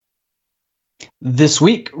This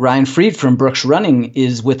week, Ryan Freed from Brooks Running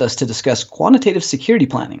is with us to discuss quantitative security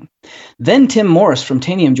planning. Then Tim Morris from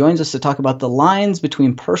Tanium joins us to talk about the lines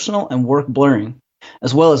between personal and work blurring,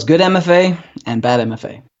 as well as good MFA and bad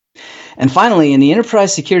MFA. And finally, in the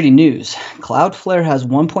enterprise security news, Cloudflare has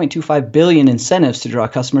 $1.25 billion incentives to draw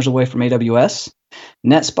customers away from AWS.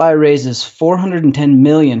 NetSpy raises $410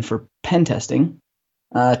 million for pen testing.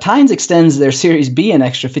 Tynes extends their Series B an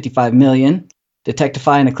extra $55 million.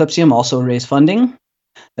 Detectify and Eclipsium also raise funding.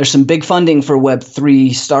 There's some big funding for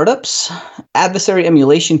Web3 startups, adversary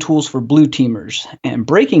emulation tools for blue teamers, and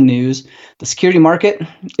breaking news, the security market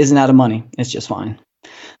isn't out of money. It's just fine.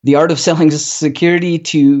 The art of selling security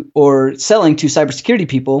to cybersecurity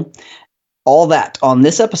people, all that on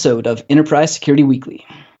this episode of Enterprise Security Weekly.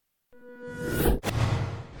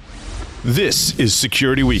 This is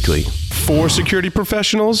Security Weekly, for security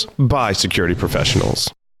professionals, by security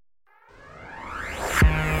professionals.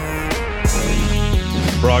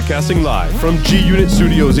 Broadcasting live from G-Unit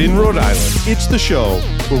Studios in Rhode Island, it's the show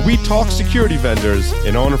where we talk security vendors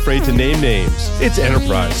and aren't afraid to name names. It's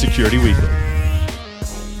Enterprise Security Weekly.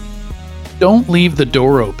 Don't leave the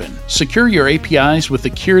door open. Secure your APIs with the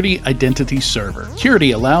Curity Identity Server.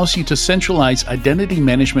 Curity allows you to centralize identity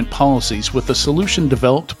management policies with a solution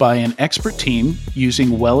developed by an expert team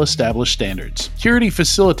using well-established standards. Curity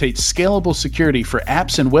facilitates scalable security for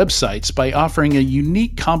apps and websites by offering a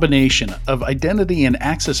unique combination of identity and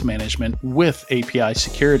access management with API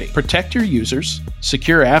security. Protect your users,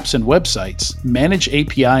 secure apps and websites, manage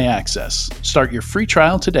API access. Start your free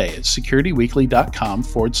trial today at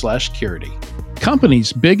securityweekly.com/Curity.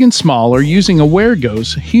 Companies big and small are using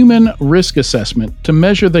AwareGo's human risk assessment to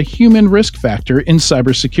measure the human risk factor in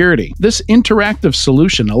cybersecurity. This interactive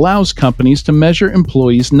solution allows companies to measure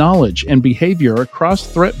employees' knowledge and behavior across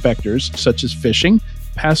threat vectors such as phishing,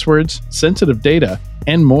 passwords, sensitive data,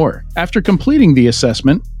 and more. After completing the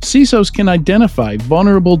assessment, CISOs can identify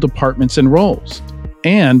vulnerable departments and roles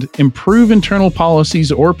and improve internal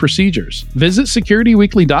policies or procedures. Visit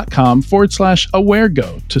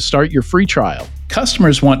securityweekly.com/AwareGo to start your free trial.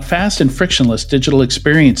 Customers want fast and frictionless digital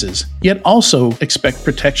experiences, yet also expect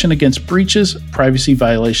protection against breaches, privacy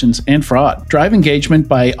violations, and fraud. Drive engagement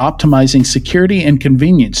by optimizing security and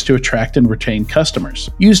convenience to attract and retain customers.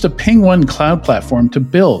 Use the PingOne cloud platform to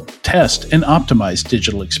build, test, and optimize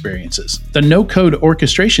digital experiences. The no-code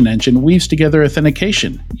orchestration engine weaves together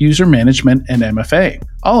authentication, user management, and MFA,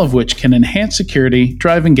 all of which can enhance security,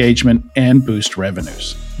 drive engagement, and boost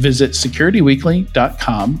revenues. Visit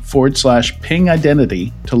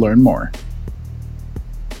securityweekly.com/ping-identity to learn more.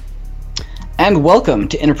 And welcome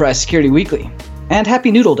to Enterprise Security Weekly. And happy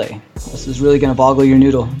Noodle Day. This is really going to boggle your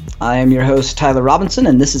noodle. I am your host, Tyler Robinson,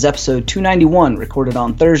 and this is episode 291, recorded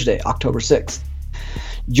on Thursday, October 6th.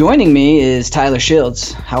 Joining me is Tyler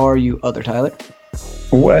Shields. How are you, other Tyler?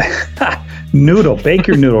 What? Noodle, bake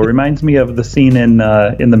your noodle. Reminds me of the scene in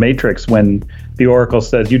The Matrix when the Oracle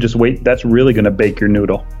says, "You just wait. That's really going to bake your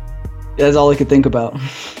noodle." That's all I could think about.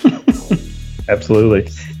 Absolutely.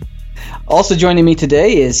 Also joining me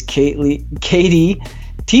today is Katie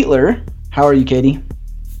Tietler. How are you, Katie?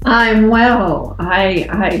 I'm well.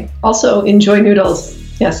 I also enjoy noodles.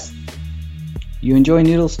 Yes. You enjoy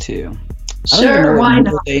noodles too. Sure. Why not?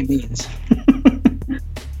 Noodle Day means.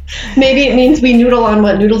 Maybe it means we noodle on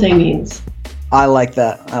what Noodle Day means. I like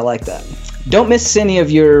that. Don't miss any of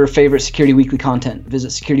your favorite Security Weekly content.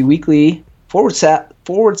 Visit Security Weekly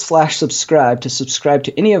 /subscribe to subscribe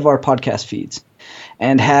to any of our podcast feeds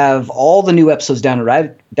and have all the new episodes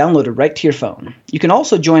downloaded right to your phone. You can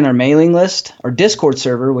also join our mailing list, our Discord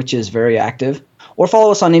server, which is very active, or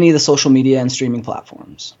follow us on any of the social media and streaming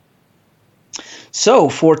platforms. So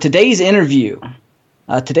for today's interview,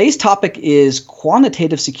 today's topic is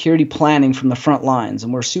quantitative security planning from the front lines,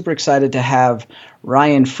 and we're super excited to have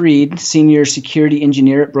Ryan Freed, Senior Security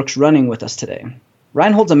Engineer at Brooks Running, with us today.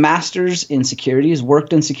 Ryan holds a master's in security, has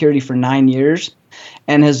worked in security for 9 years,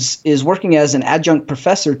 and is working as an adjunct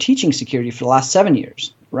professor teaching security for the last 7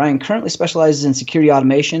 years. Ryan currently specializes in security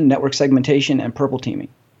automation, network segmentation, and purple teaming.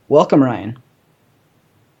 Welcome, Ryan.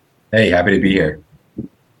 Hey, happy to be here.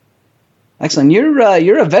 Excellent.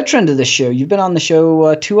 You're a veteran to this show. You've been on the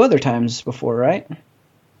show 2 other times before, right?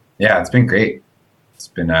 Yeah, it's been great. It's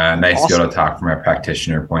been nice to be able to talk from a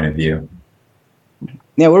practitioner point of view.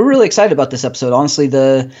 Yeah, we're really excited about this episode. Honestly,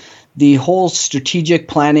 the whole strategic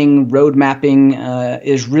planning, road mapping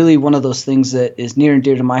is really one of those things that is near and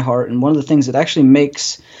dear to my heart, and one of the things that actually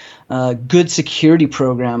makes good security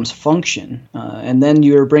programs function. And then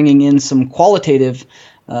you're bringing in some qualitative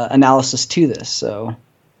analysis to this. So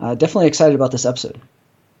definitely excited about this episode.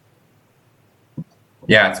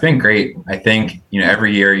 Yeah, it's been great. I think,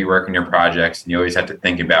 every year you work on your projects and you always have to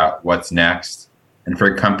think about what's next. And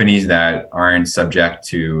for companies that aren't subject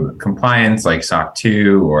to compliance like SOC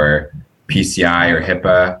 2 or PCI or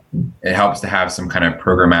HIPAA, it helps to have some kind of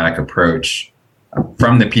programmatic approach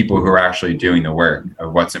from the people who are actually doing the work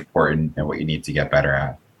of what's important and what you need to get better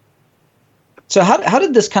at. So how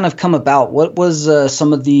did this kind of come about? What was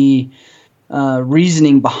some of the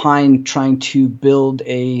reasoning behind trying to build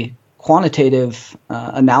a quantitative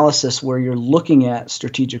analysis where you're looking at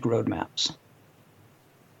strategic roadmaps?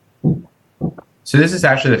 So this is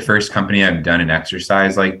actually the first company I've done an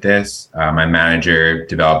exercise like this. My manager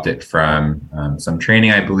developed it from some training,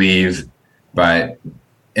 I believe, but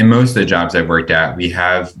in most of the jobs I've worked at, we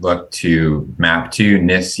have looked to map to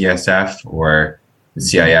NIST CSF or the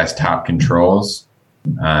CIS top controls.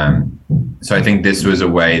 So I think this was a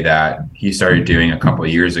way that he started doing a couple of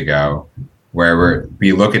years ago, where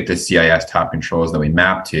we look at the CIS top controls that we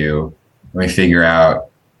map to, and we figure out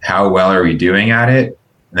how well are we doing at it,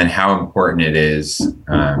 and then how important it is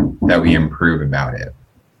that we improve about it.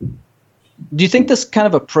 Do you think this kind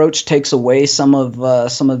of approach takes away some of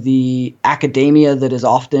the academia that is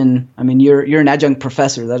often? I mean, you're an adjunct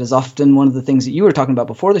professor. That is often one of the things that you were talking about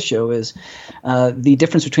before the show is the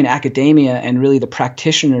difference between academia and really the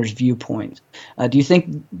practitioner's viewpoint. Do you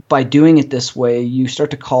think by doing it this way, you start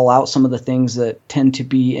to call out some of the things that tend to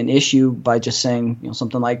be an issue by just saying,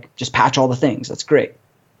 something like just patch all the things? That's great.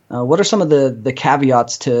 What are some of the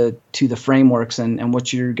caveats to the frameworks and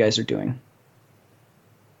what you guys are doing?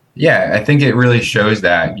 Yeah, I think it really shows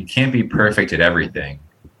that you can't be perfect at everything.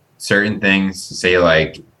 Certain things, say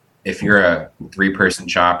like if you're a 3-person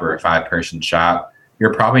shop or a 5-person shop,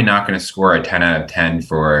 you're probably not going to score a 10 out of 10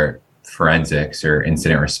 for forensics or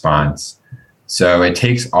incident response. So it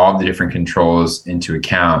takes all the different controls into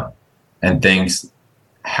account and thinks,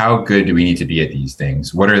 how good do we need to be at these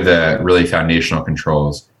things? What are the really foundational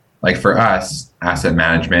controls? Like for us, asset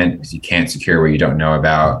management, because you can't secure what you don't know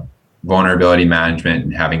about. Vulnerability management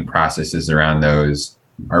and having processes around those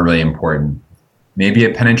are really important. Maybe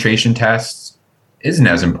a penetration test isn't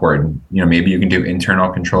as important. Maybe you can do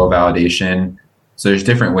internal control validation. So there's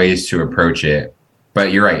different ways to approach it.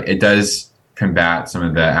 But you're right, it does combat some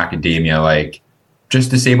of the academia, like just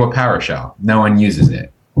disable PowerShell. No one uses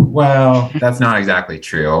it. Well, that's not exactly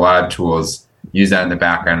true. A lot of tools use that in the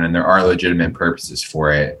background, and there are legitimate purposes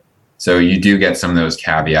for it. So you do get some of those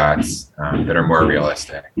caveats that are more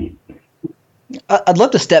realistic. I'd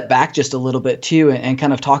love to step back just a little bit too and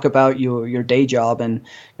kind of talk about your day job and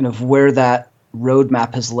kind of where that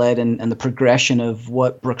roadmap has led and the progression of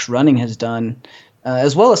what Brooks Running has done,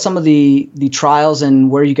 as well as some of the trials and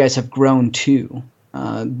where you guys have grown to.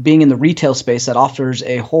 Being in the retail space, that offers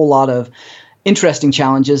a whole lot of interesting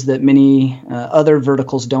challenges that many other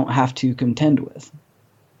verticals don't have to contend with.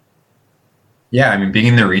 Yeah, I mean, being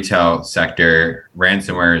in the retail sector,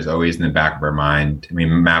 ransomware is always in the back of our mind. We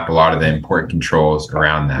map a lot of the important controls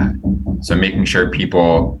around that. So making sure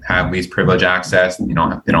people have least privilege access, they don't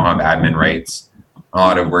have admin rights. A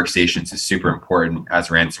lot of workstations is super important as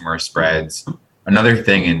ransomware spreads. Another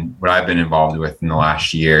thing, and what I've been involved with in the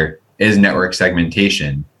last year, is network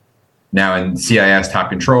segmentation. Now in CIS top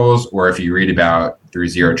controls, or if you read about through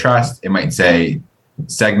Zero Trust, it might say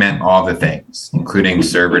segment all the things, including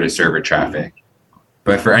server to server traffic.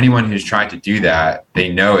 But for anyone who's tried to do that,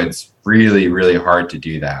 they know it's really, really hard to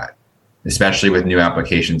do that, especially with new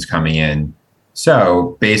applications coming in.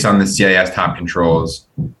 So based on the CIS top controls,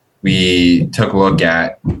 we took a look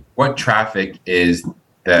at what traffic is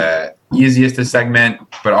the easiest to segment,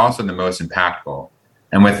 but also the most impactful.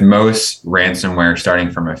 And with most ransomware starting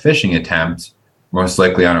from a phishing attempt, most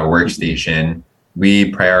likely on a workstation,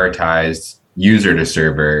 we prioritized user to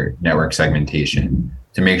server network segmentation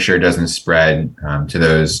to make sure it doesn't spread to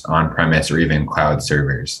those on-premise or even cloud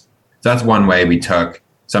servers. So that's one way we took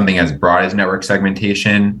something as broad as network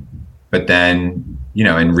segmentation, but then,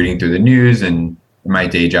 in reading through the news and in my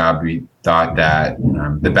day job, we thought that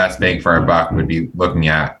the best bang for our buck would be looking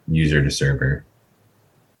at user to server.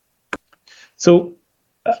 So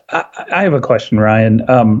I have a question,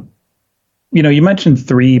 Ryan. You mentioned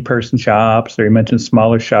 3-person shops, or you mentioned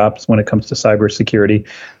smaller shops when it comes to cybersecurity.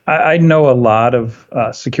 I know a lot of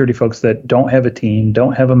security folks that don't have a team,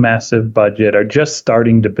 don't have a massive budget, are just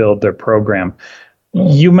starting to build their program.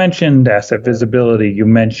 You mentioned asset visibility, you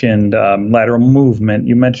mentioned lateral movement,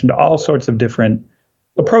 you mentioned all sorts of different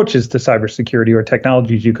approaches to cybersecurity or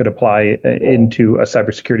technologies you could apply into a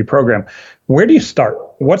cybersecurity program. Where do you start?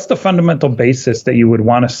 What's the fundamental basis that you would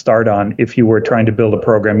want to start on if you were trying to build a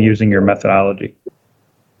program using your methodology?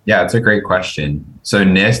 Yeah, it's a great question. So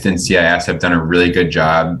NIST and CIS have done a really good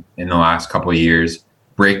job in the last couple of years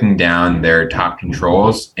breaking down their top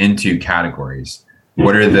controls into categories.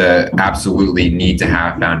 What are the absolutely need to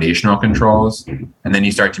have foundational controls? And then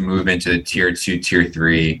you start to move into tier 2, tier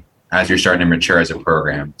 3 as you're starting to mature as a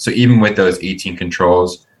program. So even with those 18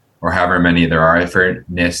 controls, or however many there are for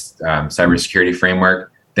NIST cybersecurity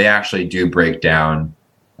framework, they actually do break down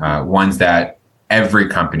ones that every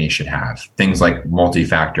company should have. Things like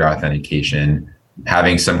multi-factor authentication,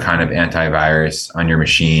 having some kind of antivirus on your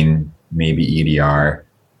machine, maybe EDR,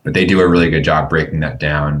 but they do a really good job breaking that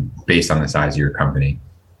down based on the size of your company.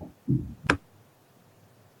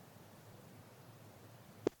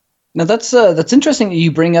 Now that's interesting that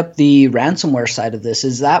you bring up the ransomware side of this.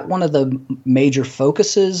 Is that one of the major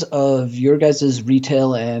focuses of your guys'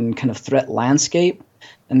 retail and kind of threat landscape?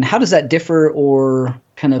 And how does that differ or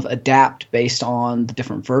kind of adapt based on the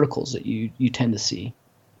different verticals that you tend to see?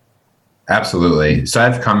 Absolutely. So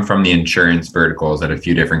I've come from the insurance verticals at a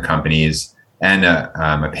few different companies and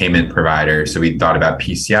a payment provider. So we thought about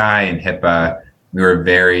PCI and HIPAA. We were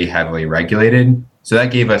very heavily regulated. So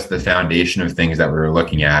that gave us the foundation of things that we were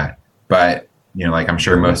looking at. But, like I'm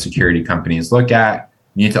sure most security companies look at,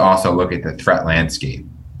 you need to also look at the threat landscape.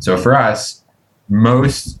 So for us,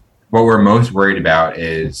 what we're most worried about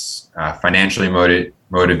is financially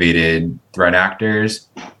motivated threat actors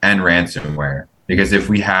and ransomware. Because if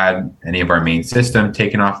we had any of our main system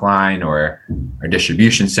taken offline or our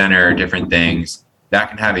distribution center or different things, that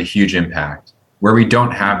can have a huge impact. Where we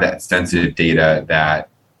don't have that sensitive data that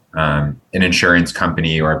an insurance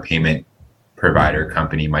company or a payment provider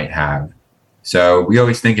company might have. So we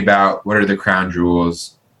always think about what are the crown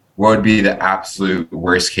jewels, what would be the absolute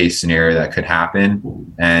worst case scenario that could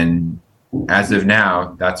happen. And as of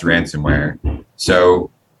now, that's ransomware.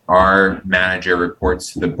 So our manager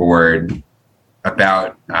reports to the board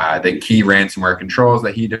about the key ransomware controls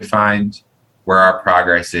that he defined, where our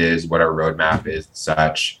progress is, what our roadmap is, and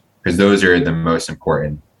such, because those are the most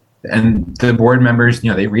important. And the board members,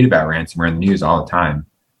 they read about ransomware in the news all the time.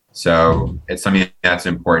 So it's something that's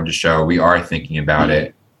important to show we are thinking about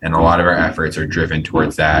it. And a lot of our efforts are driven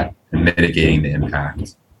towards that and mitigating the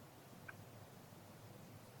impact.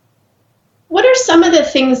 What are some of the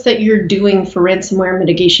things that you're doing for ransomware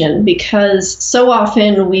mitigation? Because so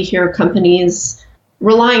often we hear companies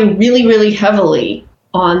relying really, really heavily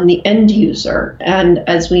on the end user. And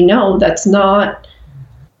as we know, that's not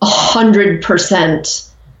 100%.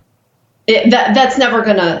 That's never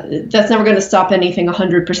gonna stop anything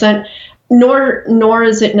 100%. Nor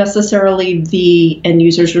is it necessarily the end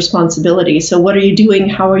user's responsibility. So what are you doing?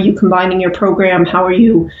 How are you combining your program? How are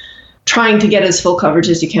you trying to get as full coverage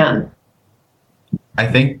as you can? I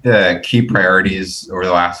think the key priorities over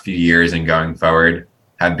the last few years and going forward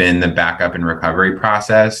have been the backup and recovery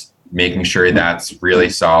process, making sure that's really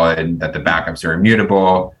solid, that the backups are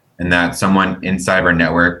immutable, and that someone inside our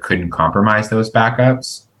network couldn't compromise those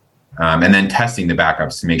backups. And then testing the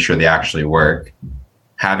backups to make sure they actually work.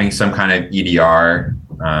 Having some kind of EDR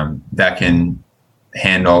that can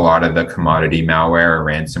handle a lot of the commodity malware or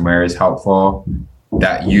ransomware is helpful.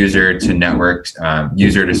 That user to network,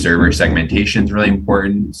 user to server segmentation is really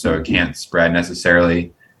important, so it can't spread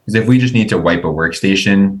necessarily. Because if we just need to wipe a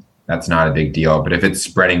workstation, that's not a big deal. But if it's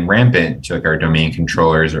spreading rampant to like our domain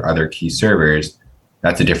controllers or other key servers,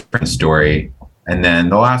 that's a different story. And then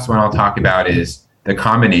the last one I'll talk about is the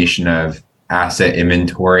combination of asset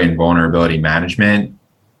inventory and vulnerability management.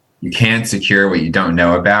 You can't secure what you don't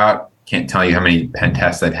know about. Can't tell you how many pen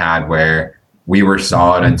tests I've had where we were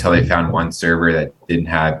solid until they found one server that didn't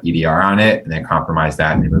have EDR on it, and they compromised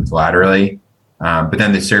that and they moved laterally. But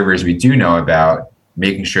then the servers we do know about,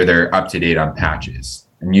 making sure they're up to date on patches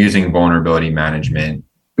and using vulnerability management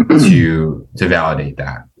to validate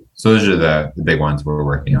that. So those are the big ones we're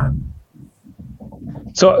working on.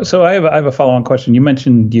 So I have a follow-on question. You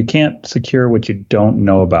mentioned you can't secure what you don't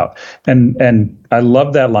know about, and I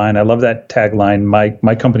love that line. I love that tagline.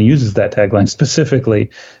 My company uses that tagline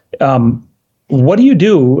specifically. What do you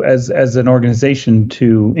do as an organization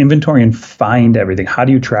to inventory and find everything? How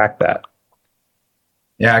do you track that?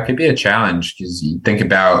 Yeah, it could be a challenge because you think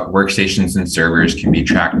about workstations and servers can be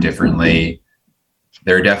tracked differently.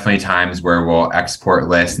 There are definitely times where we'll export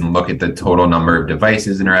lists and look at the total number of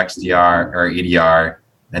devices in our XDR or EDR,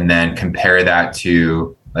 and then compare that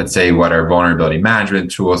to, let's say, what our vulnerability management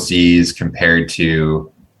tool sees compared to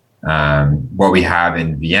what we have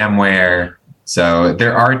in VMware. So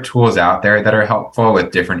there are tools out there that are helpful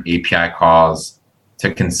with different API calls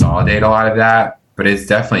to consolidate a lot of that, but it's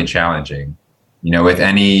definitely challenging. With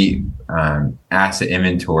any asset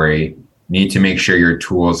inventory, you need to make sure your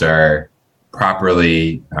tools are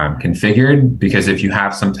properly configured, because if you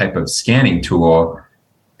have some type of scanning tool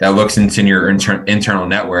that looks into your internal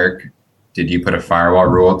network. Did you put a firewall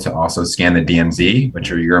rule to also scan the DMZ,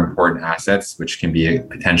 which are your important assets, which can be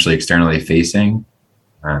potentially externally facing?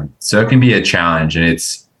 So it can be a challenge, and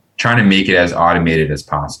it's trying to make it as automated as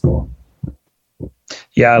possible.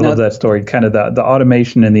 Yeah, I love that story. Kind of the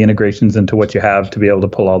automation and the integrations into what you have to be able to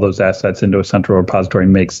pull all those assets into a central repository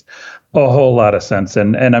makes a whole lot of sense.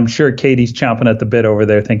 And I'm sure Katie's chomping at the bit over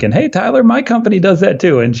there thinking, hey, Tyler, my company does that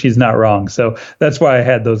too. And she's not wrong. So that's why I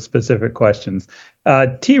had those specific questions.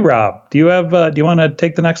 T-Rob, do you want to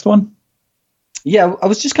take the next one? Yeah, I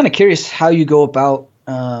was just kind of curious how you go about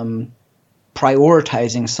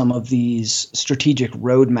prioritizing some of these strategic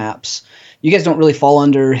roadmaps. You guys don't really fall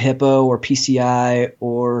under HIPAA or PCI,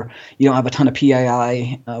 or you don't have a ton of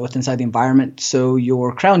PII inside the environment. So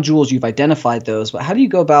your crown jewels, you've identified those, but how do you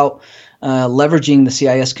go about leveraging the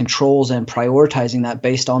CIS controls and prioritizing that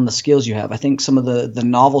based on the skills you have? I think some of the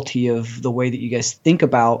novelty of the way that you guys think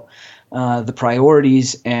about the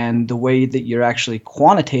priorities and the way that you're actually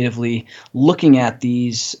quantitatively looking at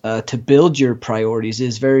these to build your priorities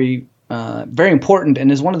is very important,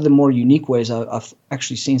 and is one of the more unique ways I've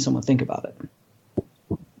actually seen someone think about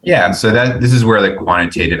it. Yeah, so this is where the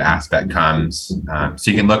quantitative aspect comes.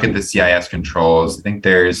 So you can look at the CIS controls. I think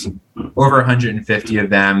there's over 150 of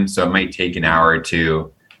them, so it might take an hour or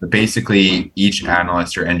two. But basically, each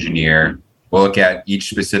analyst or engineer will look at each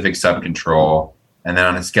specific subcontrol, and then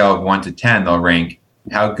on a scale of 1 to 10, they'll rank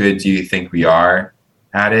how good do you think we are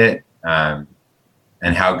at it, and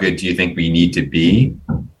how good do you think we need to be.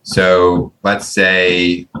 So let's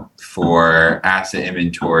say for asset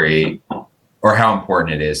inventory, or how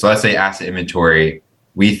important it is. So let's say asset inventory,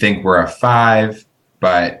 we think we're a 5,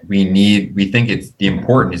 but we think it's the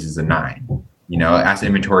importance is a 9. You know, asset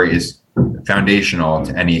inventory is foundational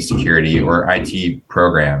to any security or IT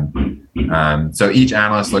program. So each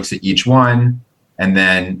analyst looks at each one. And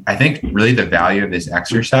then I think really the value of this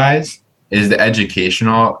exercise is the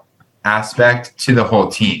educational aspect to the whole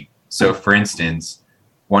team. So for instance,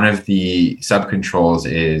 one of the subcontrols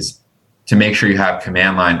is to make sure you have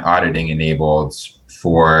command line auditing enabled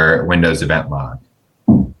for Windows Event Log.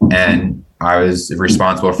 And I was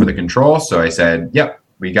responsible for the control. So I said, yep,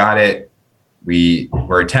 we got it.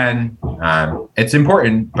 We're 10. It's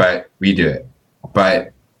important, but we do it.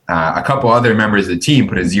 But a couple other members of the team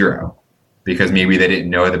put a 0 because maybe they didn't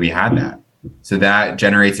know that we had that. So that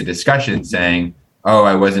generates a discussion saying, oh,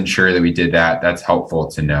 I wasn't sure that we did that. That's helpful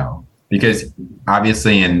to know. Because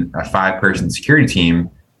obviously in a 5-person security team,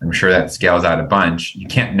 I'm sure that scales out a bunch. You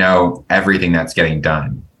can't know everything that's getting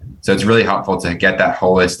done. So it's really helpful to get that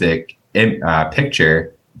holistic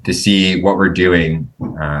picture to see what we're doing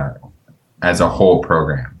as a whole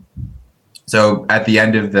program. So at the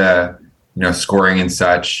end of the scoring and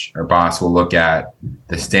such, our boss will look at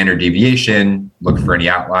the standard deviation, look for any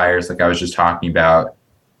outliers like I was just talking about,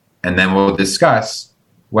 and then we'll discuss,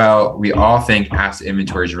 well, we all think asset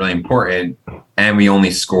inventory is really important, and we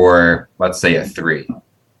only score, let's say, a 3.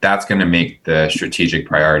 That's going to make the strategic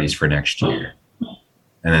priorities for next year,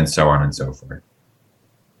 and then so on and so forth.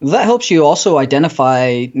 That helps you also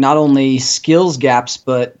identify not only skills gaps,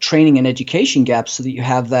 but training and education gaps so that you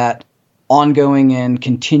have that ongoing and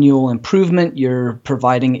continual improvement. You're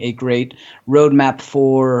providing a great roadmap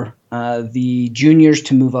for the juniors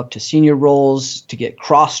to move up to senior roles, to get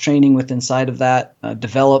cross-training with inside of that,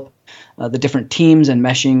 develop the different teams and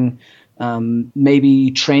meshing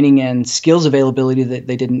maybe training and skills availability that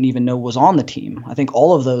they didn't even know was on the team. I think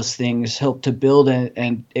all of those things help to build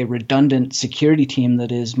a redundant security team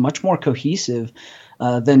that is much more cohesive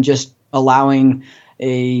than just allowing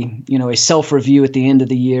a self-review at the end of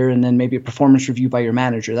the year and then maybe a performance review by your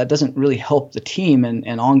manager. That doesn't really help the team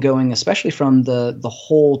and ongoing, especially from the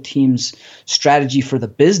whole team's strategy for the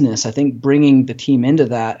business. I think bringing the team into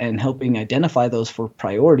that and helping identify those for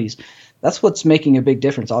priorities, that's what's making a big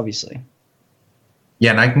difference, obviously.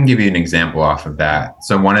 Yeah, and I can give you an example off of that.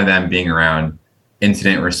 So one of them being around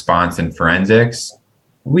incident response and forensics.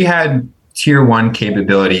 We had tier 1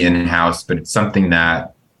 capability in-house, but it's something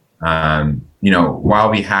that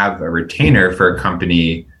while we have a retainer for a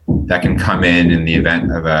company that can come in the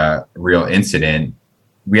event of a real incident,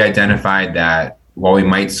 we identified that while we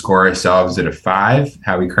might score ourselves at a 5,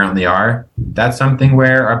 how we currently are, that's something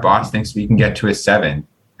where our boss thinks we can get to a 7.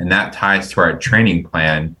 And that ties to our training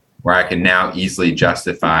plan, where I can now easily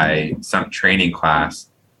justify some training class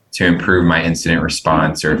to improve my incident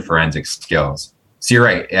response or forensic skills. So you're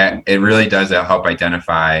right. It really does help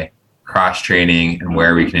identify cross-training and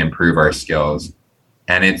where we can improve our skills.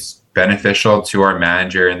 And it's beneficial to our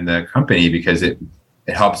manager and the company because it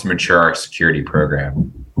helps mature our security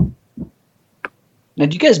program. Now,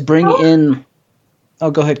 do you guys bring in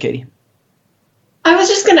Oh, go ahead, Katie. I was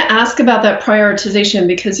just going to ask about that prioritization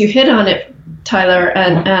because you hit on it, Tyler,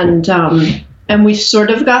 and we sort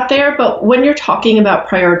of got there. But when you're talking about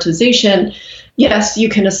prioritization, yes, you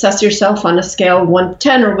can assess yourself on a scale of 1 to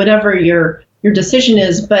 10 or whatever your decision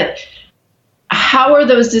is. But how are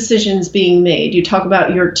those decisions being made? You talk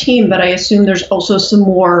about your team, but I assume there's also some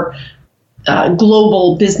more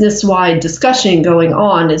global business-wide discussion going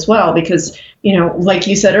on as well, because, like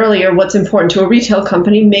you said earlier, what's important to a retail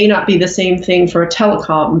company may not be the same thing for a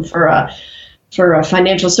telecom, for a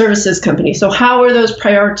financial services company. So how are those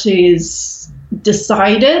priorities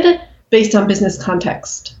decided based on business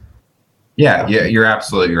context? Yeah, you're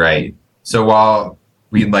absolutely right. So while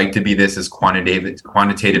we'd like to be this as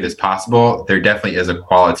quantitative as possible, there definitely is a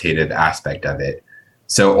qualitative aspect of it.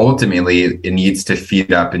 So ultimately, it needs to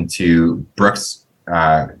feed up into Brooks'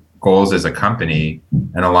 goals as a company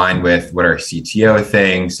and align with what our CTO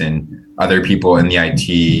thinks and other people in the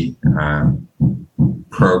IT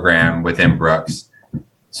program within Brooks.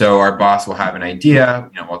 So our boss will have an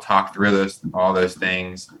idea, we'll talk through all those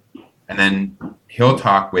things, and then he'll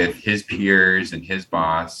talk with his peers and his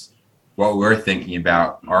boss what we're thinking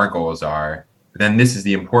about our goals are. But then this is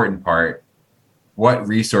the important part, what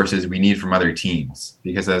resources we need from other teams.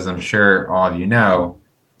 Because as I'm sure all of you know,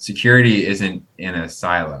 security isn't in a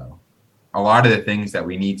silo. A lot of the things that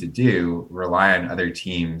we need to do rely on other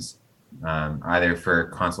teams, either for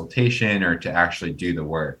consultation or to actually do the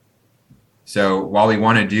work. So while we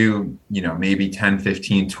want to do, maybe 10,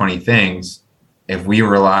 15, 20 things, if we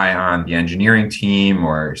rely on the engineering team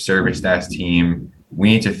or service desk team, we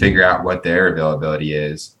need to figure out what their availability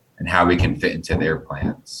is and how we can fit into their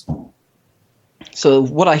plans. So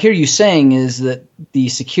what I hear you saying is that the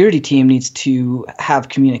security team needs to have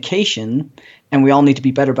communication, and we all need to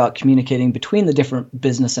be better about communicating between the different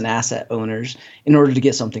business and asset owners in order to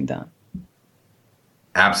get something done.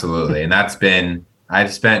 Absolutely. And I've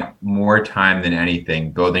spent more time than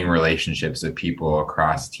anything building relationships with people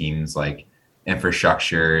across teams like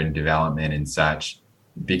infrastructure and development and such,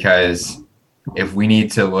 because if we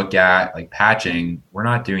need to look at like patching, we're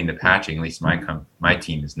not doing the patching, at least my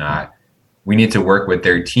team is not. We need to work with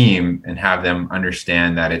their team and have them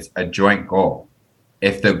understand that it's a joint goal.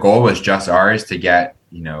 If the goal was just ours to get,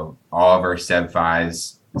 all of our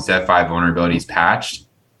Sev5 vulnerabilities patched,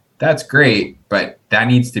 that's great, but that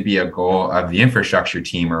needs to be a goal of the infrastructure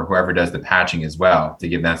team or whoever does the patching as well, to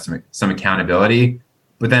give them some accountability,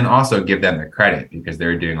 but then also give them the credit because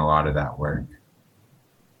they're doing a lot of that work.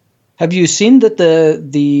 Have you seen that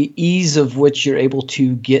the ease of which you're able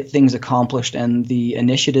to get things accomplished and the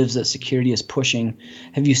initiatives that security is pushing,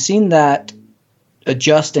 have you seen that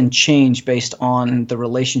adjust and change based on the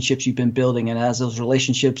relationships you've been building? And as those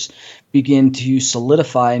relationships begin to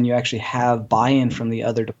solidify and you actually have buy-in from the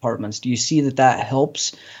other departments, do you see that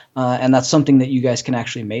helps? And that's something that you guys can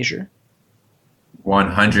actually measure?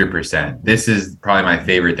 100%. This is probably my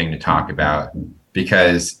favorite thing to talk about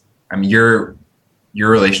because your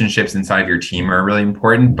relationships inside of your team are really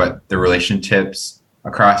important, but the relationships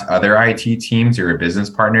across other IT teams or business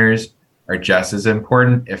partners are just as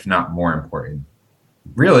important, if not more important.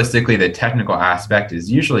 Realistically, the technical aspect is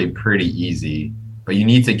usually pretty easy, but you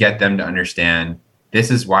need to get them to understand this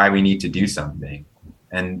is why we need to do something.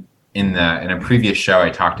 And in a previous show, I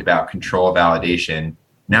talked about control validation.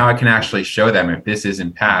 Now I can actually show them if this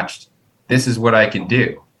isn't patched, this is what I can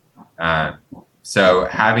do. So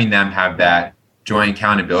having them have that joint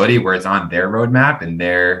accountability where it's on their roadmap and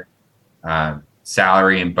their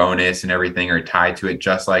salary and bonus and everything are tied to it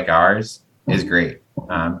just like ours is great.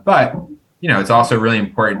 But it's also really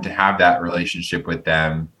important to have that relationship with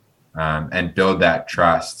them and build that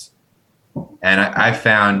trust. And I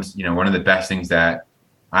found, one of the best things that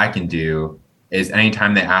I can do is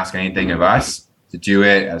anytime they ask anything of us, to do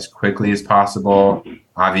it as quickly as possible,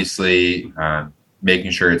 obviously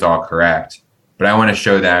making sure it's all correct. But I want to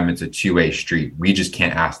show them it's a two-way street. We just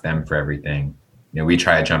can't ask them for everything. We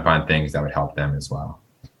try to jump on things that would help them as well.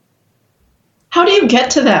 How do you get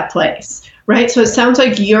to that place, right? So it sounds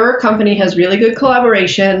like your company has really good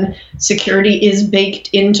collaboration. Security is baked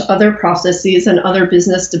into other processes and other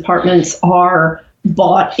business departments are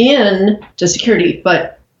bought in to security,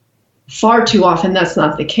 but far too often that's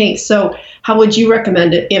not the case. So how would you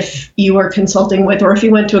recommend it if you were consulting with, or if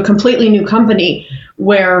you went to a completely new company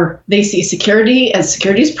where they see security as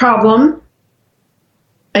security's problem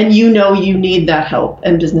and you need that help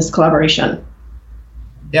and business collaboration?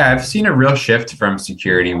 Yeah, I've seen a real shift from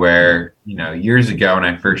security where, years ago when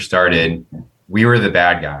I first started, we were the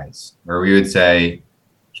bad guys, where we would say,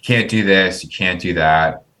 you can't do this, you can't do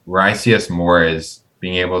that. Where I see us more as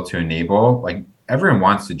being able to enable, like everyone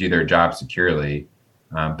wants to do their job securely,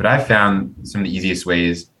 But I found some of the easiest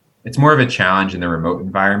ways. It's more of a challenge in the remote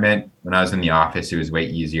environment. When I was in the office, it was way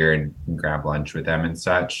easier and grab lunch with them and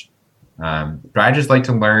such. But I just like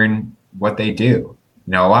to learn what they do.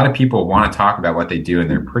 A lot of people want to talk about what they do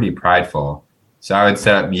and they're pretty prideful. So I would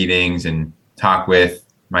set up meetings and talk with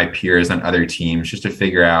my peers on other teams just to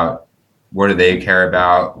figure out what do they care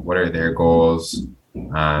about? What are their goals?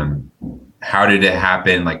 How did it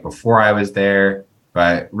happen like before I was there?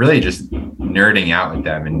 But really just nerding out with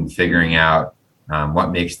them and figuring out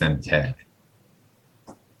what makes them tick.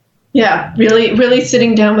 Yeah, really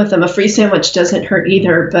sitting down with them. A free sandwich doesn't hurt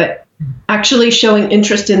either, but actually showing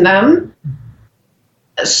interest in them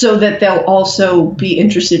so that they'll also be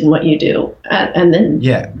interested in what you do and then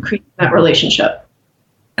create that relationship.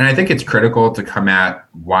 And I think it's critical to come at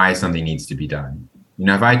why something needs to be done.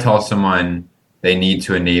 If I tell someone they need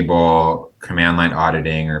to enable command line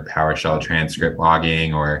auditing or PowerShell transcript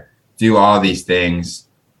logging or do all these things,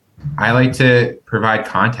 I like to provide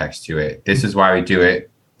context to it. This is why we do it.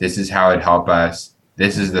 This is how it helped us.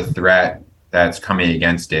 This is the threat that's coming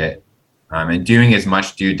against it. And doing as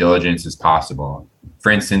much due diligence as possible.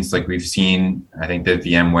 For instance, like we've seen, I think the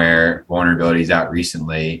VMware vulnerabilities out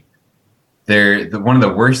recently. One of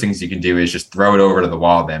the worst things you can do is just throw it over to the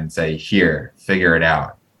wall then and say, here, figure it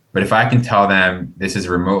out. But if I can tell them this is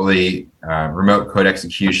remote code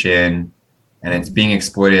execution and it's being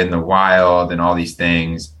exploited in the wild and all these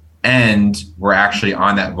things, and we're actually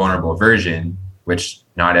on that vulnerable version, which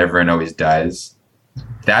not everyone always does,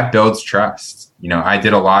 that builds trust. I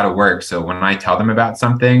did a lot of work. So when I tell them about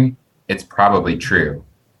something, it's probably true.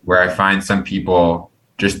 Where I find some people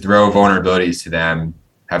just throw vulnerabilities to them,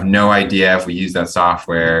 have no idea if we use that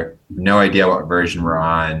software, no idea what version we're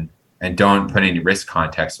on, and don't put any risk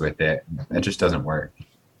context with it. That just doesn't work.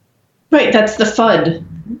 Right, that's the FUD.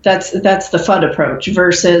 That's the FUD approach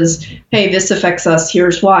versus, hey, this affects us,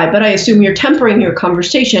 here's why. But I assume you're tempering your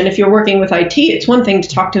conversation. If you're working with IT, it's one thing to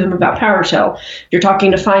talk to them about PowerShell. If you're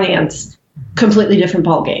talking to finance, completely different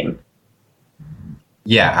ballgame.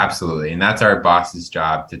 Yeah, absolutely. And that's our boss's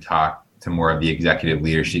job to talk to more of the executive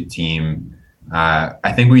leadership team.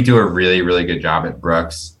 I think we do a really, really good job at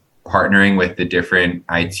Brooks partnering with the different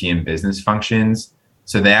IT and business functions.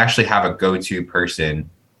 So they actually have a go-to person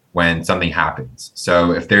when something happens.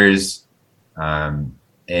 So if there's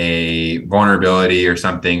a vulnerability or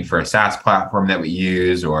something for a SaaS platform that we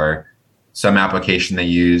use or some application they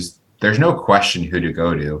use, there's no question who to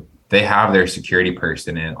go to. They have their security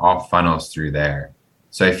person and it all funnels through there.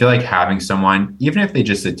 So I feel like having someone, even if they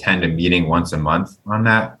just attend a meeting once a month on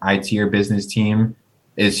that IT or business team,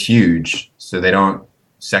 is huge. So they don't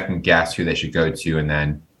second guess who they should go to and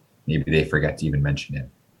then maybe they forget to even mention it.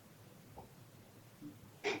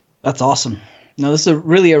 That's awesome. Now, this is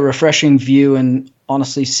really a refreshing view, and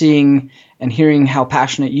honestly, seeing and hearing how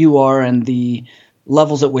passionate you are and the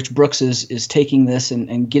levels at which Brooks is taking this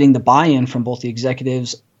and getting the buy-in from both the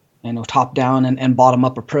executives, top-down and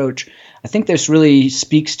bottom-up approach, I think this really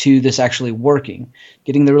speaks to this actually working,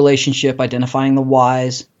 getting the relationship, identifying the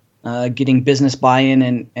whys, getting business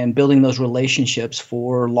buy-in and building those relationships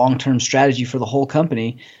for long-term strategy for the whole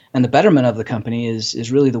company and the betterment of the company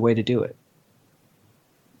is really the way to do it.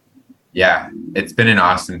 Yeah, it's been an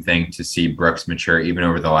awesome thing to see Brooks mature even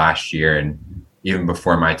over the last year and even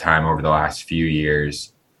before my time over the last few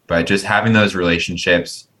years. But just having those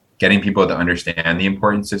relationships, getting people to understand the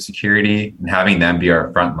importance of security and having them be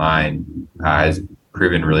our front line has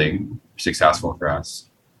proven really successful for us.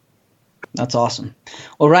 That's awesome.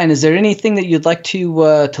 Well, Ryan, is there anything that you'd like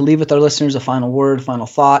to leave with our listeners, a final word, final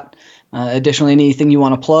thought? Additionally, anything you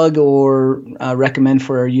want to plug or recommend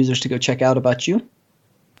for our users to go check out about you?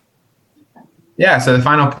 Yeah, so the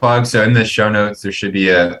final plug. So in the show notes, there should be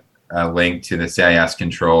a link to the CIS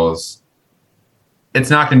controls. It's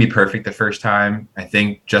not going to be perfect the first time. I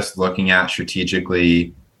think just looking at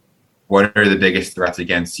strategically, what are the biggest threats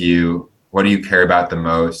against you? What do you care about the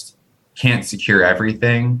most? Can't secure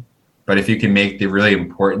everything, but if you can make the really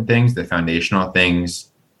important things, the foundational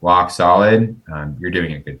things, rock solid, you're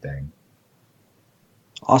doing a good thing.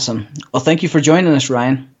 Awesome. Well, thank you for joining us,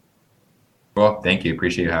 Ryan. Well, thank you.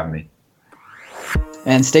 Appreciate you having me.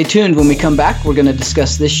 And stay tuned. When we come back, we're going to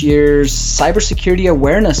discuss this year's Cybersecurity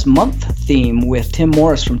Awareness Month theme with Tim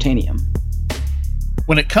Morris from Tanium.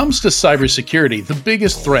 When it comes to cybersecurity, the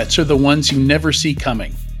biggest threats are the ones you never see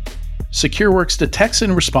coming. SecureWorks detects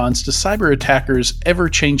and responds to cyber attackers'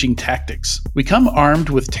 ever-changing tactics. We come armed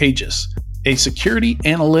with Taegis, a security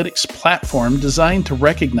analytics platform designed to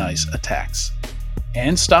recognize attacks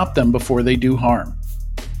and stop them before they do harm.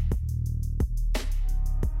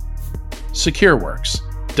 SecureWorks,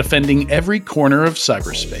 defending every corner of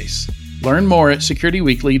cyberspace. Learn more at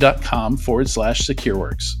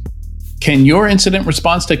securityweekly.com/SecureWorks. Can your incident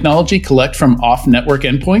response technology collect from off-network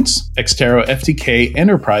endpoints? Xterra FTK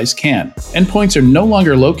Enterprise can. Endpoints are no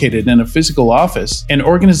longer located in a physical office, and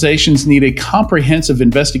organizations need a comprehensive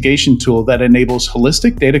investigation tool that enables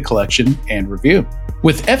holistic data collection and review.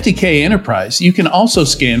 With FTK Enterprise, you can also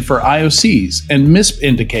scan for IOCs and MISP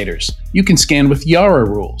indicators. You can scan with Yara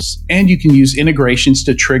rules, and you can use integrations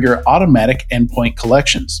to trigger automatic endpoint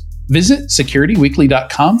collections. Visit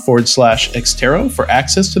securityweekly.com/Xterra for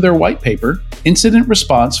access to their white paper, Incident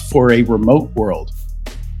Response for a Remote World.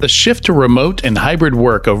 The shift to remote and hybrid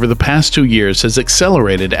work over the past 2 years has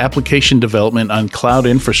accelerated application development on cloud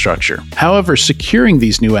infrastructure. However, securing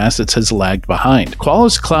these new assets has lagged behind.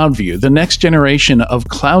 Qualys CloudView, the next generation of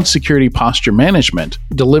cloud security posture management,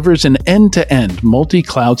 delivers an end-to-end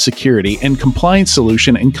multi-cloud security and compliance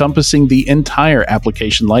solution encompassing the entire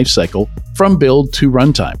application lifecycle from build to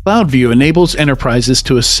runtime. CloudView enables enterprises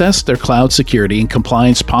to assess their cloud security and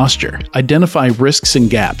compliance posture, identify risks and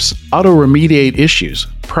gaps, auto-remediate issues,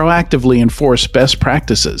 proactively enforce best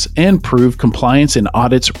practices, and prove compliance in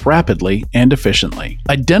audits rapidly and efficiently.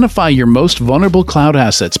 Identify your most vulnerable cloud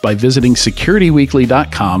assets by visiting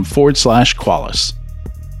securityweekly.com/Qualys.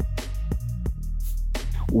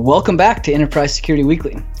 Welcome back to Enterprise Security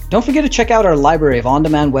Weekly. Don't forget to check out our library of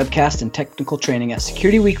on-demand webcasts and technical training at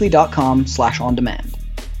securityweekly.com/on-demand.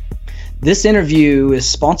 This interview is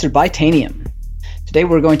sponsored by Tanium. Today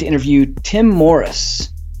we're going to interview Tim Morris.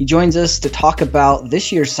 He joins us to talk about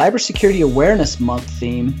this year's Cybersecurity Awareness Month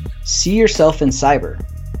theme, See Yourself in Cyber.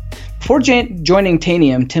 Before joining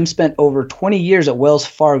Tanium, Tim spent over 20 years at Wells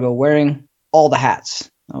Fargo wearing all the hats.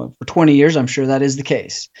 For 20 years, I'm sure that is the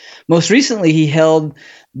case. Most recently, he held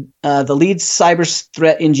the lead cyber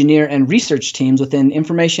threat engineer and research teams within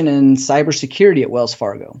information and cybersecurity at Wells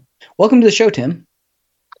Fargo. Welcome to the show, Tim.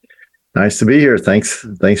 Nice to be here. Thanks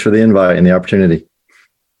for the invite and the opportunity.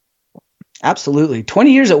 Absolutely.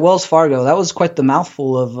 20 years at Wells Fargo. That was quite the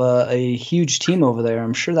mouthful of a huge team over there.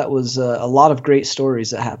 I'm sure that was a lot of great stories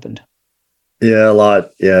that happened. Yeah, a lot.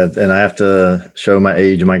 Yeah. And I have to show my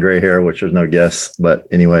age and my gray hair, which there's no guess. But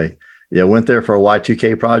anyway, yeah, went there for a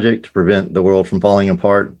Y2K project to prevent the world from falling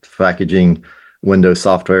apart, packaging Windows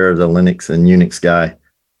software as a Linux and Unix guy,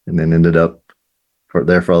 and then ended up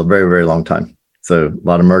there for a very, very long time. So a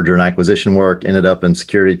lot of merger and acquisition work, ended up in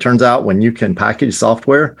security. Turns out when you can package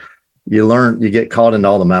software, you get caught into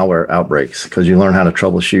all the malware outbreaks because you learn how to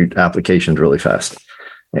troubleshoot applications really fast.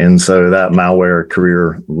 And so that malware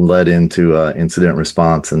career led into incident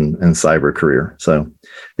response and cyber career. So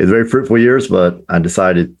it's very fruitful years, but I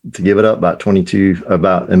decided to give it up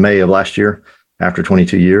about in May of last year after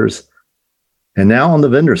 22 years. And now on the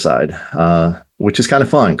vendor side, which is kind of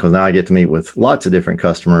fun because now I get to meet with lots of different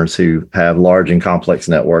customers who have large and complex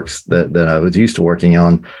networks that I was used to working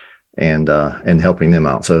on and helping them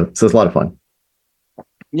out. So it's a lot of fun.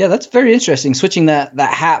 Yeah, that's very interesting. Switching that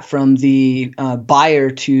hat from the buyer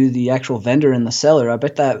to the actual vendor and the seller. I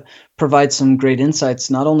bet that provides some great insights,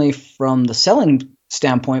 not only from the selling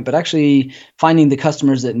standpoint, but actually finding the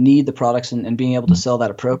customers that need the products and being able to sell that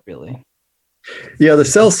appropriately. Yeah, the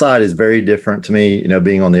sales side is very different to me,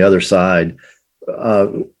 being on the other side.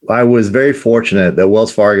 I was very fortunate that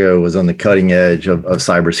Wells Fargo was on the cutting edge of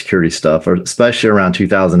cybersecurity stuff, especially around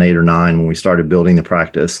 2008 or 9 when we started building the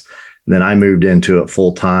practice. Then I moved into it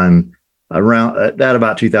full time around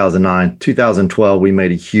about 2009, 2012. We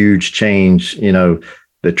made a huge change.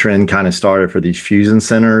 The trend kind of started for these fusion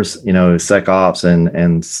centers. SecOps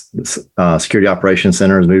and security operations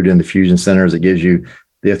centers moved into fusion centers. It gives you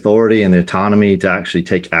the authority and the autonomy to actually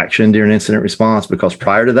take action during incident response. Because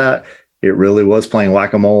prior to that, it really was playing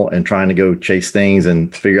whack-a-mole and trying to go chase things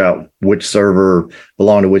and figure out which server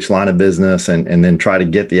belonged to which line of business, and then try to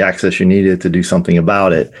get the access you needed to do something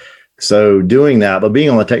about it. So doing that, but being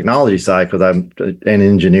on the technology side, because I'm an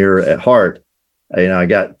engineer at heart, I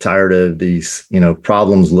got tired of these,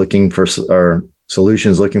 problems looking for, or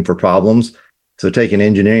solutions looking for problems. So take an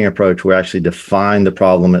engineering approach where we actually define the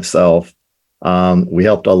problem itself. We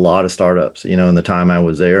helped a lot of startups, in the time I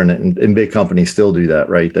was there, and big companies still do that,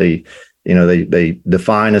 right? They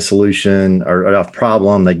define a solution or a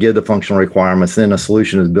problem, they give the functional requirements, then a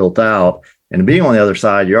solution is built out. And being on the other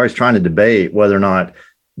side, you're always trying to debate whether or not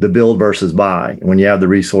the build versus buy, when you have the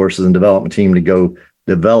resources and development team to go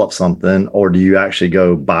develop something, or do you actually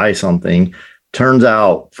go buy something? Turns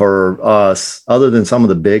out for us, other than some of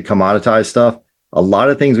the big commoditized stuff, a lot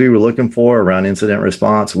of things we were looking for around incident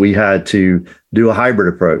response, we had to do a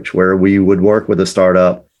hybrid approach where we would work with a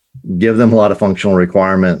startup, give them a lot of functional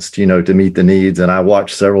requirements, to meet the needs. And I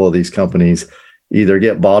watched several of these companies, either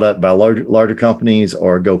get bought up by larger companies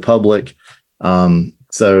or go public.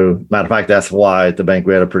 So matter of fact, that's why at the bank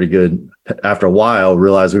we had a pretty good, after a while,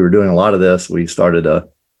 realized we were doing a lot of this. We started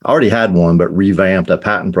already had one, but revamped a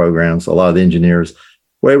patent program. So a lot of the engineers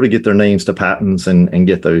were able to get their names to patents and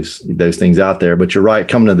get those things out there. But you're right,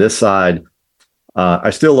 coming to this side, I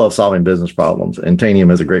still love solving business problems, and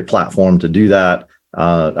Tanium is a great platform to do that.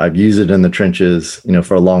 I've used it in the trenches,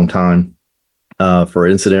 for a long time, for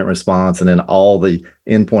incident response, and then all the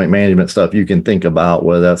endpoint management stuff you can think about,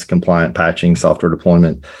 whether that's compliant patching, software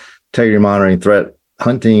deployment, integrity monitoring, threat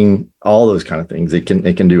hunting, all those kind of things. It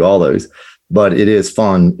can do all those. But it is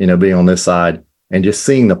fun, being on this side and just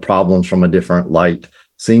seeing the problems from a different light,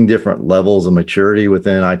 seeing different levels of maturity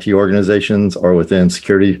within IT organizations or within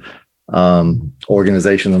security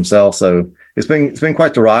organizations themselves. So it's been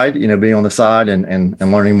quite the ride, being on the side and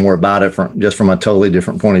learning more about it from a totally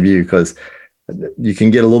different point of view, because you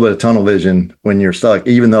can get a little bit of tunnel vision when you're stuck.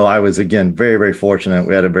 Even though I was, again, very, very fortunate,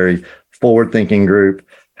 we had a very forward-thinking group,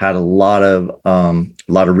 had a lot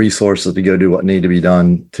of resources to go do what needed to be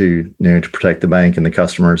done to protect the bank and the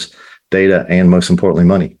customers' data, and most importantly,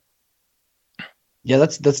 money. Yeah,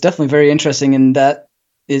 that's definitely very interesting, and that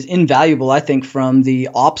is invaluable, I think, from the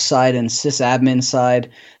ops side and sysadmin side,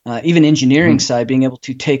 even engineering side, being able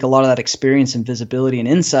to take a lot of that experience and visibility and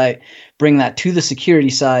insight, bring that to the security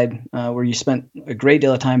side, where you spent a great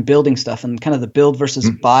deal of time building stuff, and kind of the build versus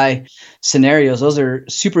buy scenarios. Those are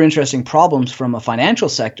super interesting problems from a financial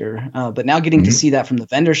sector, but now getting to see that from the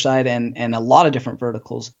vendor side and a lot of different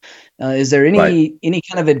verticals. Is there any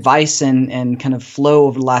kind of advice and kind of flow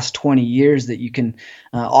over the last 20 years that you can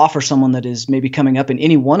offer someone that is maybe coming up in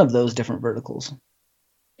any one of those different verticals?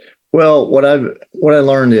 Well, what I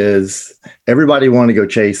learned is everybody wanted to go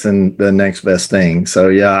chasing the next best thing. So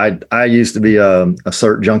yeah, I used to be a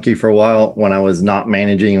cert junkie for a while when I was not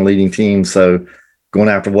managing and leading teams. So going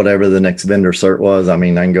after whatever the next vendor cert was. I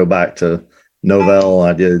mean, I can go back to Novell.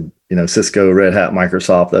 I did, Cisco, Red Hat,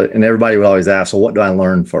 Microsoft, and everybody would always ask, well, what do I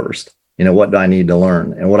learn first? What do I need to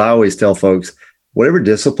learn? And what I always tell folks, whatever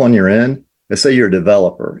discipline you're in, let's say you're a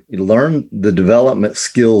developer, you learn the development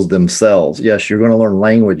skills themselves. Yes, you're going to learn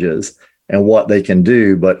languages and what they can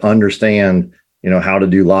do, but understand, how to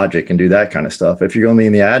do logic and do that kind of stuff. If you're going to be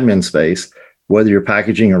in the admin space, whether you're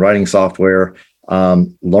packaging or writing software,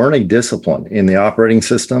 learn a discipline in the operating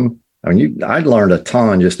system. I mean, I learned a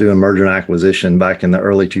ton just doing merger and acquisition back in the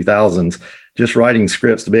early 2000s, just writing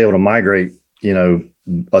scripts to be able to migrate,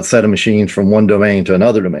 a set of machines from one domain to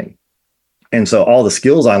another domain. And so all the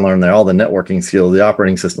skills I learned there, all the networking skills, the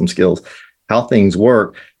operating system skills, how things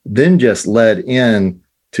work, then just led in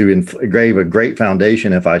to engrave a great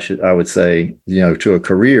foundation, I would say, to a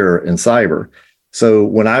career in cyber. So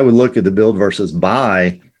when I would look at the build versus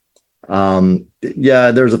buy,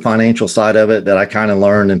 there's a financial side of it that I kind of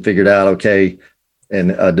learned and figured out, okay,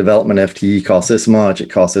 and a development FTE costs this much. It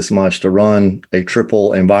costs this much to run a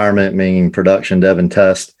triple environment, meaning production, dev, and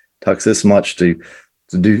test. Tucks this much to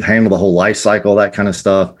handle the whole life cycle, that kind of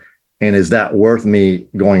stuff. And is that worth me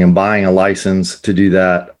going and buying a license to do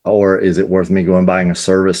that? Or is it worth me going and buying a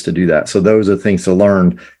service to do that? So those are things to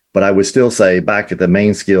learn. But I would still say back at the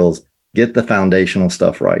main skills, get the foundational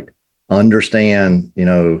stuff right. Understand,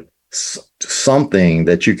 something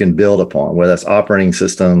that you can build upon, whether that's operating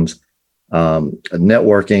systems,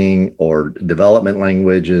 networking, or development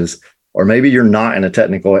languages, or maybe you're not in a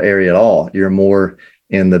technical area at all. You're more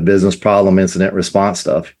in the business problem incident response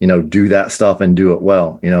stuff, do that stuff and do it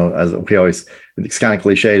well. As we always, it's kind of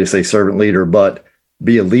cliche to say servant leader, but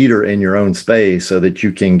be a leader in your own space so that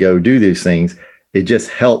you can go do these things. It just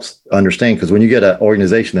helps understand, because when you get an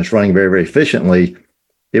organization that's running very, very efficiently,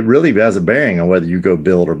 it really has a bearing on whether you go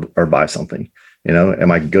build or buy something.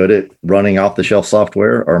 Am I good at running off the shelf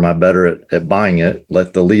software, or am I better at buying it?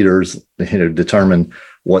 Let the leaders, determine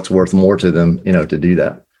what's worth more to them, to do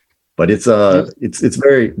that. But it's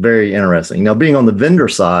very, very interesting. Now, being on the vendor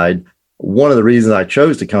side, one of the reasons I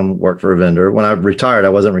chose to come work for a vendor, when I retired, I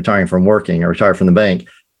wasn't retiring from working. I retired from the bank.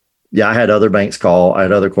 Yeah, I had other banks call. I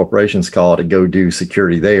had other corporations call to go do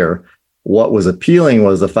security there. What was appealing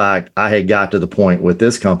was the fact I had got to the point with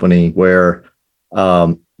this company where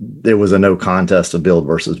there was a no contest of build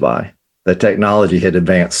versus buy. The technology had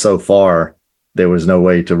advanced so far, there was no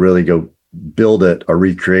way to really go build it or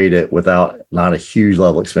recreate it without not a huge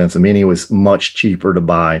level of expense. I mean, it was much cheaper to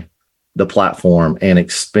buy the platform and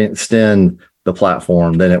extend the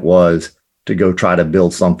platform than it was to go try to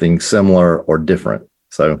build something similar or different.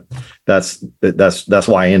 So that's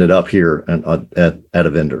why I ended up here at a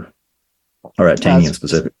vendor, or at Tanium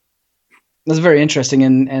specific. That's very interesting.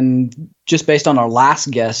 And just based on our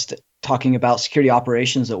last guest, talking about security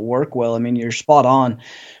operations that work well, I mean, you're spot on.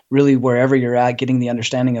 Really, wherever you're at, getting the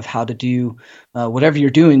understanding of how to do whatever you're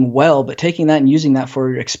doing well, but taking that and using that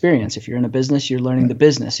for your experience. If you're in a business, you're learning the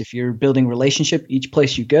business. If you're building relationship, each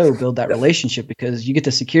place you go, build that relationship, because you get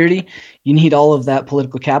to security, you need all of that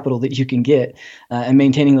political capital that you can get, and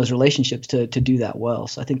maintaining those relationships to do that well.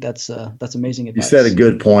 So I think that's amazing advice. You said a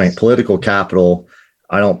good point. Political capital,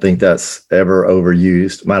 I don't think that's ever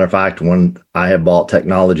overused. Matter of fact, when I have bought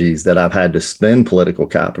technologies that I've had to spend political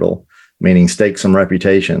capital, meaning stake some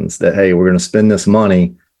reputations that, hey, we're going to spend this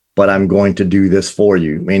money, but I'm going to do this for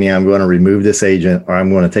you, meaning I'm going to remove this agent, or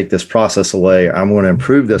I'm going to take this process away, or I'm going to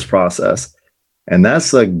improve this process. And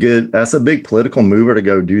that's a big political mover to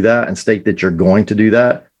go do that and state that you're going to do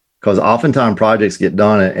that, because oftentimes projects get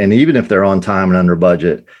done, and even if they're on time and under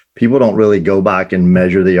budget, people don't really go back and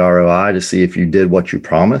measure the ROI to see if you did what you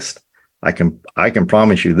promised. I can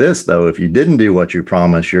promise you this, though, if you didn't do what you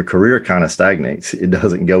promised, your career kind of stagnates. It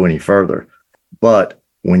doesn't go any further. But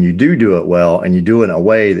when you do it well, and you do it in a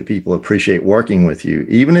way that people appreciate working with you,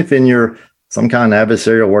 even if in your some kind of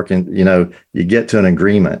adversarial working, you get to an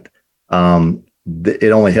agreement,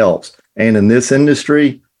 it only helps. And in this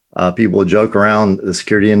industry, people joke around the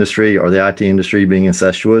security industry or the IT industry being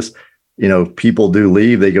incestuous. People do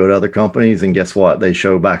leave, they go to other companies, and guess what? They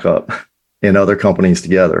show back up in other companies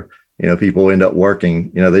together. People end up working,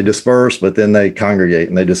 they disperse, but then they congregate,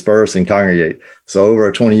 and they disperse and congregate. So over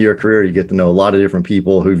a 20-year career, you get to know a lot of different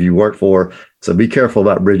people who you work for. So be careful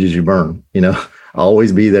about bridges you burn.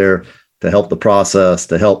 Always be there to help the process,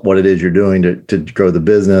 to help what it is you're doing to grow the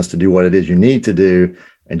business, to do what it is you need to do,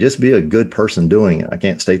 and just be a good person doing it. I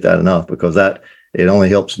can't state that enough, because it not only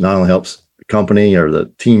helps the company or the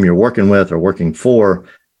team you're working with or working for,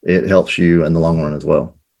 it helps you in the long run as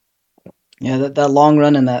well. Yeah, that long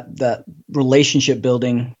run and that relationship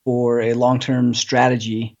building for a long-term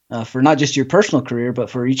strategy for not just your personal career, but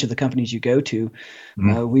for each of the companies you go to.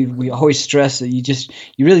 We always stress that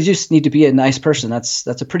you really just need to be a nice person. That's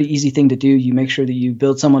a pretty easy thing to do. You make sure that you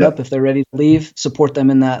build someone up if they're ready to leave, support them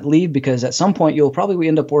in that leave, because at some point you'll probably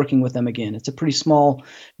end up working with them again. It's a pretty small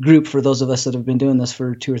group for those of us that have been doing this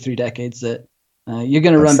for 2 or 3 decades that you're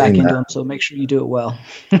going to run back into them. So make sure you do it well.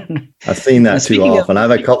 I've seen that too often. I've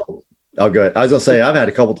had a couple. Oh, good. I was going to say, I've had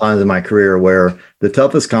a couple times in my career where the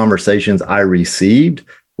toughest conversations I received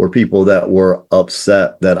were people that were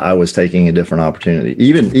upset that I was taking a different opportunity,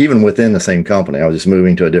 even within the same company. I was just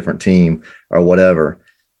moving to a different team or whatever.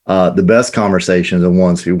 The best conversations are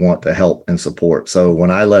ones who want to help and support. So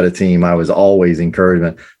when I led a team, I was always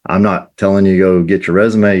encouragement. I'm not telling you go get your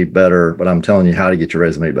resume better, but I'm telling you how to get your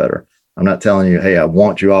resume better. I'm not telling you, hey, I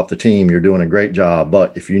want you off the team. You're doing a great job.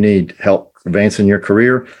 But if you need help advancing your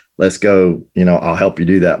career, let's go, I'll help you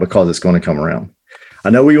do that, because it's going to come around.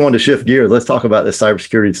 I know we wanted to shift gears. Let's talk about this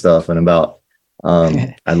cybersecurity stuff and about,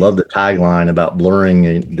 I love the tagline about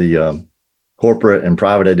blurring the corporate and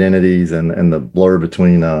private identities and the blur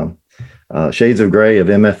between shades of gray of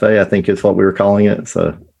MFA, I think is what we were calling it.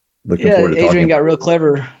 So looking forward to talking. Adrian got real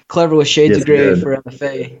clever with shades of gray for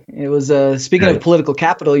MFA. It was speaking of political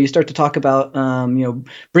capital, you start to talk about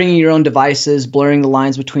bringing your own devices, blurring the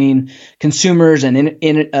lines between consumers and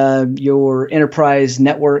your enterprise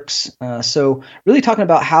networks. So really talking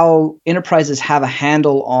about how enterprises have a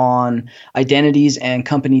handle on identities and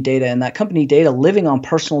company data, and that company data living on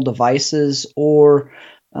personal devices or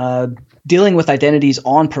dealing with identities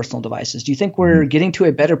on personal devices. Do you think we're getting to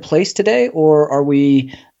a better place today, or are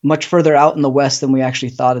we much further out in the West than we actually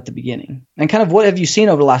thought at the beginning? And kind of what have you seen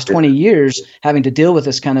over the last 20 years having to deal with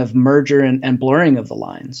this kind of merger and blurring of the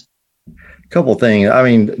lines? A couple things. I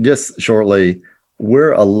mean, just shortly,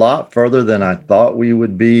 we're a lot further than I thought we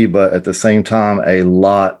would be, but at the same time, a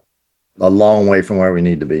long way from where we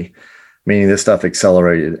need to be, meaning this stuff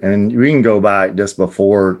accelerated. And we can go back just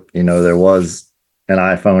before, there was an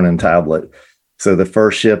iPhone and tablet. So the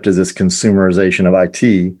first shift is this consumerization of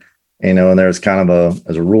IT. And there's kind of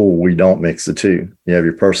as a rule, we don't mix the two. You have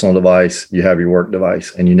your personal device, you have your work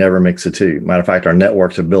device, and you never mix the two. Matter of fact, our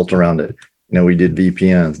networks are built around it. We did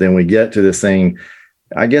VPNs. Then we get to this thing,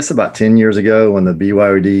 I guess about 10 years ago when the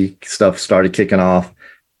BYOD stuff started kicking off.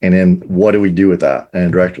 And then what do we do with that?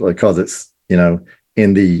 And directly, because it's,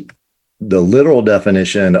 in the literal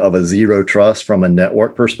definition of a zero trust from a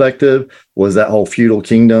network perspective was that whole feudal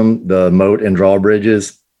kingdom, the moat and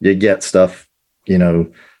drawbridges. You get stuff,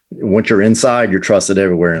 once you're inside, you're trusted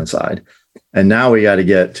everywhere inside. And now we got to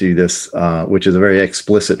get to this, which is a very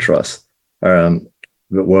explicit trust,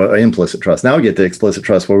 implicit trust. Now we get to explicit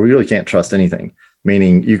trust where we really can't trust anything,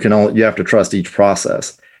 meaning you have to trust each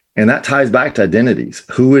process. And that ties back to identities.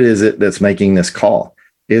 Who is it that's making this call?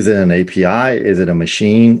 Is it an API? Is it a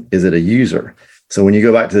machine? Is it a user? So when you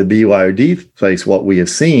go back to the BYOD place, what we have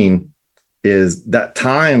seen is that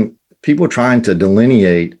time, people trying to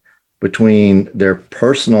delineate between their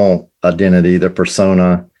personal identity, their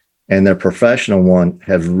persona, and their professional one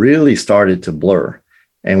have really started to blur.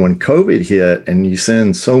 And when COVID hit and you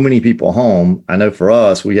send so many people home, I know for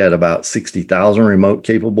us, we had about 60,000 remote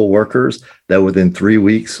capable workers that within 3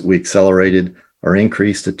 weeks, we accelerated or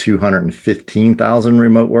increased to 215,000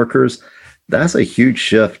 remote workers. That's a huge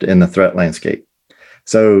shift in the threat landscape.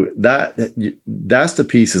 So that's the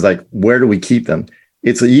piece, is like, where do we keep them?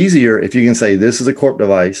 It's easier if you can say this is a corp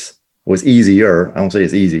device. Was easier. I don't say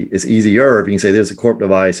it's easy. It's easier if you can say this is a corp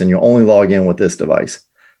device and you only log in with this device.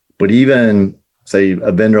 But even say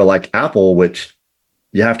a vendor like Apple, which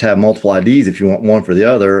you have to have multiple IDs if you want one for the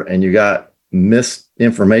other, and you got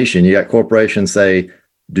misinformation. You got corporations say,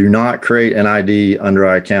 do not create an ID under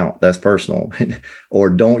our account. That's personal. Or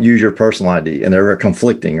don't use your personal ID. And they're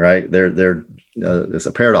conflicting, right? It's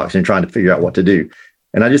a paradox and trying to figure out what to do.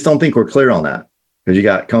 And I just don't think we're clear on that, because you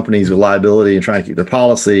got companies with liability and trying to keep their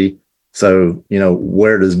policy. So,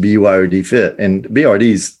 where does BYOD fit? And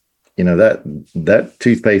BYOD's, that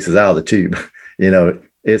toothpaste is out of the tube.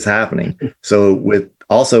 It's happening. So with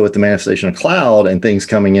the manifestation of cloud and things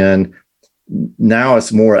coming in, now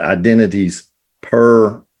it's more identities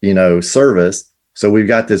per, service. So we've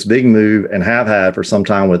got this big move and have had for some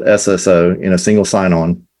time with SSO, single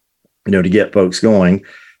sign-on, to get folks going.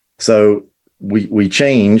 So we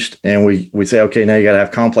changed and we say, okay, now you got to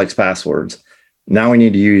have complex passwords. Now we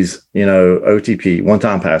need to use, OTP,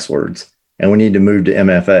 one-time passwords, and we need to move to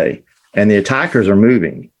MFA. And the attackers are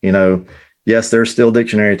moving. Yes, there's still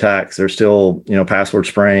dictionary attacks. There's still, password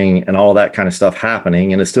spraying and all that kind of stuff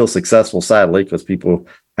happening. And it's still successful, sadly, because people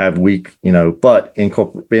have weak, but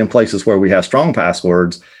in places where we have strong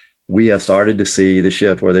passwords, we have started to see the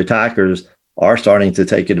shift where the attackers are starting to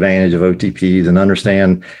take advantage of OTPs and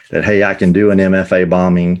understand that, hey, I can do an MFA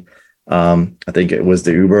bombing. I think it was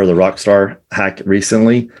the Uber or the Rockstar hack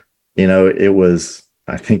recently.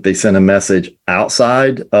 I think they sent a message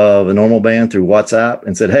outside of a normal band through WhatsApp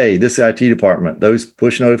and said, hey, this is the IT department. Those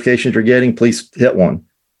push notifications you're getting, please hit one.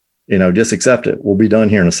 Just accept it. We'll be done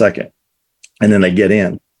here in a second. And then they get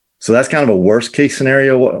in. So that's kind of a worst case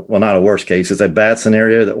scenario. Well, not a worst case. It's a bad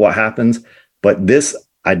scenario that what happens. But this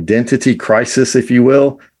identity crisis, if you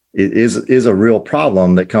will, is a real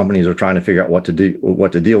problem that companies are trying to figure out what to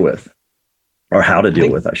deal with, or how to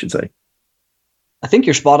deal with, I should say. I think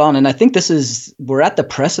you're spot on. And I think we're at the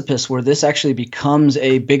precipice where this actually becomes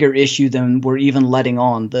a bigger issue than we're even letting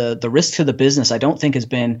on. The risk to the business, I don't think, has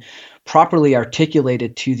been properly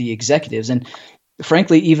articulated to the executives. And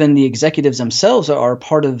frankly, even the executives themselves are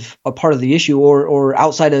part of the issue, or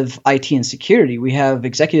outside of IT and security. We have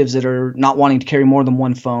executives that are not wanting to carry more than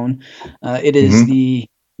one phone. It is the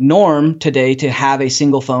norm today to have a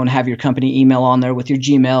single phone, have your company email on there with your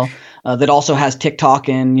Gmail. That also has TikTok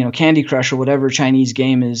and Candy Crush or whatever Chinese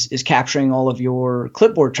game is capturing all of your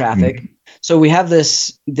clipboard traffic. So we have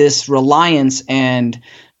this reliance and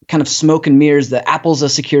kind of smoke and mirrors that Apple's a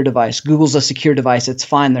secure device, Google's a secure device. It's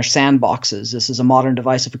fine. They're sandboxes. This is a modern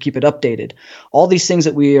device if we keep it updated. All these things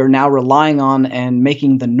that we are now relying on and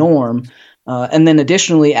making the norm. And then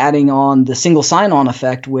additionally adding on the single sign-on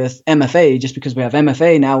effect with MFA, just because we have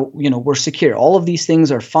MFA now, we're secure. All of these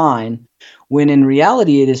things are fine, when in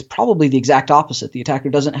reality, it is probably the exact opposite. The attacker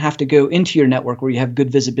doesn't have to go into your network where you have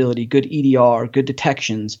good visibility, good EDR, good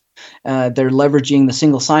detections. They're leveraging the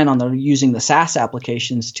single sign-on. They're using the SaaS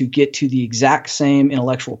applications to get to the exact same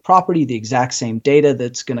intellectual property, the exact same data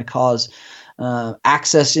that's going to cause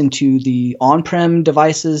access into the on-prem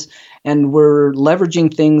devices. And we're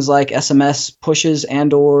leveraging things like SMS pushes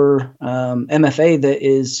and or MFA that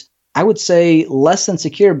is, I would say, less than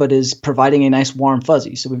secure, but is providing a nice warm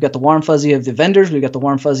fuzzy. So we've got the warm fuzzy of the vendors. We've got the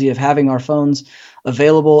warm fuzzy of having our phones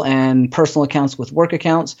available and personal accounts with work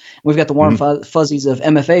accounts. We've got the warm fuzzies of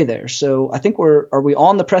MFA there. So I think are we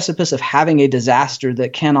on the precipice of having a disaster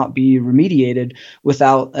that cannot be remediated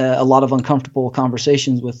without a lot of uncomfortable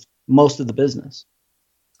conversations with most of the business?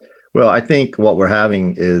 Well, I think what we're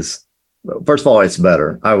having is, first of all, it's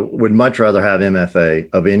better. I would much rather have MFA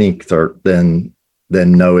of any sort than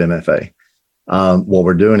no MFA. What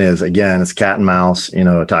we're doing is, again, it's cat and mouse.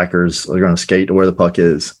 Attackers are going to skate to where the puck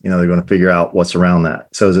is. They're going to figure out what's around that.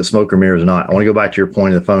 So is it smoke or mirrors or not? I want to go back to your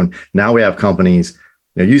point of the phone. Now we have companies,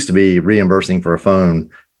 it used to be reimbursing for a phone,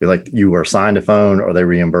 be like you were assigned a phone or they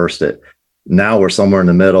reimbursed it. Now we're somewhere in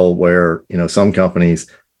the middle where, some companies,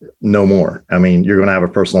 no more. I mean, you're going to have a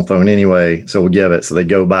personal phone anyway, so we'll give it. So they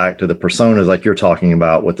go back to the personas like you're talking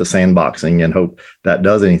about with the sandboxing and hope that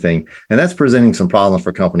does anything. And that's presenting some problems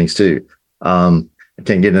for companies too. I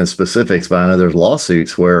can't get into specifics, but I know there's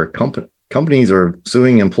lawsuits where companies are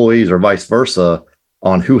suing employees or vice versa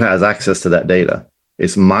on who has access to that data.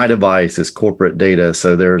 It's my device, it's corporate data.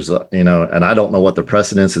 So there's, and I don't know what the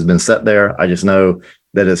precedence has been set there. I just know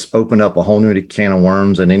that it's opened up a whole new can of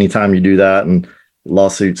worms. And anytime you do that and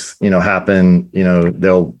lawsuits, happen,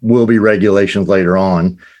 there will be regulations later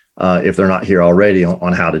on if they're not here already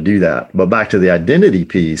on how to do that. But back to the identity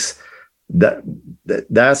piece,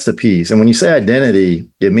 that's the piece. And when you say identity,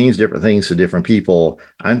 it means different things to different people.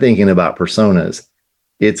 I'm thinking about personas.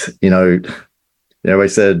 It's, everybody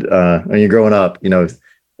said when you're growing up,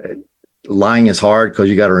 lying is hard because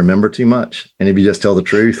you got to remember too much. And if you just tell the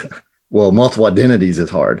truth, well, multiple identities is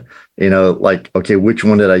hard. Okay, which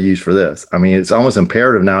one did I use for this? I mean, it's almost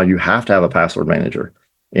imperative now. You have to have a password manager,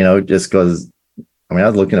 just because, I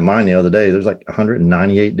was looking at mine the other day. There's like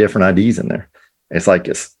 198 different IDs in there. It's like,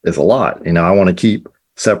 it's a lot. I want to keep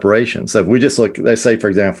separation. So if we just look, let's say, for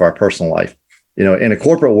example, for our personal life, in a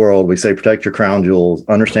corporate world, we say protect your crown jewels,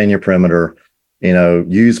 understand your perimeter,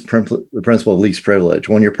 use the principle of least privilege.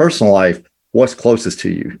 When your personal life, what's closest to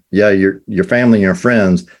you? Yeah, your family and your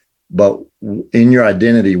friends, but in your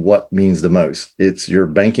identity, what means the most? It's your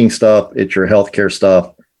banking stuff, it's your healthcare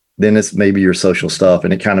stuff, then it's maybe your social stuff,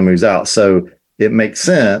 and it kind of moves out. So it makes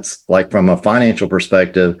sense, like from a financial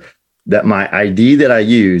perspective, that my ID that I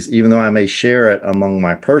use, even though I may share it among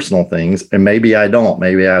my personal things, and maybe I don't,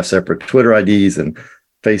 maybe I have separate Twitter IDs and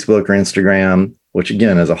Facebook or Instagram, which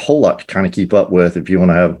again is a whole lot to kind of keep up with if you want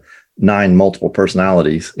to have 9 multiple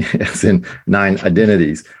personalities, as in 9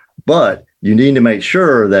 identities. But you need to make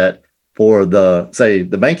sure that for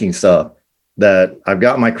the banking stuff, that I've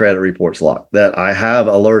got my credit reports locked, that I have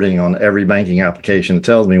alerting on every banking application that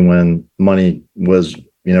tells me when money was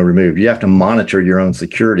removed. You have to monitor your own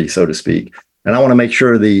security, so to speak. And I want to make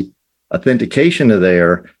sure the authentication to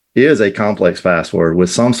there is a complex password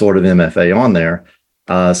with some sort of MFA on there.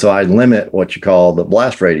 So I limit what you call the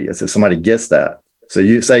blast radius if somebody gets that. So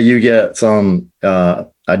you say you get some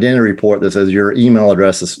identity report that says your email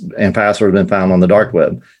address and password have been found on the dark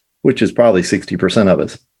web, which is probably 60% of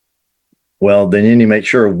us. Well, then you need to make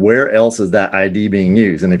sure where else is that ID being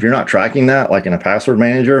used. And if you're not tracking that, like in a password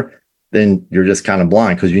manager, then you're just kind of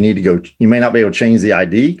blind because you need to go. You may not be able to change the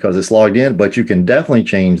ID because it's logged in, but you can definitely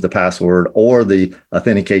change the password or the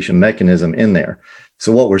authentication mechanism in there.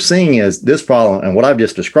 So what we're seeing is this problem, and what I've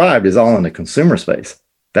just described is all in the consumer space.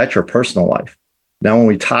 That's your personal life. Now, when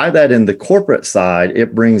we tie that in the corporate side,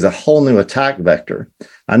 it brings a whole new attack vector.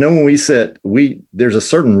 I know when there's a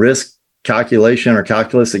certain risk calculation or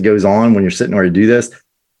calculus that goes on when you're sitting where you do this.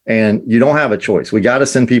 And you don't have a choice. We got to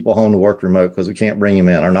send people home to work remote because we can't bring them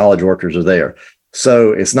in. Our knowledge workers are there.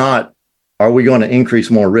 So it's not, are we going to increase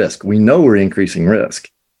more risk? We know we're increasing risk.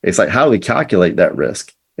 It's like, how do we calculate that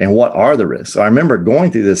risk? And what are the risks? So I remember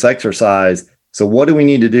going through this exercise. So what do we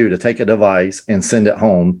need to do to take a device and send it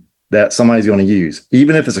home that somebody's going to use?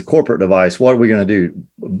 Even if it's a corporate device, what are we going to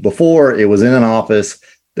do? Before, it was in an office.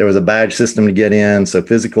 There was a badge system to get in. So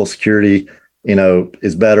physical security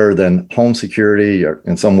is better than home security,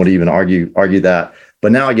 and some would even argue that.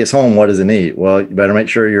 But now it gets home, what does it need? Well, you better make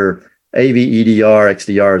sure your AV, EDR,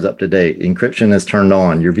 XDR is up to date. Encryption is turned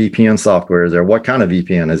on. Your VPN software is there. What kind of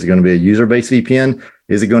VPN? Is it going to be a user-based VPN?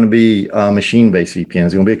 Is it going to be a machine-based VPN?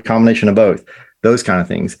 Is it going to be a combination of both? Those kind of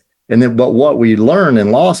things. And then, but what we learned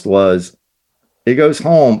and lost was it goes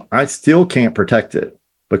home. I still can't protect it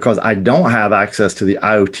because I don't have access to the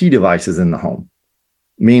IoT devices in the home.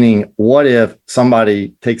 Meaning, what if somebody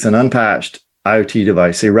takes an unpatched IoT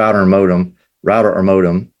device, say router or modem,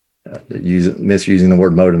 misusing the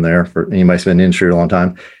word modem there for anybody who's been in the industry a long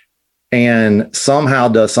time, and somehow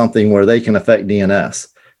does something where they can affect DNS.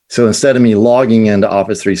 So instead of me logging into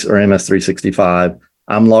Office 3 or MS 365,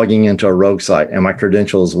 I'm logging into a rogue site and my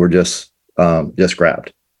credentials were just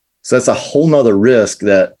grabbed. So that's a whole nother risk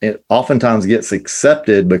that it oftentimes gets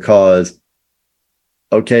accepted because,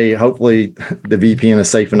 okay, hopefully the VPN is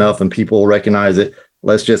safe enough and people will recognize it.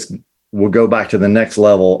 We'll go back to the next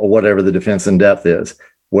level or whatever the defense in depth is.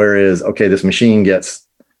 Whereas, okay, this machine gets,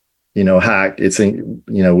 hacked. It's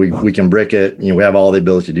we can brick it. We have all the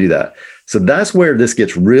ability to do that. So that's where this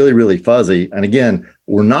gets really, really fuzzy. And again,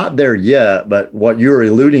 we're not there yet, but what you're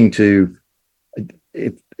alluding to,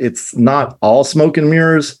 it's not all smoke and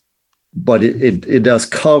mirrors, but it does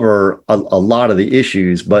cover a lot of the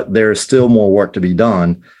issues, but there's still more work to be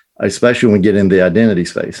done, especially when we get into the identity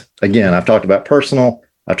space. Again, I've talked about personal,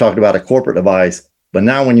 I've talked about a corporate device. But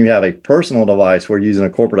now when you have a personal device, we're using a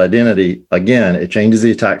corporate identity, again, it changes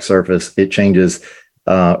the attack surface, it changes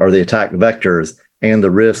or the attack vectors and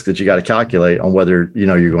the risk that you got to calculate on whether,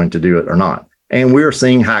 you're going to do it or not. And we're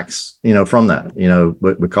seeing hacks, from that,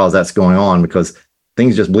 because that's going on, because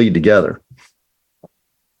things just bleed together.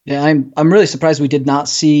 Yeah, I'm really surprised we did not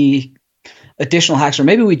see additional hacks, or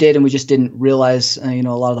maybe we did and we just didn't realize, a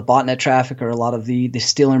lot of the botnet traffic or a lot of the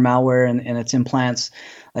stealer malware and its implants.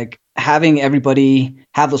 Like having everybody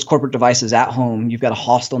have those corporate devices at home, you've got a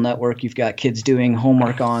hostile network, you've got kids doing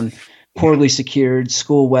homework on poorly secured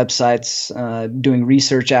school websites, doing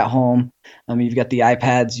research at home. You've got the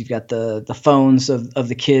iPads, you've got the phones of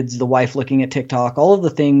the kids, the wife looking at TikTok, all of the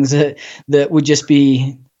things that would just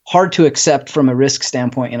be hard to accept from a risk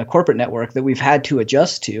standpoint in a corporate network that we've had to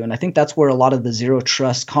adjust to. And I think that's where a lot of the zero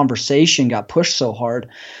trust conversation got pushed so hard.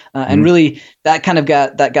 And really that kind of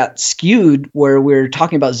got skewed, where we're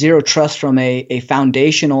talking about zero trust from a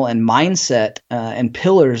foundational and mindset and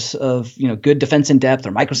pillars of, good defense in depth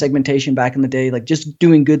or microsegmentation back in the day, like just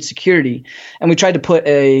doing good security. And we tried to put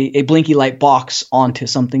a blinky light box onto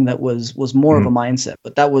something that was more of a mindset.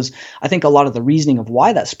 But that was, I think, a lot of the reasoning of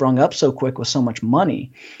why that sprung up so quick with so much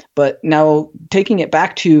money. But now taking it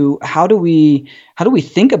back to how do we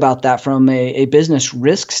think about that from a business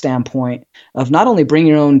risk standpoint of not only bring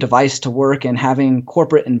your own device to work and having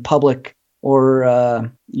corporate and public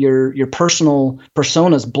or your personal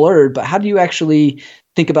personas blurred, but how do you actually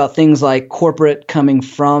think about things like corporate coming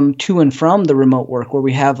to and from the remote work, where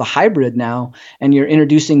we have a hybrid now, and you're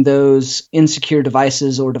introducing those insecure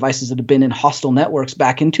devices or devices that have been in hostile networks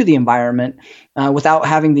back into the environment without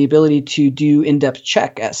having the ability to do in-depth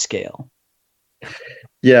check at scale?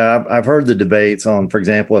 Yeah, I've heard the debates on, for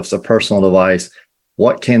example, if it's a personal device,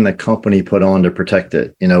 what can the company put on to protect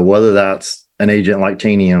it? Whether that's an agent like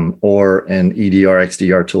Tanium or an EDR,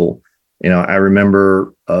 XDR tool. I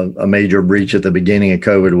remember a major breach at the beginning of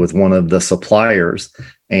COVID with one of the suppliers,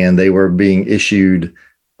 and they were being issued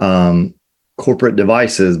corporate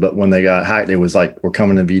devices. But when they got hacked, it was like, we're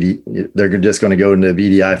coming to VD. They're just going to go into a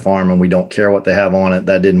VDI farm and we don't care what they have on it.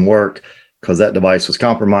 That didn't work because that device was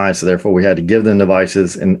compromised. So therefore we had to give them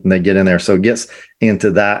devices and they get in there. So it gets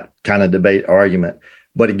into that kind of debate argument.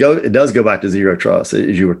 But it does go back to zero trust,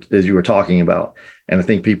 as you were talking about. And I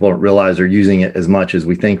think people don't realize they're using it as much as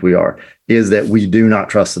we think we are, is that we do not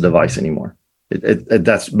trust the device anymore.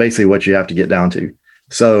 That's basically what you have to get down to.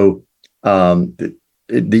 So the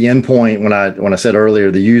endpoint, when I said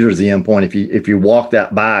earlier, the user is the endpoint. If you walk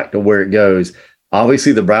that back to where it goes,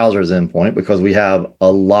 obviously the browser is endpoint, because we have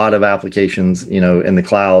a lot of applications, in the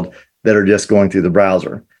cloud that are just going through the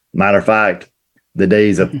browser. Matter of fact, the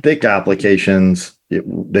days of thick applications,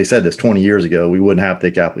 they said this 20 years ago, we wouldn't have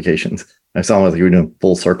thick applications. It's almost like we're doing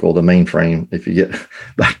full circle the mainframe. If you get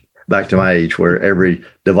back to my age, where every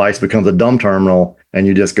device becomes a dumb terminal and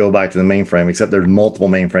you just go back to the mainframe, except there's multiple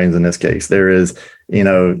mainframes in this case. There is,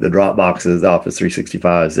 the Dropboxes, the Office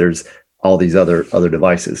 365s, there's all these other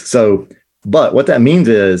devices. So, but what that means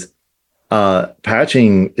is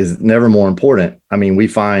patching is never more important. I mean, we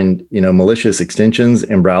find, malicious extensions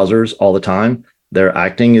in browsers all the time. They're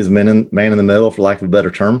acting as man in the middle, for lack of a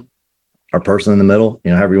better term, or person in the middle,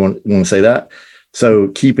 however you want to say that. So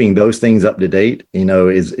keeping those things up to date,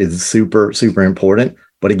 is super, super important.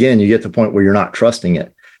 But again, you get to the point where you're not trusting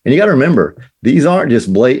it. And you got to remember, these aren't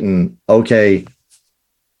just blatant, okay,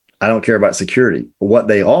 I don't care about security. What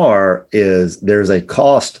they are is there's a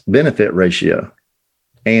cost benefit ratio.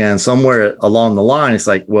 And somewhere along the line, it's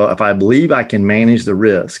like, well, if I believe I can manage the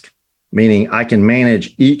risk, meaning I can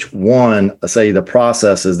manage each one, say the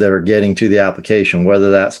processes that are getting to the application,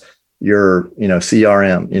 whether that's your,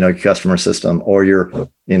 CRM, your customer system, or your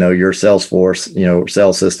Salesforce,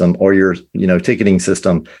 sales system, or your, ticketing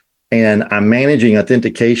system. And I'm managing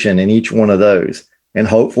authentication in each one of those. And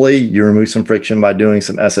hopefully you remove some friction by doing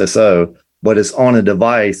some SSO, but it's on a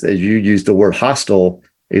device, as you use the word hostile,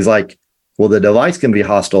 is like, well, the device can be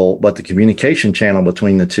hostile, but the communication channel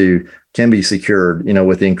between the two can be secured,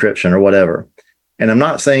 with the encryption or whatever. And I'm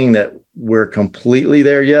not saying that we're completely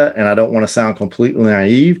there yet, and I don't want to sound completely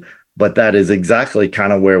naive, but that is exactly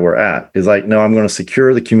kind of where we're at. Is like, no, I'm going to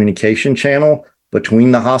secure the communication channel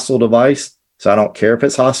between the hostile device. So I don't care if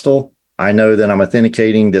it's hostile. I know that I'm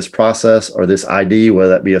authenticating this process or this ID,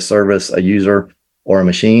 whether that be a service, a user, or a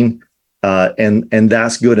machine. And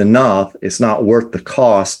that's good enough. It's not worth the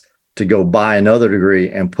cost to go buy another degree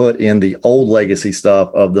and put in the old legacy stuff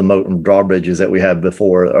of the moat and drawbridges that we had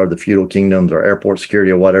before, or the feudal kingdoms or airport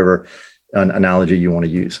security, or whatever analogy you want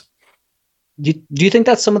to use. Do you think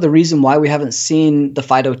that's some of the reason why we haven't seen the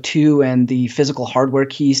FIDO2 and the physical hardware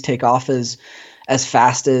keys take off as as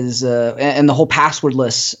fast as and the whole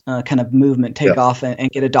passwordless kind of movement take off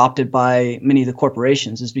and get adopted by many of the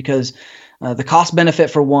corporations is because the cost benefit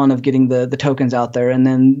for one of getting the tokens out there, and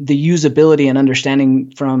then the usability and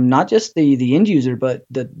understanding from not just the end user, but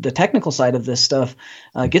the technical side of this stuff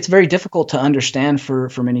gets very difficult to understand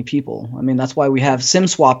for many people. I mean, that's why we have SIM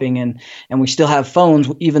swapping and we still have phones,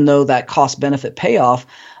 even though that cost benefit payoff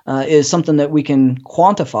is something that we can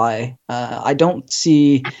quantify. I don't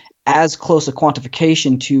see as close a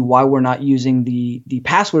quantification to why we're not using the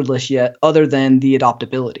passwordless yet, other than the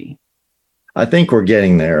adoptability. I think we're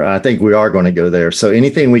getting there. I think we are going to go there. So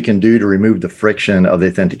anything we can do to remove the friction of the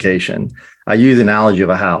authentication. I use the analogy of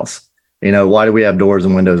a house. Why do we have doors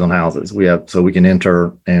and windows on houses? We have so we can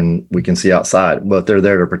enter and we can see outside, but they're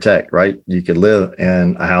there to protect, right? You could live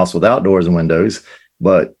in a house without doors and windows,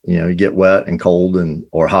 but you get wet and cold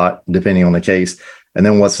or hot, depending on the case. And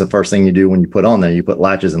then what's the first thing you do when you put on there? You put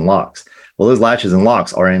latches and locks. Well, those latches and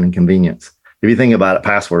locks are an inconvenience. If you think about it,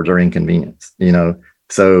 passwords are inconvenience,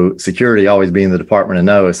 So security always being the department to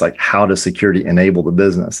know, it's like, how does security enable the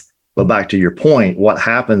business? But back to your point, what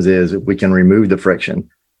happens is if we can remove the friction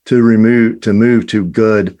to move to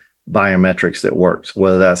good biometrics that works,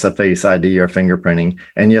 whether that's a Face ID or fingerprinting.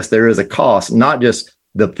 And yes, there is a cost, not just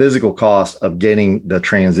the physical cost of getting the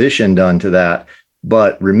transition done to that.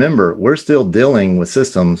 But remember, we're still dealing with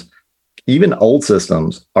systems. Even old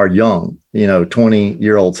systems are young,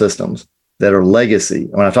 20-year-old systems that are legacy.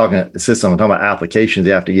 When I'm talking system, I'm talking about applications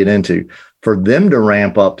you have to get into. For them to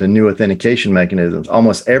ramp up to new authentication mechanisms,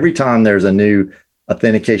 almost every time there's a new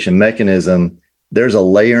authentication mechanism, there's a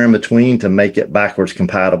layer in between to make it backwards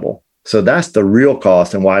compatible. So that's the real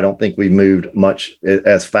cost, and why I don't think we've moved much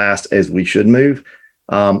as fast as we should move.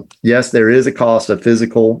 Yes, there is a cost of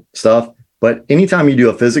physical stuff, but anytime you do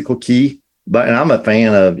a physical key, and I'm a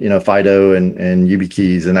fan of FIDO and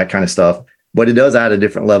YubiKeys and that kind of stuff, but it does add a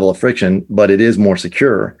different level of friction, but it is more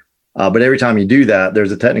secure. But every time you do that,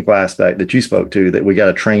 there's a technical aspect that you spoke to that we got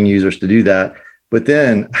to train users to do that. But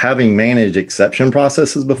then having managed exception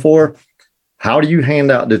processes before, how do you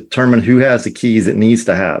determine who has the keys it needs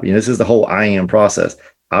to have? This is the whole IAM process.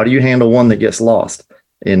 How do you handle one that gets lost,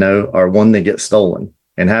 or one that gets stolen?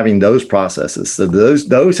 And having those processes. So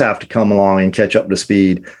those have to come along and catch up to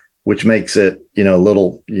speed, which makes it, a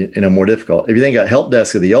little, more difficult. If you think of help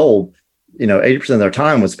desk of the old, 80% of their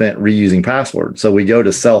time was spent reusing passwords. So we go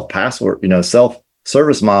to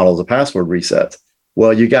self-service models of password resets.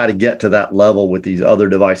 Well, you got to get to that level with these other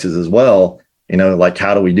devices as well. Like,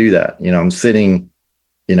 how do we do that? I'm sitting,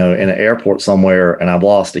 in an airport somewhere and I've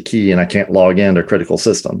lost a key and I can't log into a critical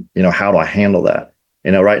system. How do I handle that?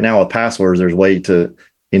 Right now with passwords, there's a way to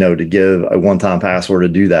give a one-time password to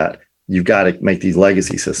do that. You've got to make these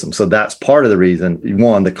legacy systems. So that's part of the reason,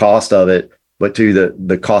 one, the cost of it, but two,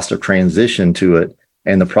 the cost of transition to it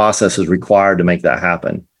and the processes required to make that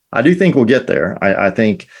happen. I do think we'll get there. I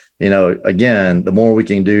think, again, the more we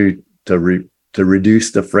can do to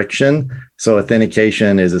reduce the friction. So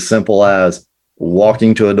authentication is as simple as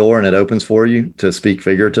walking to a door and it opens for you, to speak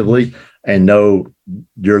figuratively, and know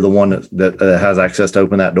you're the one that has access to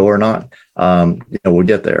open that door or not. We'll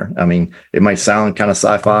get there. I mean, it might sound kind of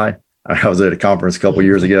sci-fi. I was at a conference a couple of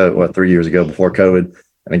years ago, 3 years ago before COVID,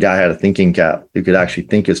 and a guy had a thinking cap who could actually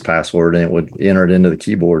think his password and it would enter it into the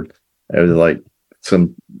keyboard. It was like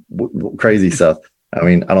some crazy stuff. I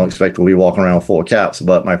mean, I don't expect to be walking around full of caps,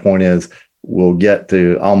 but my point is we'll get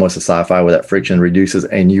to almost a sci-fi where that friction reduces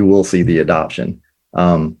and you will see the adoption,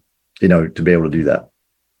 to be able to do that.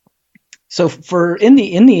 So for in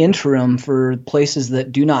the interim, for places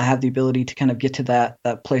that do not have the ability to kind of get to that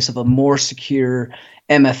place of a more secure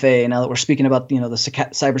MFA, now that we're speaking about the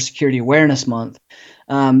Cybersecurity Awareness Month,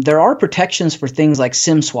 there are protections for things like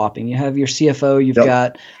SIM swapping. You have your CFO, you've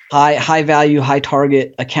got high value, high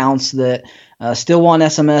target accounts that still want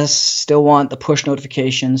SMS, still want the push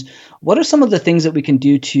notifications. What are some of the things that we can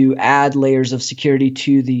do to add layers of security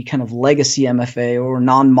to the kind of legacy MFA or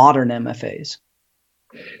non-modern MFAs?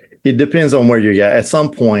 It depends on where you're at. At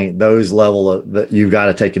some point, those that you've got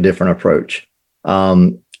to take a different approach.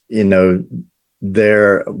 I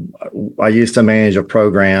used to manage a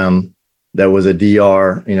program that was a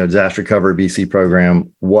DR, disaster recovery BC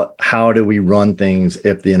program. How do we run things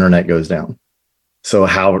if the internet goes down? So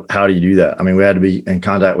how do you do that? I mean, we had to be in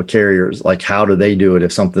contact with carriers. Like, how do they do it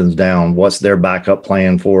if something's down? What's their backup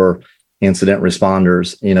plan for incident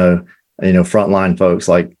responders? Frontline folks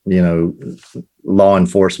like, law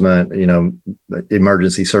enforcement,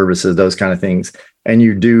 emergency services, those kind of things. And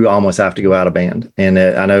you do almost have to go out of band. And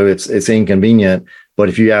I know it's inconvenient, but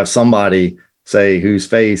if you have somebody say, whose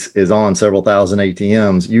face is on several thousand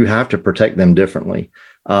ATMs, you have to protect them differently.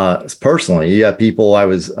 Personally, you have people, I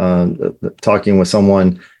was talking with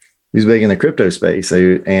someone who's big in the crypto space,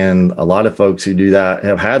 and a lot of folks who do that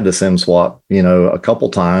have had the SIM swap, a couple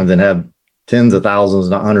times and have tens of thousands,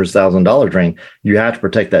 not hundreds of thousands of dollars drained. You have to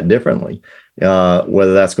protect that differently.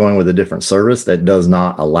 Whether that's going with a different service that does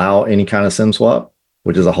not allow any kind of SIM swap,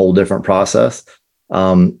 which is a whole different process.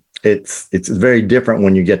 It's very different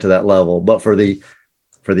when you get to that level. But for the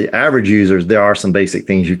average users, there are some basic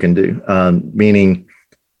things you can do. Meaning,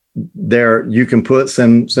 you can put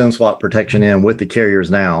SIM swap protection in with the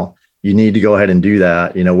carriers now. You need to go ahead and do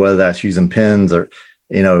that. Whether that's using pins or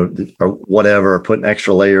or whatever, put an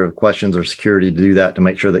extra layer of questions or security to do that to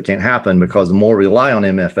make sure that can't happen. Because the more we rely on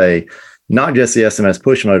MFA, not just the SMS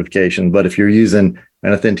push notification, but if you're using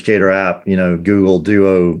an authenticator app, Google,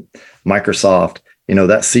 Duo, Microsoft,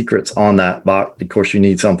 that secret's on that box. Of course, you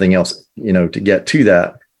need something else, to get to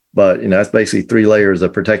that. But, that's basically 3 layers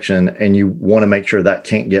of protection, and you want to make sure that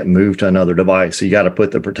can't get moved to another device. So you got to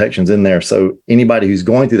put the protections in there. So anybody who's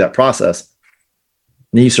going through that process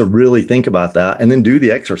needs to really think about that and then do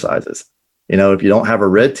the exercises. If you don't have a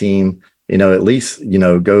red team, at least,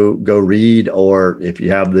 go read, or if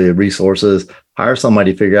you have the resources, hire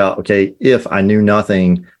somebody to figure out, okay, if I knew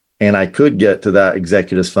nothing and I could get to that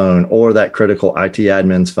executive's phone or that critical IT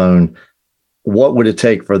admin's phone, what would it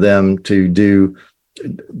take for them to do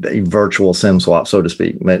a virtual SIM swap, so to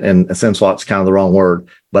speak? And a SIM swap is kind of the wrong word,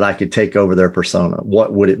 but I could take over their persona.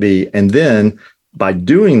 What would it be? And then by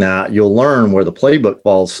doing that, you'll learn where the playbook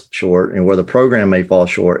falls short and where the program may fall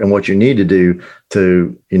short and what you need to do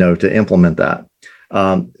to implement that.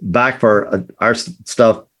 Back for our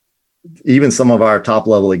stuff, even some of our top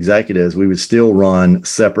level executives, we would still run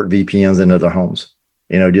separate VPNs into their homes.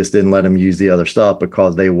 Just didn't let them use the other stuff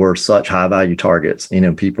because they were such high value targets.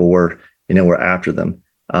 People were after them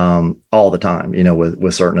all the time,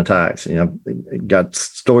 with certain attacks. Got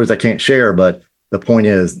stories I can't share, but the point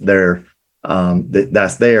is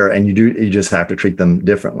that's there, and you just have to treat them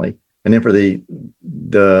differently. And then for the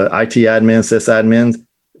IT admins, sysadmins,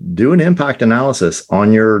 do an impact analysis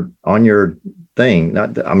on your thing.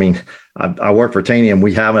 I work for Tanium.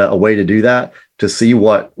 We have a way to do that, to see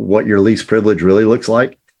what your least privilege really looks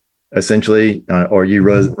like, essentially. Or you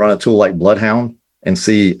run a tool like Bloodhound and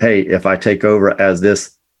see, hey, if I take over as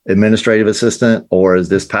this administrative assistant or as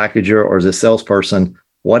this packager or as this salesperson,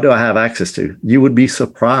 what do I have access to? You would be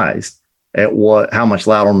surprised at how much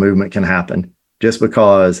lateral movement can happen. Just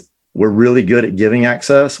because we're really good at giving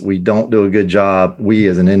access, we don't do a good job, we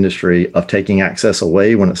as an industry, of taking access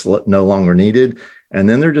away when it's no longer needed. And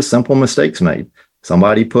then there are just simple mistakes made.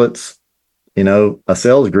 Somebody puts, a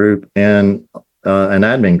sales group in an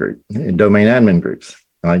admin group, domain admin groups.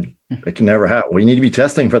 It can never happen. We need to be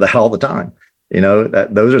testing for that all the time.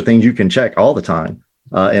 Those are things you can check all the time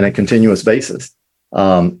in a continuous basis.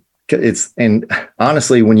 And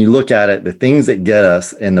honestly, when you look at it, the things that get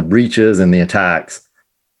us in the breaches and the attacks,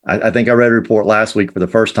 I think I read a report last week for the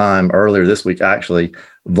first time, earlier this week, actually,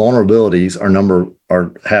 vulnerabilities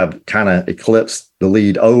have kind of eclipsed the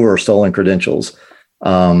lead over stolen credentials.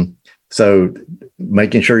 So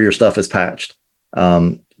making sure your stuff is patched.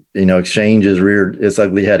 Exchange has reared its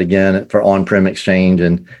ugly head again for on-prem Exchange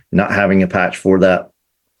and not having a patch for that.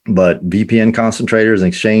 But VPN concentrators and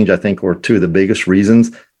Exchange, I think, were 2 of the biggest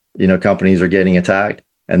reasons companies are getting attacked.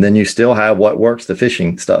 And then you still have what works, the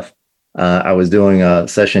phishing stuff. I was doing a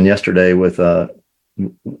session yesterday with a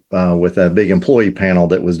big employee panel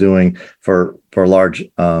that was doing for a large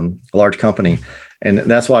company. And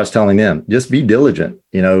that's why I was telling them, just be diligent,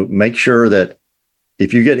 make sure that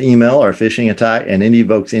if you get an email or a phishing attack and it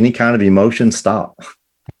evokes any kind of emotion, stop,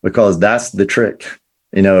 because that's the trick.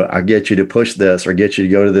 I get you to push this or get you to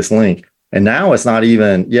go to this link. And now it's not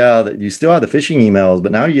even, you still have the phishing emails,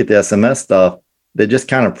 but now you get the SMS stuff that just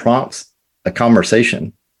kind of prompts a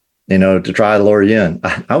conversation, to try to lure you in.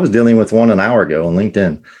 I was dealing with one an hour ago on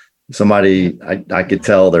LinkedIn. Somebody, I could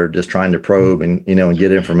tell they're just trying to probe and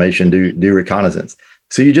get information, do reconnaissance.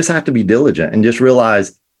 So you just have to be diligent and just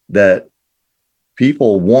realize that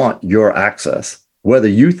people want your access, whether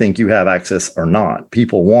you think you have access or not.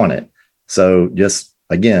 People want it. So just,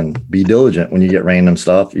 again, be diligent when you get random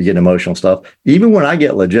stuff, you get emotional stuff. Even when I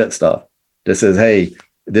get legit stuff that says, hey,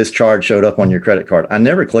 this charge showed up on your credit card, I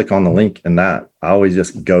never click on the link in that. I always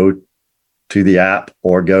just go to the app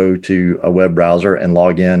or go to a web browser and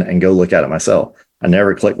log in and go look at it myself. I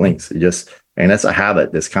never click links. And that's a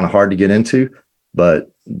habit that's kind of hard to get into,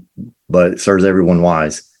 but it serves everyone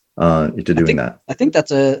wise. to doing that. I think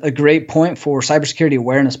that's a great point for Cybersecurity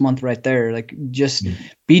Awareness Month right there. Like, just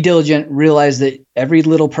be diligent, realize that every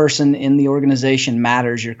little person in the organization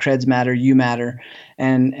matters, your creds matter, you matter,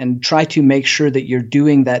 and try to make sure that you're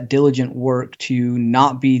doing that diligent work to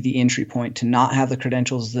not be the entry point, to not have the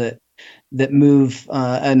credentials that move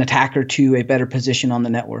an attacker to a better position on the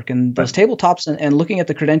network. And those tabletops and looking at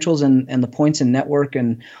the credentials and the points in network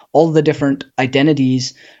and all of the different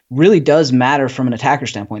identities really does matter from an attacker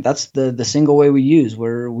standpoint. That's the single way we use,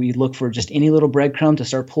 where we look for just any little breadcrumb to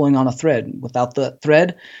start pulling on a thread. Without the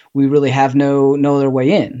thread, we really have no other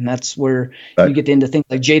way in. And that's where you get into things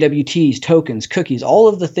like JWTs, tokens, cookies, all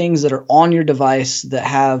of the things that are on your device that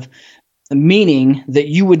have meaning that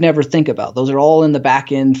you would never think about. Those are all in the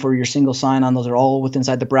back end for your single sign-on. Those are all within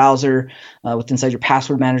inside the browser, within inside your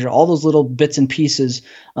password manager. All those little bits and pieces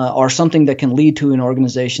are something that can lead to an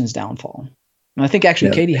organization's downfall. And I think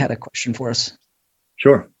actually Katie had a question for us.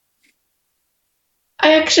 Sure.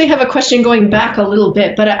 I actually have a question going back a little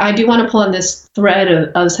bit, but I do want to pull on this thread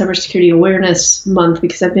of Cybersecurity Awareness Month,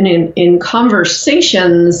 because I've been in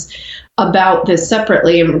conversations about this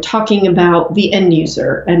separately, and we're talking about the end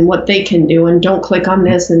user and what they can do, and don't click on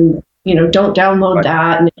this, and don't download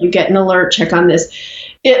that, and if you get an alert, check on this.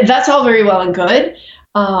 That's all very well and good,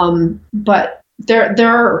 but there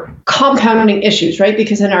are compounding issues, right?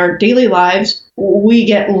 Because in our daily lives, we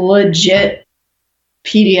get legit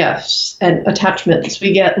PDFs and attachments,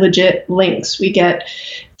 we get legit links, we get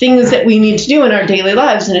things that we need to do in our daily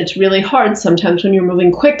lives, and it's really hard sometimes when you're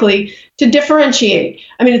moving quickly to differentiate.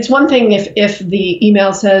 I mean, it's one thing if the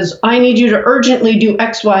email says, I need you to urgently do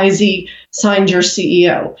XYZ, signed your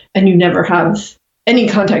CEO, and you never have any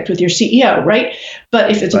contact with your CEO, right? But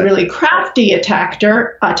if it's a really crafty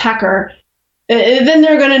attacker, then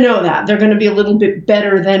they're going to know that. They're going to be a little bit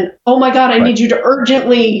better than, oh my God, I need you to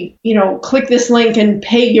urgently, click this link and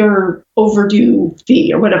pay your overdue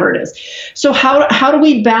fee or whatever it is. So how do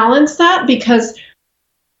we balance that? Because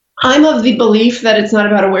I'm of the belief that it's not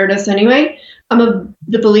about awareness anyway. I'm of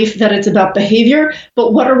the belief that it's about behavior.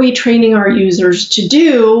 But what are we training our users to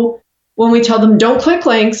do when we tell them don't click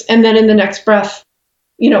links, and then in the next breath,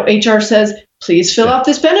 HR says, please fill out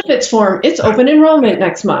this benefits form. It's open enrollment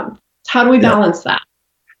next month. How do we balance that?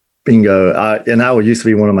 Bingo. And that would used to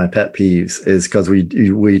be one of my pet peeves, is because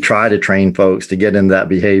we try to train folks to get into that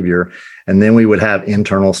behavior. And then we would have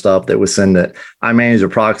internal stuff that would send it. I manage a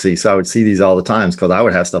proxy, so I would see these all the times because I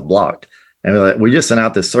would have stuff blocked. And we're like, we just sent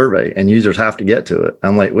out this survey and users have to get to it.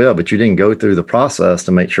 I'm like, well, but you didn't go through the process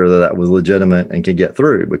to make sure that was legitimate and could get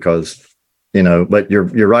through, because, but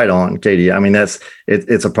you're right on, Katie. I mean,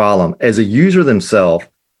 it's a problem. As a user themselves,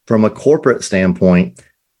 from a corporate standpoint,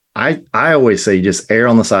 I always say just err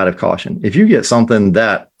on the side of caution. If you get something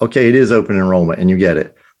that, okay, it is open enrollment and you get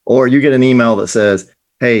it, or you get an email that says,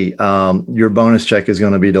 hey, your bonus check is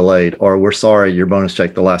going to be delayed, or we're sorry, your bonus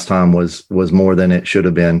check the last time was more than it should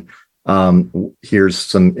have been. Here's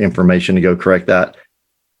some information to go correct that.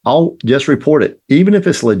 I'll just report it. Even if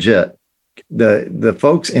it's legit, the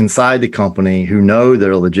folks inside the company who know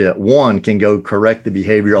they're legit, one, can go correct the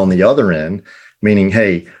behavior on the other end, meaning,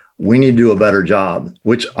 hey, we need to do a better job,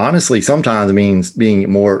 which honestly sometimes means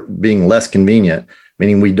being less convenient,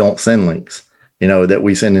 meaning we don't send links, that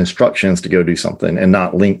we send instructions to go do something and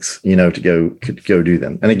not links, to go do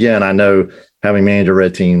them. And again, I know having managed a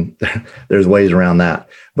red team, there's ways around that,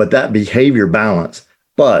 but that behavior balance.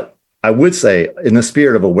 But I would say, in the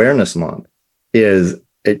spirit of Awareness Month,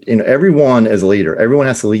 everyone as a leader, everyone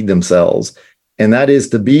has to lead themselves. And that is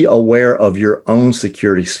to be aware of your own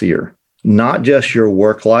security sphere. Not just your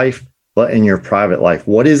work life, but in your private life.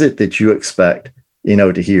 What is it that you expect,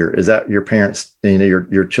 to hear? Is that your parents,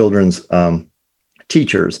 your children's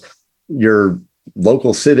teachers, your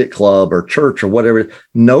local civic club or church or whatever?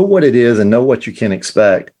 Know what it is and know what you can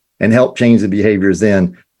expect and help change the behaviors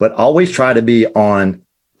then. But always try to be on,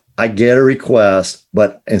 I get a request,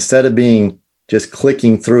 but instead of being just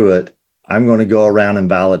clicking through it, I'm going to go around and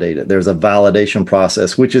validate it. There's a validation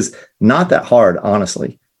process, which is not that hard,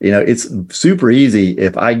 honestly. It's super easy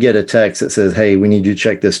if I get a text that says, hey, we need you to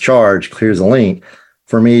check this charge, here's a link,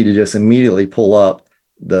 for me to just immediately pull up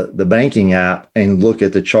the banking app and look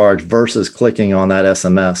at the charge versus clicking on that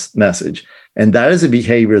SMS message. And that is a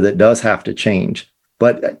behavior that does have to change.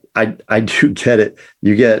 But I do get it.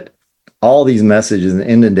 You get all these messages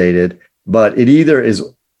inundated, but it either is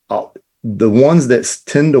the ones that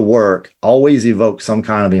tend to work always evoke some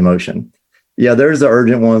kind of emotion. Yeah, there's the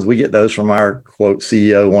urgent ones. We get those from our quote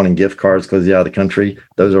CEO wanting gift cards because the country.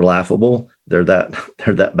 Those are laughable. They're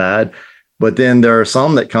that bad. But then there are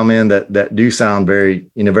some that come in that do sound very,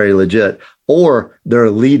 very legit, or they're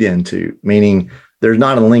a lead into, meaning there's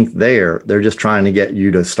not a link there. They're just trying to get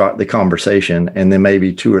you to start the conversation. And then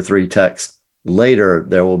maybe 2 or 3 texts later,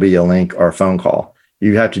 there will be a link or a phone call.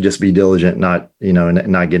 You have to just be diligent, not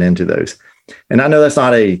get into those. And I know that's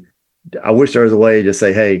not I wish there was a way to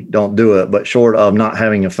say, hey, don't do it. But short of not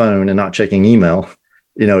having a phone and not checking email,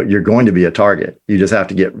 you're going to be a target. You just have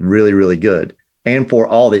to get really, really good. And for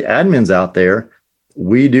all the admins out there,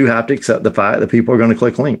 we do have to accept the fact that people are going to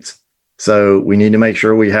click links. So we need to make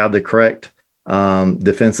sure we have the correct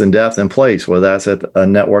defense in depth in place, whether that's at a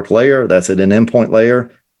network layer, that's at an endpoint layer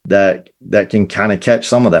that can kind of catch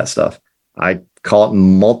some of that stuff. I caught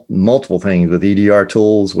multiple things with EDR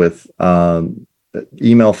tools, with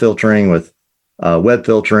email filtering, with web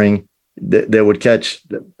filtering that would catch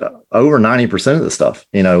over 90% of the stuff,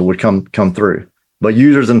 would come through. But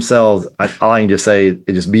users themselves, all I can just say is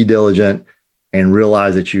just be diligent and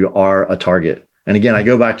realize that you are a target. And again, I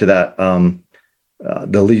go back to that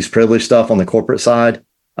the least privileged stuff on the corporate side.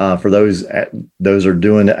 For those are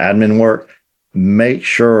doing the admin work, make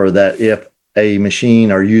sure that if a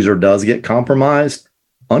machine or user does get compromised,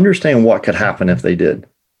 understand what could happen if they did.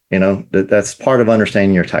 That's part of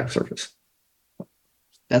understanding your attack surface.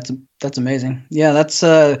 That's amazing. Yeah, that's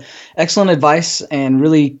excellent advice, and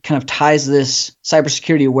really kind of ties this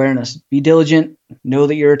cybersecurity awareness. Be diligent, know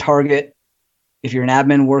that you're a target. If you're an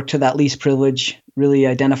admin, work to that least privilege, really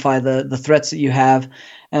identify the threats that you have.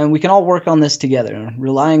 And we can all work on this together,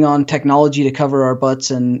 relying on technology to cover our butts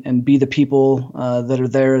and be the people that are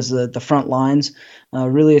there as the front lines.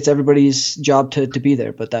 Really, it's everybody's job to be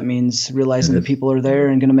there, but that means realizing that people are there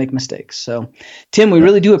and going to make mistakes. So, Tim, we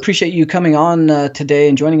really do appreciate you coming on today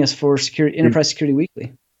and joining us for Enterprise Security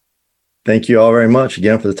Weekly. Thank you all very much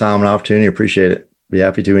again for the time and opportunity. Appreciate it. Be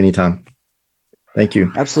happy to anytime. Thank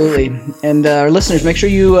you. Absolutely. And our listeners, make sure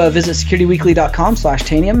you visit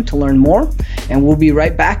securityweekly.com/Tanium to learn more. And we'll be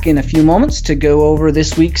right back in a few moments to go over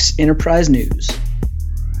this week's enterprise news.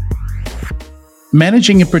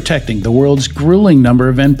 Managing and protecting the world's grueling number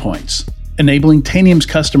of endpoints, enabling Tanium's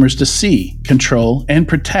customers to see, control, and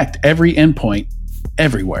protect every endpoint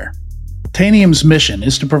everywhere. Tanium's mission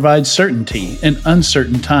is to provide certainty in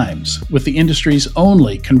uncertain times with the industry's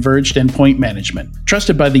only converged endpoint management.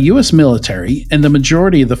 Trusted by the U.S. military and the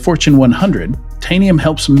majority of the Fortune 100, Tanium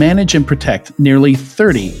helps manage and protect nearly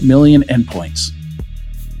 30 million endpoints.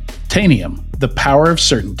 Tanium, the power of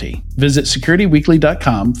certainty. Visit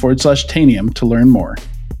securityweekly.com/Tanium to learn more.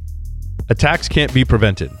 Attacks can't be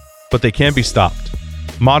prevented, but they can be stopped.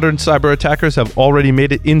 Modern cyber attackers have already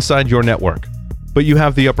made it inside your network, but you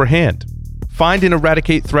have the upper hand. Find and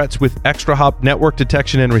eradicate threats with ExtraHop network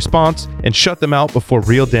detection and response, and shut them out before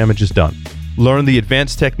real damage is done. Learn the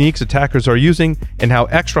advanced techniques attackers are using and how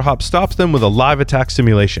ExtraHop stops them with a live attack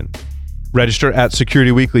simulation. Register at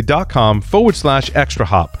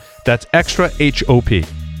securityweekly.com/ExtraHop. That's extra HOP.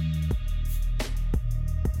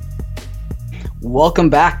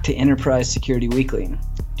 Welcome back to Enterprise Security Weekly.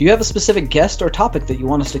 Do you have a specific guest or topic that you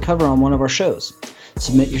want us to cover on one of our shows?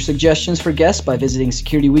 Submit your suggestions for guests by visiting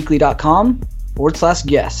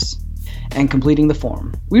securityweekly.com/guests and completing the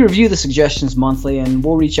form. We review the suggestions monthly, and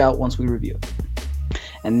we'll reach out once we review it.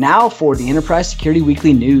 And now for the Enterprise Security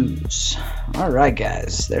Weekly news. All right,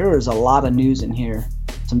 guys, there is a lot of news in here.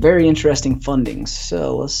 Some very interesting fundings,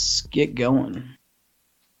 so let's get going.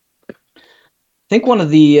 I think one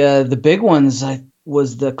of the big ones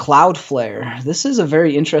was the Cloudflare. This is a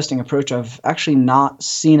very interesting approach I've actually not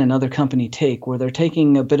seen another company take, where they're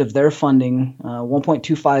taking a bit of their funding,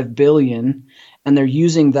 $1.25 billion, and they're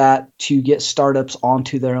using that to get startups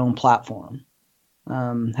onto their own platform.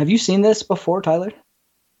 Have you seen this before, Tyler?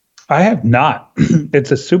 I have not.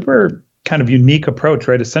 It's a super kind of unique approach,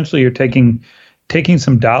 right? Essentially, you're taking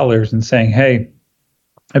some dollars and saying, hey,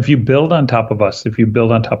 if you build on top of us, if you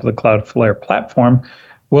build on top of the Cloudflare platform,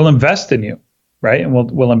 we'll invest in you, right? And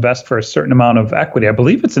we'll invest for a certain amount of equity. I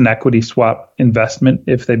believe it's an equity swap investment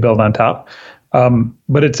if they build on top.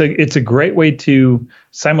 But it's a great way to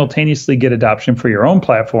simultaneously get adoption for your own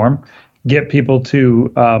platform, get people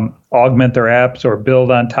to augment their apps or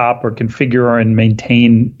build on top or configure and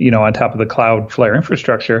maintain, on top of the Cloudflare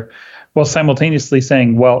infrastructure, while simultaneously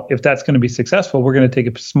saying, well, if that's going to be successful, we're going to take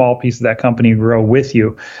a small piece of that company and grow with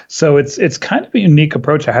you. So it's kind of a unique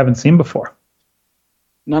approach I haven't seen before.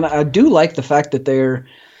 No, I do like the fact that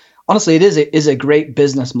honestly, it is a great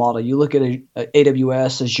business model. You look at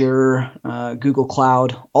AWS, Azure, Google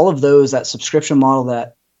Cloud, all of those, that subscription model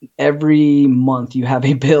that every month you have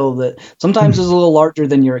a bill that sometimes is a little larger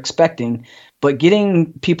than you're expecting, but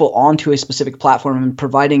getting people onto a specific platform and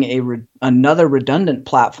providing another redundant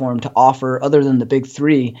platform to offer other than the big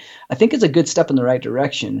three, I think is a good step in the right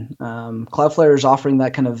direction. Cloudflare is offering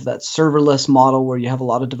that kind of that serverless model where you have a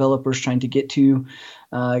lot of developers trying to get to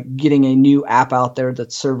getting a new app out there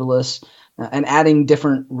that's serverless. And adding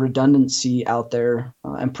different redundancy out there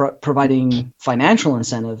and providing financial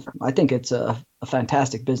incentive, I think it's a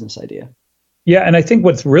fantastic business idea. Yeah, and I think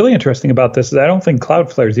what's really interesting about this is I don't think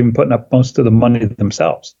Cloudflare is even putting up most of the money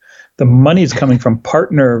themselves. The money is coming from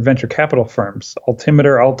partner venture capital firms,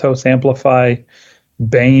 Altimeter, Altos, Amplify,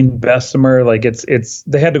 Bain, Bessemer. Like it's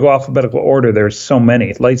they had to go alphabetical order. There's so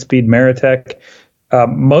many. Lightspeed, Meritech.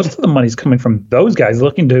 Most of the money is coming from those guys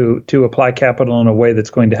looking to apply capital in a way that's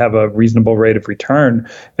going to have a reasonable rate of return.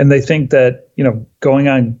 And they think that, going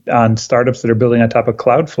on startups that are building on top of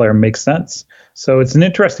Cloudflare makes sense. So it's an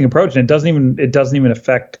interesting approach, and it doesn't even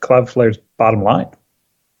affect Cloudflare's bottom line.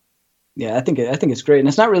 Yeah, I think it's great, and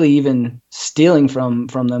it's not really even stealing from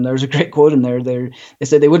them. There's a great quote in there. They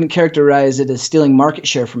said they wouldn't characterize it as stealing market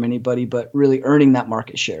share from anybody, but really earning that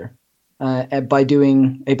market share. By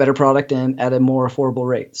doing a better product and at a more affordable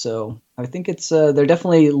rate. So I think it's they're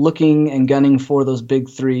definitely looking and gunning for those big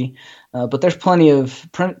three, but there's plenty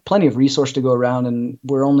of resource to go around, and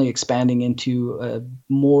we're only expanding into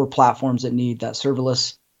more platforms that need that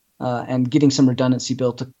serverless, and getting some redundancy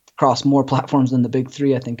built across more platforms than the big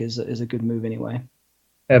three. I think is a good move anyway.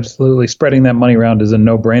 Absolutely. Spreading that money around is a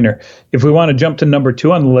no-brainer. If we want to jump to number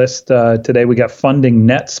 2 on the list today, we got funding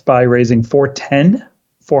NetSpy raising $410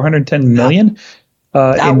 million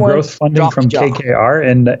in growth funding from KKR.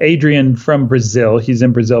 And Adrian from Brazil, he's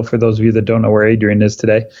in Brazil for those of you that don't know where Adrian is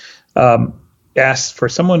today, asked for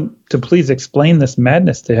someone to please explain this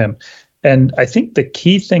madness to him. And I think the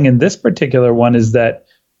key thing in this particular one is that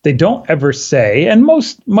they don't ever say, and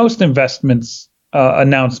most investments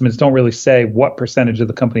announcements don't really say what percentage of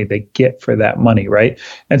the company they get for that money, right?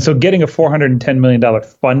 And so getting a $410 million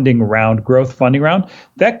funding round, growth funding round,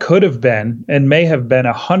 that could have been and may have been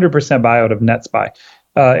 100% buyout of NetSpy.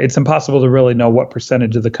 It's impossible to really know what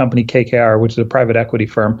percentage of the company KKR, which is a private equity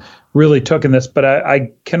firm, really took in this, but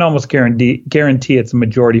I can almost guarantee it's a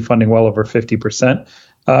majority funding, well over 50%.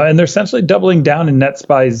 And they're essentially doubling down in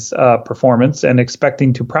NetSpy's performance and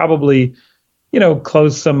expecting to probably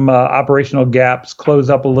close some operational gaps, close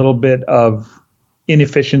up a little bit of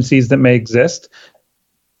inefficiencies that may exist,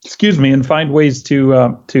 and find ways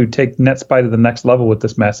to take NetSpy to the next level with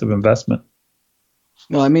this massive investment.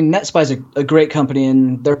 No, I mean, NetSpy is a great company,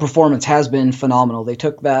 and their performance has been phenomenal. They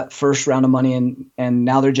took that first round of money, and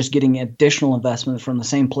now they're just getting additional investment from the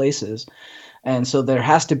same places. And so there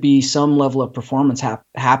has to be some level of performance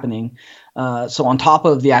happening. So on top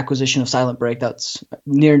of the acquisition of Silent Break, that's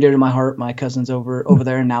near and dear to my heart. My cousin's over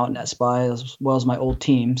there and now at NetSpy, as well as my old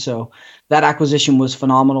team. So that acquisition was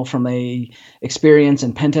phenomenal from a experience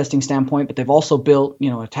and pen testing standpoint. But they've also built,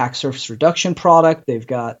 attack surface reduction product. They've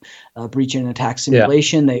got breach and attack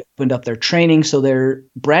simulation. Yeah. They opened up their training, so they're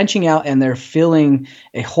branching out and they're filling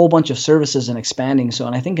a whole bunch of services and expanding. So,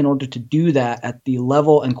 and I think in order to do that at the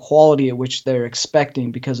level and quality at which they're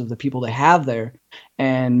expecting, because of the people they have there,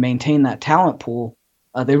 and maintain that talent pool,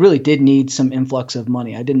 they really did need some influx of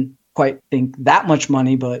money. I didn't quite think that much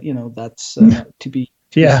money, but that's to be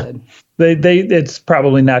said. It's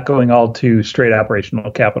probably not going all to straight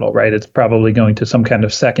operational capital, right? It's probably going to some kind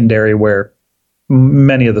of secondary where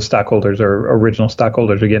many of the stockholders or original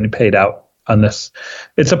stockholders are getting paid out on this.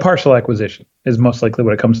 It's a partial acquisition is most likely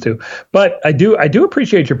what it comes to. But I do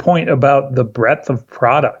appreciate your point about the breadth of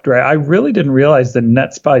product, right? I really didn't realize that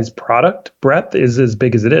NetSpy's product breadth is as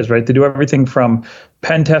big as it is, right? They do everything from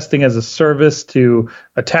pen testing as a service to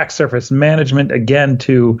attack surface management, again,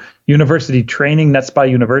 to university training, NetSpy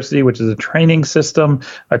University, which is a training system,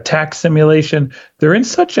 attack simulation. They're in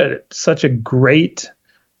such a great,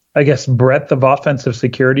 I guess, breadth of offensive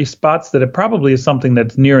security spots that it probably is something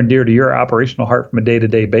that's near and dear to your operational heart from a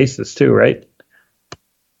day-to-day basis too, right?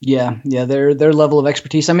 Yeah, their level of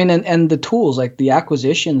expertise. I mean, and the tools, like the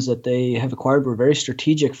acquisitions that they have acquired, were very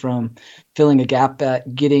strategic, from filling a gap at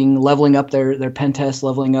leveling up their pen test,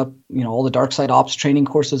 leveling up, all the dark side ops training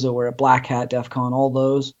courses that were at Black Hat, DEF CON, all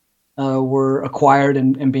those were acquired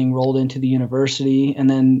and being rolled into the university. And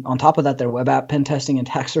then on top of that, their web app pen testing and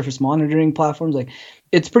attack surface monitoring platforms. Like,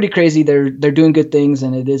 it's pretty crazy. They're doing good things,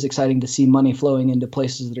 and it is exciting to see money flowing into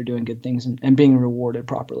places that are doing good things and being rewarded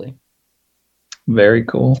properly. Very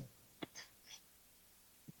cool.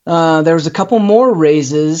 There was a couple more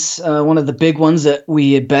raises. One of the big ones that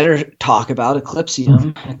we had better talk about,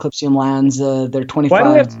 Eclypsium. Eclypsium Lands, they're 25. Why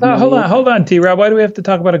do we have to hold on, T-Rob. Why do we have to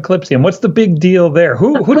talk about Eclypsium? What's the big deal there?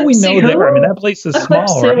 Who do we know there? I mean, that place is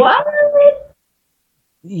small. Right? What?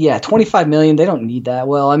 Yeah, 25 million. They don't need that.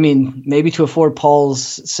 Well, I mean, maybe to afford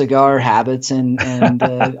Paul's cigar habits, and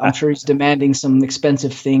I'm sure he's demanding some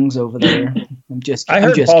expensive things over there. I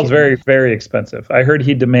heard Paul's kidding. Very, very expensive. I heard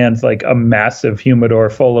he demands like a massive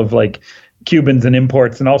humidor full of like Cubans and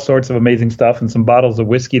imports and all sorts of amazing stuff, and some bottles of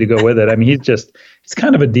whiskey to go with it. I mean, he's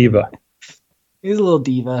kind of a diva. He's a little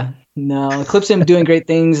diva. No, Eclypsium doing great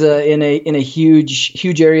things in a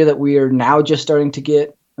huge area that we are now just starting to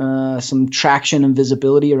get some traction and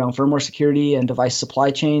visibility around firmware security and device supply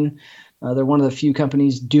chain. They're one of the few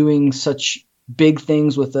companies doing such big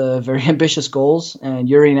things with very ambitious goals. And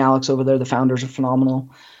Yuri and Alex over there, the founders, are phenomenal.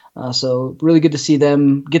 So really good to see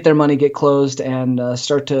them get their money, get closed, and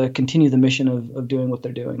start to continue the mission of doing what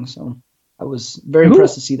they're doing. So I was very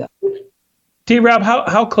impressed to see that. T-Rob,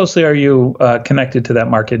 how closely are you connected to that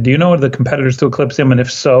market? Do you know the competitors to Eclypsium? And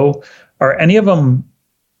if so, are any of them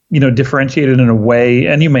differentiated in a way,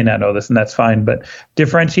 and you may not know this, and that's fine, but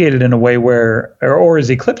differentiated in a way where, or is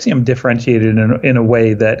Eclypsium differentiated in a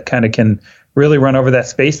way that kind of can really run over that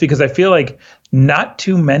space? Because I feel like not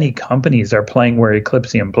too many companies are playing where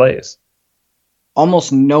Eclypsium plays.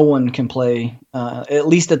 Almost no one can play, at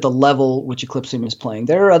least at the level which Eclypsium is playing.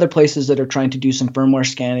 There are other places that are trying to do some firmware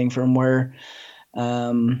scanning, firmware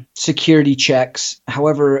security checks.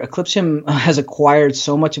 However, Eclypsium has acquired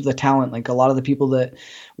so much of the talent, like a lot of the people that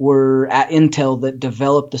were at Intel that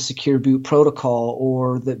developed the secure boot protocol,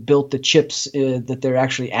 or that built the chips that they're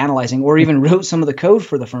actually analyzing, or even wrote some of the code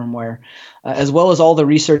for the firmware, as well as all the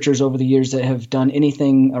researchers over the years that have done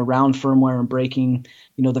anything around firmware and breaking,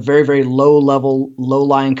 the very, very low level, low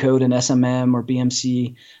line code in SMM or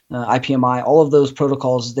BMC, IPMI, all of those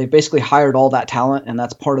protocols. They basically hired all that talent, and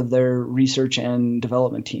that's part of their research and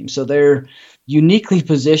development team. So they're uniquely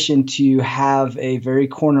positioned to have a very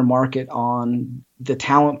corner market on the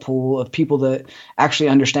talent pool of people that actually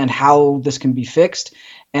understand how this can be fixed.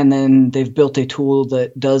 And then they've built a tool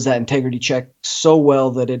that does that integrity check so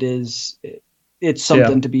well that it's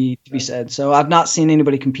something to be said. So I've not seen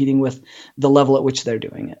anybody competing with the level at which they're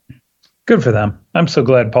doing it. Good for them. I'm so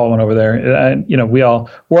glad Paul went over there. We're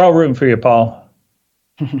all rooting for you, Paul.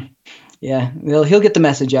 Yeah, he'll get the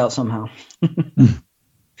message out somehow.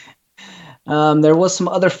 There was some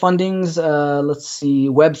other fundings. Let's see,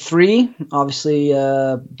 Web3, obviously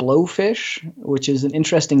Blowfish, which is an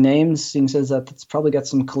interesting name, seeing says that it's probably got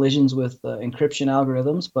some collisions with encryption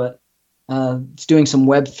algorithms, but it's doing some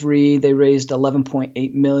Web3. They raised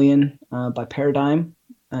 $11.8 million by Paradigm,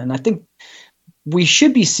 and I think we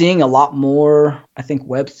should be seeing a lot more,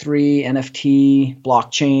 Web3, NFT,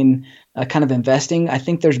 blockchain kind of investing. I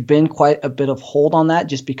think there's been quite a bit of hold on that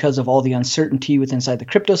just because of all the uncertainty inside the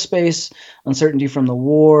crypto space, uncertainty from the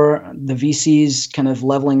war, the VCs kind of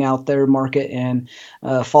leveling out their market and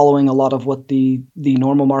following a lot of what the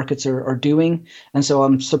normal markets are doing. And so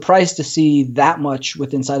I'm surprised to see that much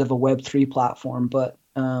inside of a Web3 platform. But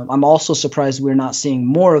I'm also surprised we're not seeing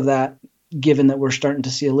more of that, given that we're starting to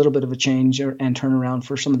see a little bit of a change and turnaround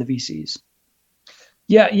for some of the VCs.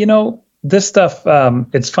 Yeah, this stuff,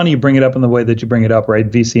 it's funny you bring it up in the way that you bring it up, right?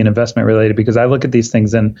 VC and investment related, because I look at these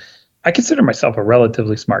things and I consider myself a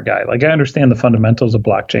relatively smart guy. Like, I understand the fundamentals of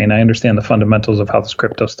blockchain. I understand the fundamentals of how this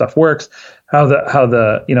crypto stuff works, how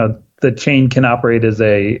the chain can operate as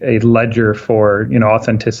a ledger for,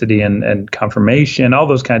 authenticity and confirmation, all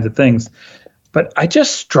those kinds of things. But I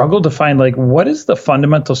just struggle to find, like, what is the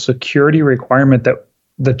fundamental security requirement that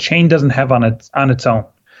the chain doesn't have on its own?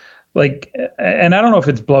 Like, and I don't know if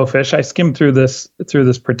it's Blowfish. I skimmed through this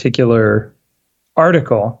particular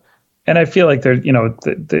article, and I feel like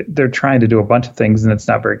they're trying to do a bunch of things, and it's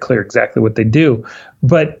not very clear exactly what they do.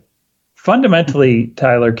 But fundamentally,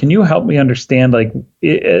 Tyler, can you help me understand, like,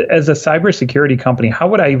 as a cybersecurity company, how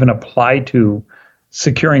would I even apply to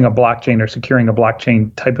securing a blockchain or securing a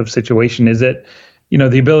blockchain type of situation? Is it,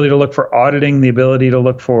 the ability to look for auditing, the ability to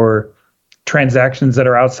look for transactions that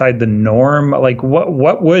are outside the norm? Like,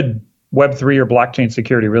 what would Web3 or blockchain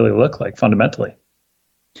security really look like fundamentally?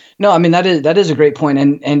 No, I mean, that is a great point.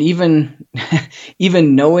 And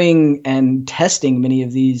even knowing and testing many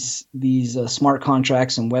of these smart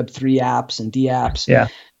contracts and Web3 apps and D apps,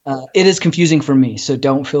 it is confusing for me. So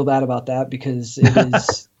don't feel bad about that, because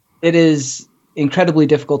it is incredibly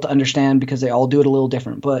difficult to understand because they all do it a little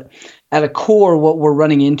different. But at a core, what we're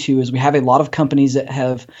running into is we have a lot of companies that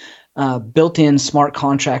have built-in smart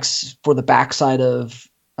contracts for the backside of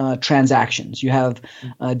transactions. You have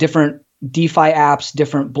different DeFi apps,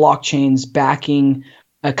 different blockchains backing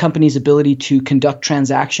a company's ability to conduct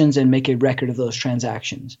transactions and make a record of those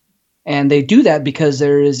transactions. And they do that because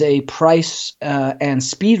there is a price and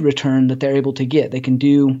speed return that they're able to get. They can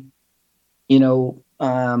do,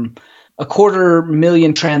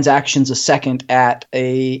 250,000 transactions a second at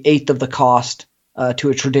a eighth of the cost to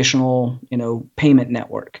a traditional, payment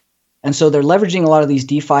network. And so they're leveraging a lot of these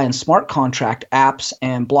DeFi and smart contract apps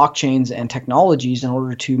and blockchains and technologies in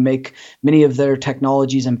order to make many of their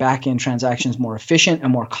technologies and back-end transactions more efficient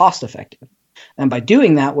and more cost-effective. And by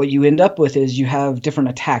doing that, what you end up with is you have different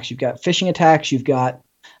attacks. You've got phishing attacks. You've got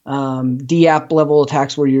DApp level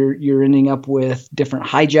attacks where you're ending up with different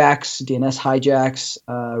hijacks, DNS hijacks,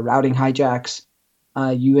 routing hijacks.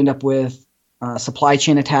 You end up with supply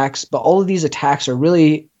chain attacks. But all of these attacks are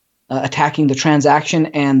really attacking the transaction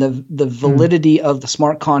and the validity of the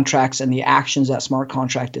smart contracts and the actions that smart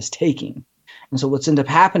contract is taking. And so what's ended up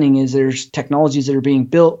happening is there's technologies that are being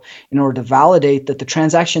built in order to validate that the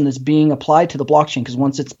transaction that's being applied to the blockchain, because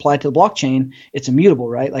once it's applied to the blockchain, it's immutable,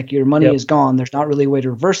 right? Like your money is gone. There's not really a way to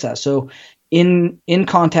reverse that. So in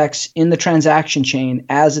context, in the transaction chain,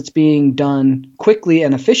 as it's being done quickly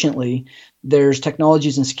and efficiently, there's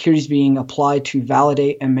technologies and securities being applied to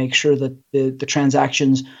validate and make sure that the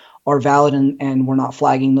transactions are valid and we're not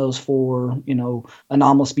flagging those for,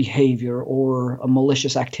 anomalous behavior or a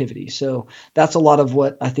malicious activity. So that's a lot of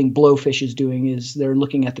what I think Blowfish is doing is they're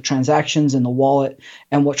looking at the transactions in the wallet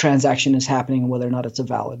and what transaction is happening and whether or not it's a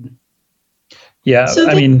valid. Yeah, so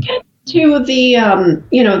get to the,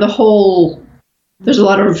 the whole, there's a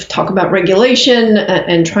lot of talk about regulation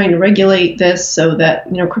and trying to regulate this so that,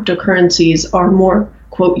 cryptocurrencies are more,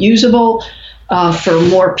 quote, usable for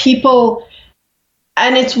more people.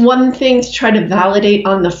 And it's one thing to try to validate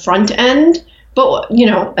on the front end, but,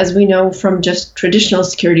 as we know from just traditional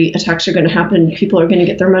security, attacks are going to happen. People are going to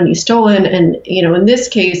get their money stolen. And, in this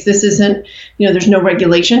case, this isn't, there's no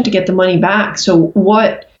regulation to get the money back. So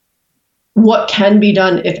what can be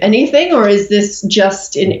done, if anything, or is this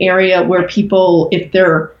just an area where people, if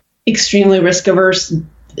they're extremely risk averse,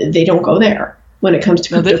 they don't go there? When it comes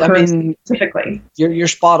to cryptocurrency specifically. You're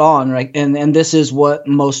spot on, right? And this is what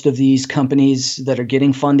most of these companies that are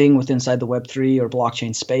getting funding with inside the Web3 or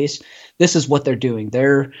blockchain space, this is what they're doing.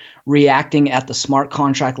 They're reacting at the smart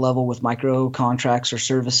contract level with micro contracts or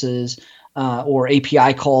services or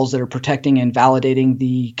API calls that are protecting and validating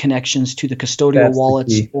the connections to the custodial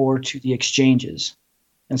wallets or to the exchanges.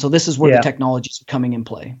 And so this is where the technologies are coming in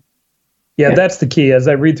play. Yeah, that's the key. As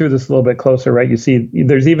I read through this a little bit closer, right, you see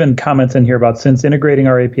there's even comments in here about since integrating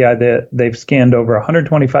our API, they've scanned over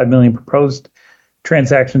 125 million proposed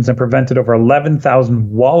transactions and prevented over 11,000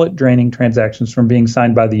 wallet draining transactions from being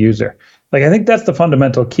signed by the user. Like, I think that's the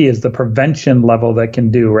fundamental key is the prevention level that can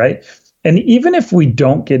do, right? And even if we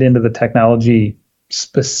don't get into the technology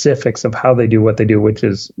specifics of how they do what they do, which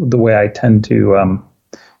is the way I tend to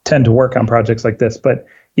work on projects like this, but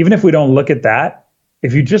even if we don't look at that,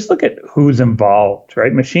 if you just look at who's involved,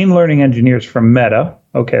 right? Machine learning engineers from Meta,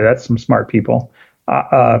 okay, that's some smart people.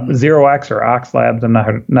 ZeroX or Ox Labs, I'm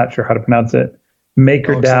not sure how to pronounce it.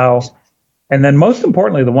 MakerDAO, and then most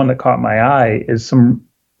importantly, the one that caught my eye is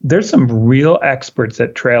there's some real experts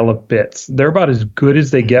at Trail of Bits. They're about as good as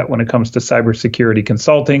they get when it comes to cybersecurity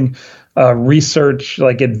consulting, research,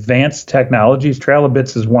 like advanced technologies. Trail of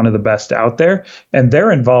Bits is one of the best out there, and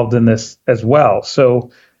they're involved in this as well. So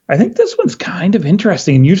I think this one's kind of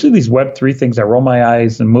interesting. And usually these Web3 things, I roll my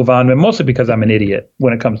eyes and move on, and mostly because I'm an idiot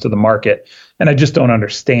when it comes to the market and I just don't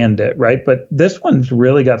understand it, right? But this one's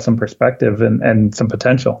really got some perspective and some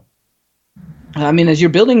potential. I mean, as you're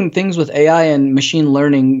building things with AI and machine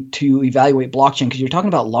learning to evaluate blockchain, because you're talking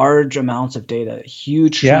about large amounts of data,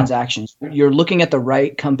 huge transactions, you're looking at the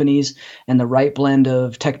right companies and the right blend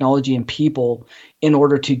of technology and people in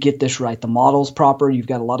order to get this right. The model's proper. You've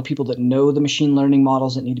got a lot of people that know the machine learning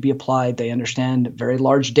models that need to be applied. They understand very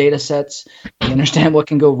large data sets. They understand what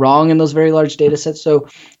can go wrong in those very large data sets. So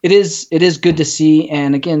it is good to see.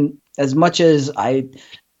 And again, as much as I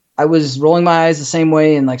was rolling my eyes the same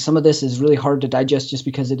way, and like some of this is really hard to digest just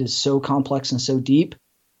because it is so complex and so deep.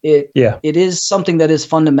 It is something that is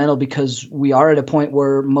fundamental because we are at a point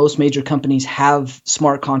where most major companies have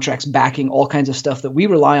smart contracts backing all kinds of stuff that we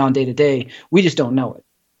rely on day to day. We just don't know it.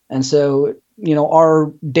 And so,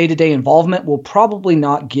 our day-to-day involvement will probably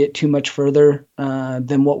not get too much further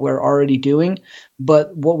than what we're already doing.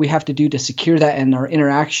 But what we have to do to secure that and our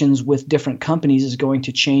interactions with different companies is going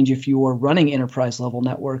to change if you are running enterprise-level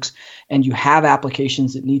networks and you have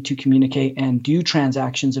applications that need to communicate and do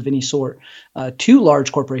transactions of any sort to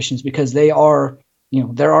large corporations, because they are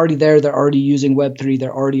they're already there. They're already using Web3.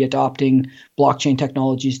 They're already adopting blockchain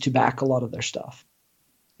technologies to back a lot of their stuff.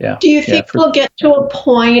 Yeah. Do you think we'll get to a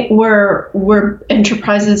point where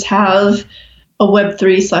enterprises have a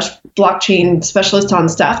Web3/blockchain specialist on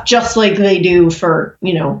staff, just like they do for,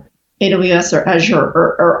 AWS or Azure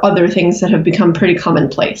or other things that have become pretty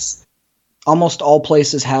commonplace? Almost all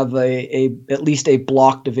places have at least a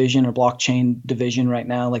block division or blockchain division right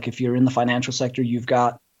now. Like if you're in the financial sector, you've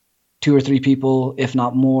got 2 or 3 people, if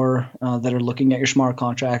not more, that are looking at your smart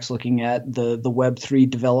contracts, looking at the Web3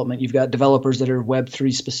 development. You've got developers that are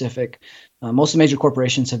Web3 specific. Most of the major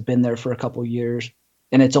corporations have been there for a couple of years,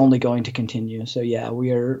 and it's only going to continue. So yeah,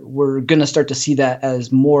 we're going to start to see that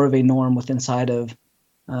as more of a norm inside of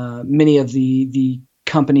many of the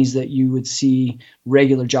companies that you would see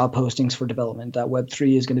regular job postings for development. That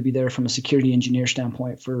Web3 is going to be there from a security engineer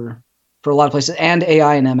standpoint for a lot of places, and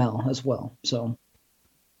AI and ML as well. So.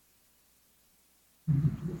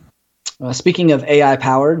 Speaking of AI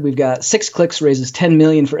powered, we've got 6Clicks raises $10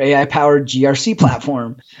 million for AI powered GRC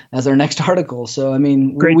platform as our next article. So, I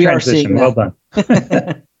mean, great we transition. are seeing that.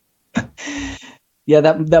 Well done. Yeah,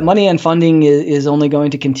 that money and funding is only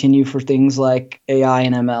going to continue for things like AI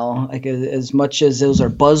and ML. Like as much as those are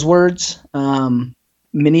buzzwords,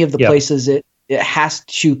 many of the places it has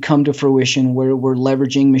to come to fruition where we're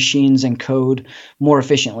leveraging machines and code more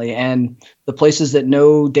efficiently. And the places that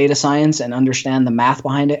know data science and understand the math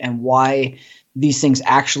behind it and why these things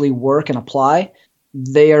actually work and apply,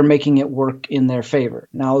 they are making it work in their favor.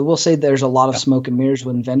 Now, I will say there's a lot of smoke and mirrors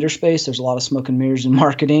in vendor space. There's a lot of smoke and mirrors in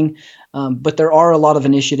marketing. But there are a lot of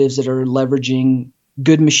initiatives that are leveraging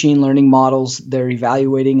good machine learning models. They're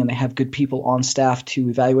evaluating, and they have good people on staff to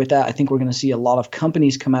evaluate that. I think we're going to see a lot of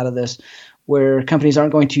companies come out of this where companies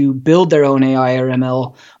aren't going to build their own AI or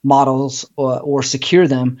ML models or secure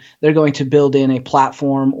them. They're going to build in a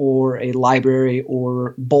platform or a library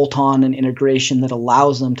or bolt on an integration that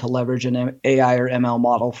allows them to leverage an AI or ML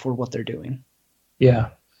model for what they're doing. Yeah.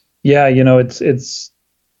 The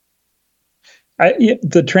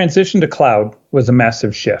transition to cloud was a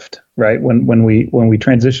massive shift, right? When we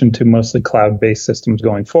transitioned to mostly cloud-based systems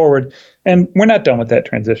going forward, and we're not done with that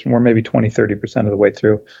transition. We're maybe 20-30% of the way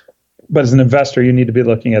through. But as an investor, you need to be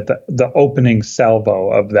looking at the opening salvo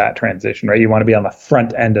of that transition, right? You want to be on the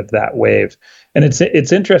front end of that wave. And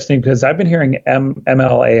it's interesting because I've been hearing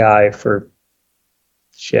ML AI for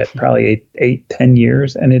probably 8-10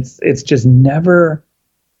 years, and it's just never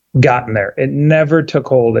gotten there. It never took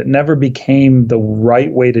hold. It never became the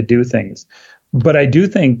right way to do things. But I do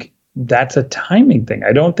think that's a timing thing.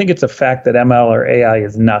 I don't think it's a fact that ML or AI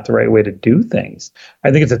is not the right way to do things.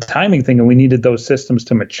 I think it's a timing thing, and we needed those systems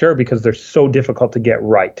to mature because they're so difficult to get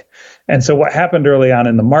right. And so what happened early on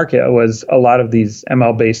in the market was a lot of these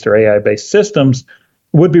ML-based or AI-based systems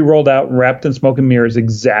would be rolled out and wrapped in smoke and mirrors,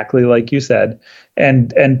 exactly like you said,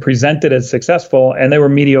 and presented as successful, and they were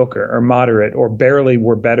mediocre or moderate or barely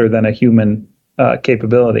were better than a human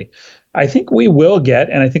capability. I think we will get,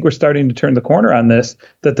 and I think we're starting to turn the corner on this,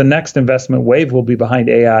 that the next investment wave will be behind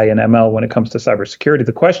AI and ML when it comes to cybersecurity.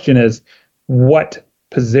 The question is, what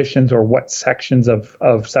positions or what sections of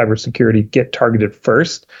cybersecurity get targeted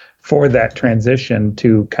first for that transition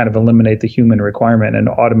to kind of eliminate the human requirement and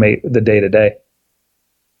automate the day-to-day?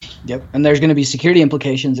 Yep. And there's going to be security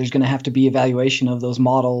implications. There's going to have to be evaluation of those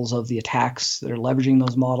models, of the attacks that are leveraging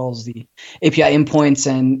those models, the API endpoints,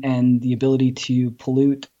 and the ability to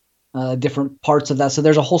pollute different parts of that. So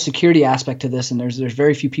there's a whole security aspect to this, and there's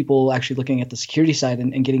very few people actually looking at the security side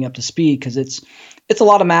and getting up to speed because it's a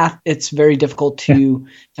lot of math. It's very difficult to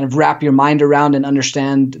kind of wrap your mind around and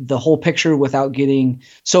understand the whole picture without getting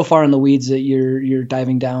so far in the weeds that you're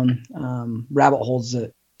diving down rabbit holes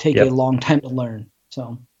that take a long time to learn.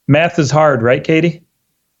 So math is hard, right, Katie?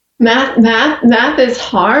 Math is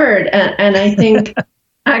hard, and I think.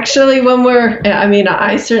 Actually,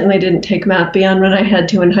 I certainly didn't take math beyond when I had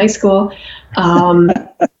to in high school.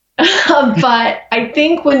 But I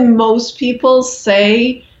think when most people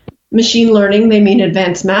say machine learning, they mean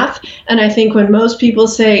advanced math. And I think when most people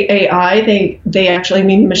say AI, they actually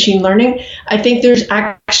mean machine learning. I think there's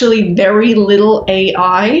actually very little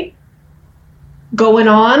AI going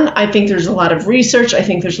on. I think there's a lot of research. I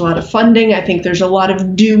think there's a lot of funding. I think there's a lot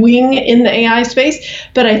of doing in the AI space.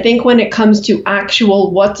 But I think when it comes to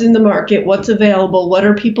actual what's in the market, what's available, what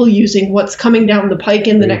are people using, what's coming down the pike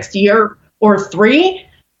in the next year or 3,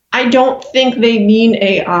 I don't think they mean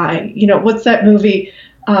AI. What's that movie?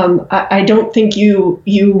 I don't think you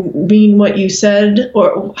mean what you said,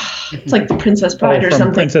 or it's like The Princess Bride or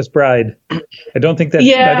something. Princess Bride. I don't think that.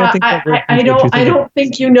 Yeah, I don't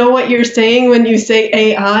think you know what you're saying when you say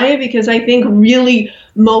AI, because I think really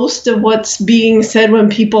most of what's being said when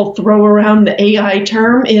people throw around the AI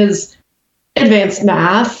term is advanced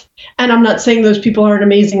math. And I'm not saying those people aren't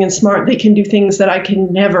amazing and smart. They can do things that I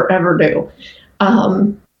can never, ever do.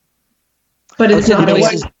 But it's not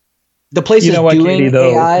the places doing Katie,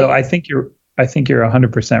 AI. Though I think you're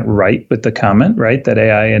 100% right with the comment, right? That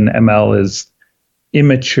AI and ML is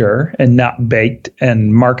immature and not baked,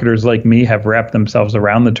 and marketers like me have wrapped themselves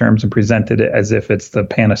around the terms and presented it as if it's the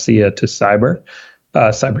panacea to cybersecurity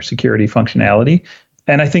functionality.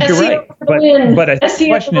 And I think you're right. But I think the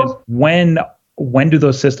question is when do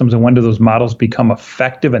those systems and when do those models become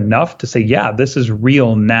effective enough to say, yeah, this is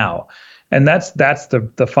real now? And that's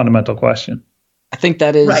the fundamental question. I think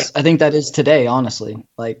that is right. I think that is today, honestly.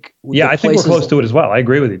 Like, I think we're close to it as well. I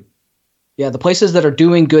agree with you. Yeah, the places that are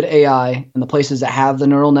doing good AI and the places that have the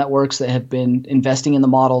neural networks that have been investing in the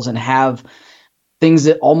models and have things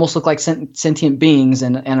that almost look like sentient beings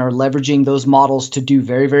and are leveraging those models to do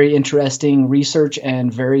very, very interesting research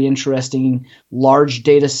and very interesting large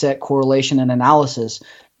data set correlation and analysis,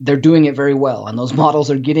 they're doing it very well. And those models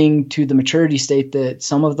are getting to the maturity state that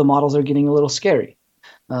some of the models are getting a little scary.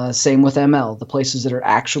 Same with ML, the places that are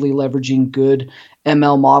actually leveraging good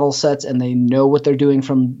ML model sets and they know what they're doing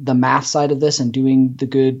from the math side of this and doing the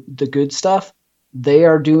good stuff. They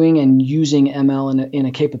are doing and using ML in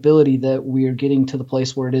a capability that we are getting to the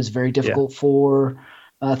place where it is very difficult for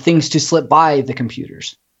things to slip by the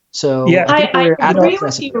computers. So I agree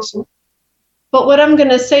with you. But what I'm going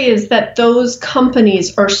to say is that those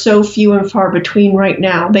companies are so few and far between right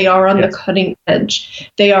now. They are on the cutting edge.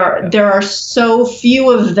 There are so few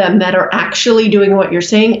of them that are actually doing what you're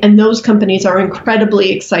saying, and those companies are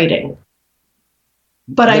incredibly exciting.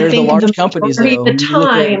 But I think the majority of the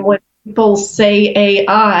time when people say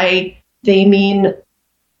AI, they mean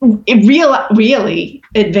really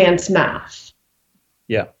advanced math.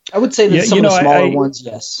 Yeah. I would say that some of the smaller ones,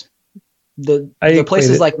 yes. The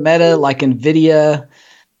places like Meta, like NVIDIA,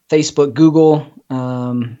 Facebook, Google,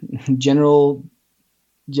 General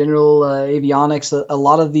Avionics, a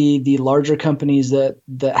lot of the larger companies that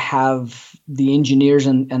have the engineers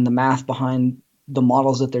and the math behind the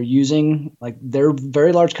models that they're using, like they're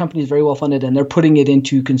very large companies, very well funded, and they're putting it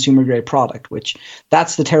into consumer grade product, which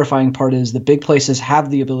that's the terrifying part is the big places have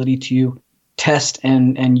the ability to test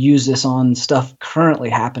and use this on stuff currently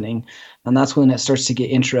happening. And that's when it starts to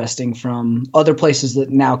get interesting from other places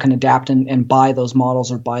that now can adapt and buy those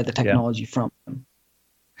models or buy the technology from them.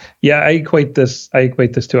 Yeah, I equate this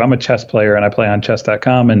to, I'm a chess player and I play on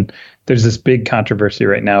chess.com, and there's this big controversy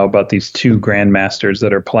right now about these two grandmasters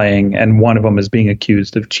that are playing, and one of them is being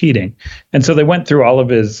accused of cheating. And so they went through all of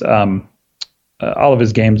his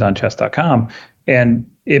games on chess.com, and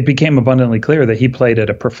it became abundantly clear that he played at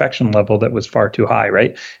a perfection level that was far too high,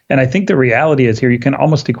 right? And I think the reality is here, you can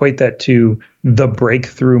almost equate that to the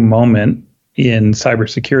breakthrough moment in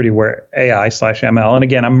cybersecurity where AI/ML, and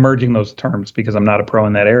again, I'm merging those terms because I'm not a pro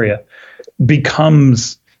in that area,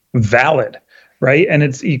 becomes valid, right?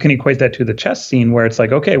 And you can equate that to the chess scene where it's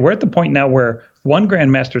like, okay, we're at the point now where one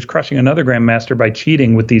grandmaster is crushing another grandmaster by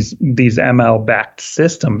cheating with these ML-backed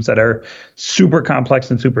systems that are super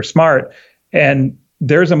complex and super smart. And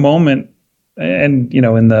there's a moment, and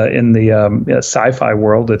in the sci-fi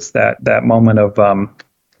world, it's that moment of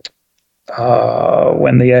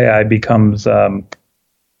when the AI becomes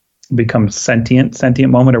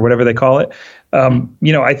sentient moment, or whatever they call it.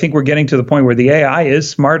 I think we're getting to the point where the AI is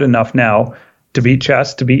smart enough now to beat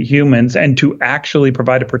chess, to beat humans, and to actually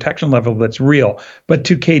provide a protection level that's real. But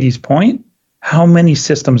to Katie's point, how many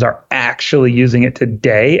systems are actually using it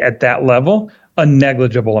today at that level? A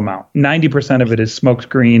negligible amount. 90% of it is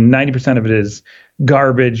smokescreen. 90% of it is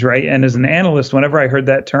garbage, right? And as an analyst, whenever I heard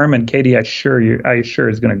that term, and Katie, I sure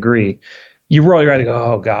is going to agree, you roll your eyes and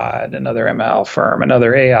go, oh God, another ML firm,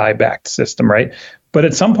 another AI-backed system, right? But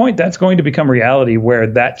at some point, that's going to become reality where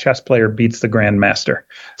that chess player beats the grandmaster.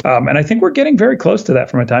 And I think we're getting very close to that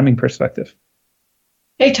from a timing perspective.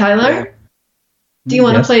 Hey, Tyler, do you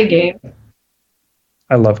want to play a game?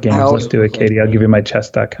 I love games. Let's do it, Katie. I'll give you my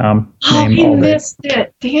chess.com name. Oh, you missed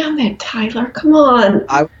it. Damn it, Tyler. Come on. Do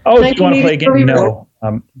you want to play a game? No.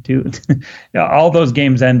 All those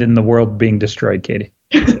games end in the world being destroyed, Katie.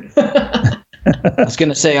 I was going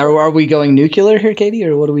to say, are we going nuclear here, Katie,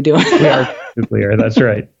 or what are we doing? We are nuclear. That's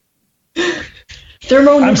right.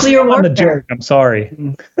 Thermonuclear warfare. On the joke. I'm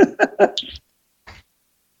sorry.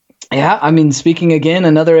 Yeah, I mean, speaking again,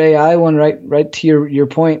 another AI one, right to your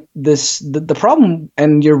point. The problem,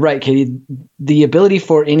 and you're right, Katie, the ability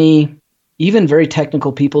for any, even very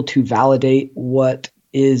technical people to validate what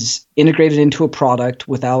is integrated into a product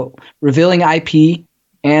without revealing IP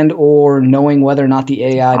and or knowing whether or not the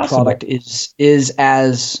AI product is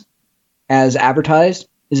as advertised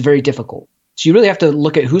is very difficult. So you really have to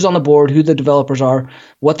look at who's on the board, who the developers are,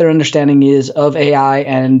 what their understanding is of AI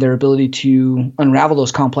and their ability to unravel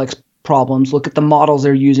those complex problems, look at the models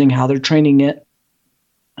they're using, how they're training it.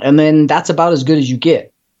 And then that's about as good as you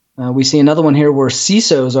get. We see another one here where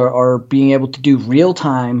CISOs are being able to do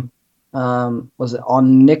real-time, was it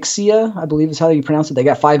Onyxia, I believe is how you pronounce it. They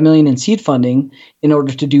got $5 million in seed funding in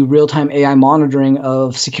order to do real-time AI monitoring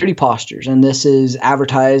of security postures. And this is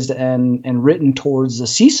advertised and written towards the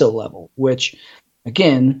CISO level, which,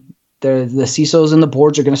 again, the CISOs and the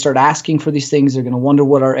boards are going to start asking for these things. They're going to wonder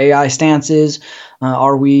what our AI stance is.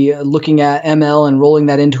 Are we looking at ML and rolling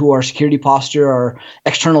that into our security posture, our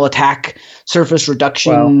external attack surface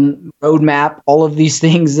reduction roadmap, all of these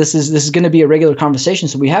things? This is going to be a regular conversation.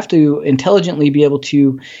 So we have to intelligently be able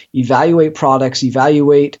to evaluate products,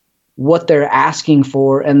 evaluate what they're asking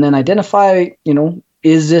for, and then identify,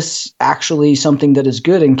 is this actually something that is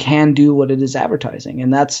good and can do what it is advertising?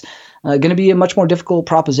 And that's going to be a much more difficult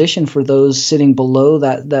proposition for those sitting below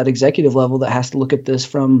that executive level that has to look at this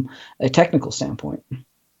from a technical standpoint.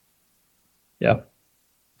 Yeah.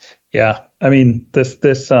 I mean, this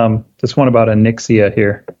one about Onyxia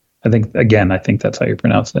here. I think that's how you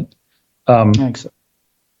pronounce it. I think so.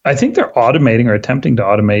 I think they're automating or attempting to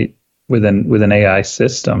automate with an AI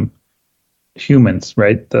system humans,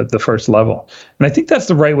 right? The first level. And I think that's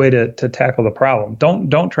the right way to tackle the problem.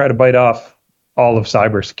 Don't try to bite off all of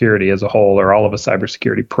cybersecurity as a whole or all of a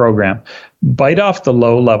cybersecurity program. Bite off the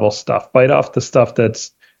low level stuff. Bite off the stuff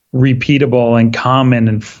that's repeatable and common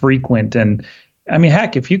and frequent. And I mean,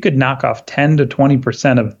 heck, if you could knock off 10 to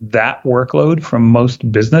 20% of that workload from most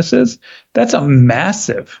businesses, that's a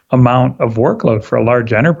massive amount of workload for a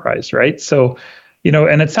large enterprise, right? So,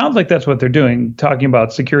 and it sounds like that's what they're doing, talking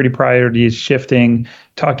about security priorities shifting,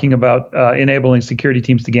 talking about enabling security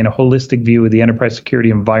teams to gain a holistic view of the enterprise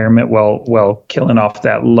security environment while killing off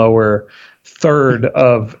that lower third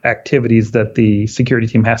of activities that the security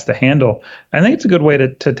team has to handle. I think it's a good way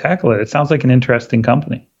to tackle it. It sounds like an interesting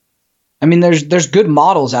company. I mean, there's good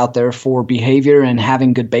models out there for behavior and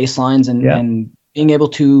having good baselines and being able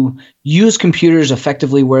to use computers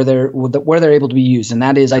effectively where they're able to be used, and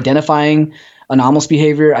that is identifying anomalous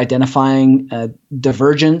behavior, identifying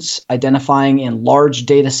divergence, identifying in large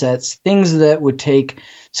data sets, things that would take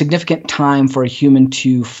significant time for a human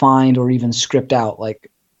to find or even script out, like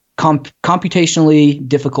computationally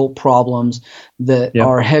difficult problems that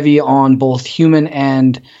are heavy on both human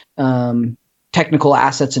and technical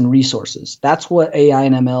assets and resources. That's what AI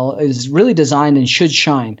and ML is really designed and should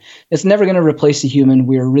shine. It's never going to replace the human.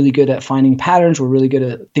 We're really good at finding patterns. We're really good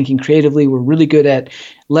at thinking creatively. We're really good at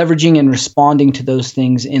leveraging and responding to those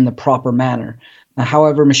things in the proper manner.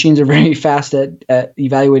 However, machines are very fast at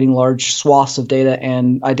evaluating large swaths of data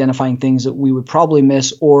and identifying things that we would probably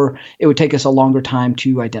miss, or it would take us a longer time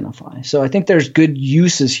to identify. So I think there's good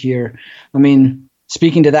uses here. I mean,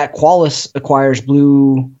 speaking to that, Qualys acquires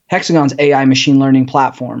Blue Hexagon's AI machine learning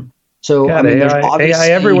platform. So God, there's AI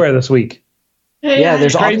everywhere this week. Yeah,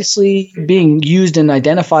 there's obviously being used and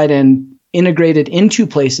identified and integrated into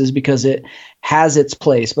places because it has its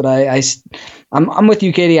place. But I'm with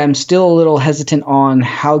you, Katie. I'm still a little hesitant on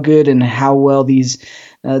how good and how well these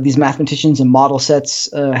mathematicians and model sets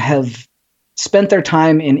have spent their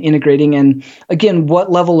time in integrating, and again,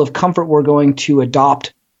 what level of comfort we're going to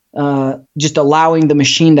adopt. Just allowing the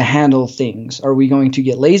machine to handle things. Are we going to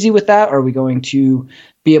get lazy with that? Are we going to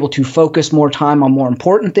be able to focus more time on more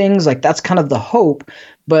important things? Like, that's kind of the hope,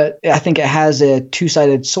 but I think it has a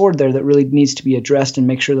two-sided sword there that really needs to be addressed and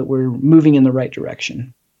make sure that we're moving in the right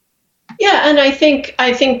direction. Yeah, and I think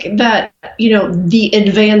that, the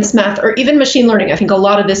advanced math or even machine learning, I think a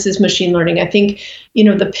lot of this is machine learning. I think,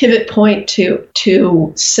 the pivot point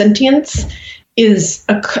to sentience is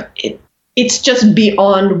it's just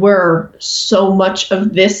beyond where so much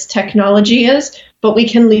of this technology is, but we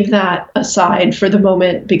can leave that aside for the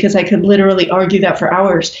moment because I could literally argue that for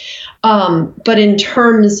hours. But in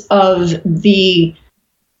terms of the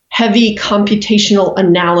heavy computational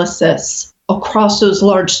analysis across those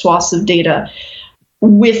large swaths of data,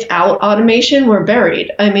 without automation, we're buried.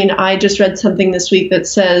 I mean, I just read something this week that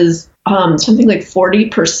says something like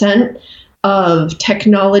 40% of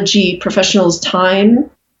technology professionals' time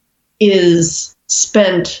is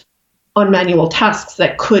spent on manual tasks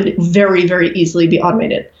that could very, very easily be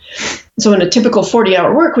automated. So in a typical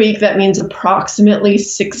 40-hour work week, that means approximately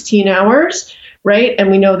 16 hours, right? And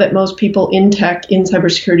we know that most people in tech, in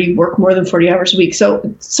cybersecurity, work more than 40 hours a week. So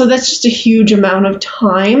that's just a huge amount of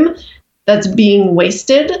time that's being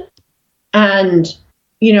wasted. And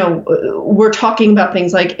we're talking about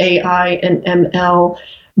things like AI and ML,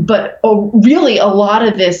 but really a lot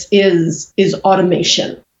of this is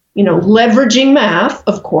automation. Leveraging math,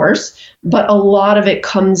 of course, but a lot of it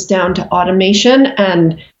comes down to automation.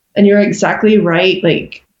 And you're exactly right.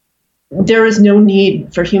 Like, there is no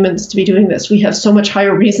need for humans to be doing this. We have so much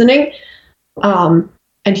higher reasoning, and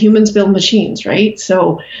humans build machines, right?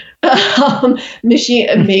 So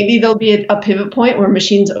maybe there'll be a pivot point where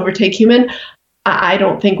machines overtake human. I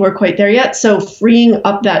don't think we're quite there yet. So freeing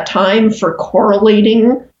up that time for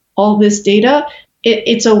correlating all this data,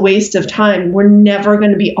 it's a waste of time. We're never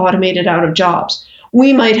going to be automated out of jobs.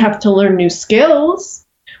 We might have to learn new skills.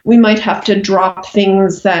 We might have to drop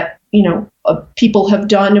things that, people have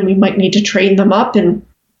done, and we might need to train them up. And,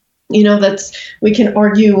 we can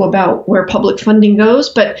argue about where public funding goes,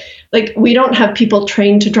 but like, we don't have people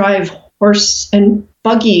trained to drive horse and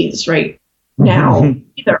buggies right now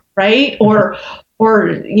either, right? Or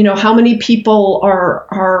how many people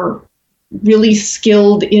are really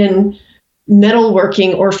skilled in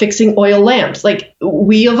metalworking or fixing oil lamps? Like,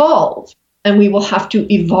 we evolve, and we will have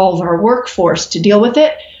to evolve our workforce to deal with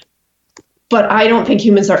it. But I don't think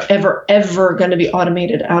humans are ever going to be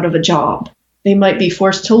automated out of a job. They might be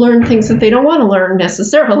forced to learn things that they don't want to learn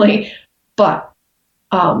necessarily, but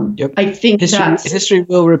I think history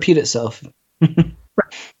will repeat itself.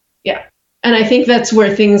 Right. Yeah. And I think that's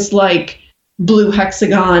where things like Blue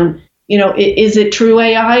Hexagon, is it true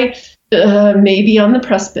AI? Maybe on the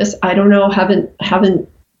precipice. I don't know. Haven't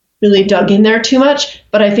really dug in there too much,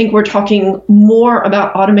 but I think we're talking more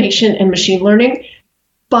about automation and machine learning,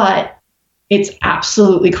 but it's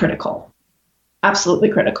absolutely critical. Absolutely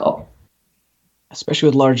critical. Especially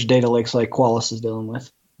with large data lakes like Qualys is dealing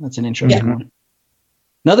with. That's an interesting one.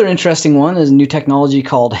 Another interesting one is a new technology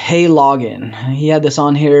called Hey Login. He had this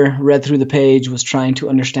on here, read through the page, was trying to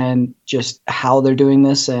understand just how they're doing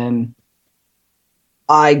this, and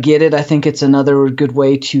I get it. I think it's another good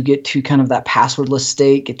way to get to kind of that passwordless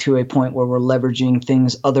state, get to a point where we're leveraging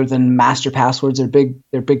things other than master passwords. Their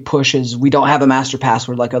big push is we don't have a master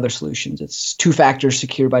password like other solutions. It's two-factor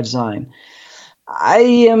secure by design. I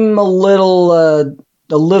am a little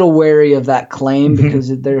wary of that claim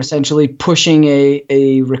because they're essentially pushing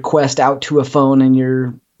a request out to a phone, and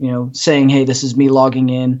you're saying, hey, this is me logging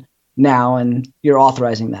in now, and you're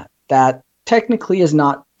authorizing that. That technically is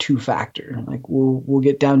not two-factor. Like, we'll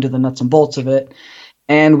get down to the nuts and bolts of it.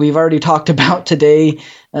 And we've already talked about today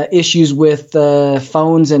issues with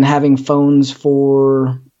phones and having phones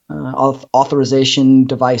for authorization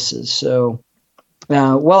devices. So,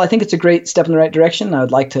 I think it's a great step in the right direction. I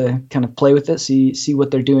would like to kind of play with it, see what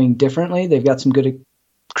they're doing differently. They've got some good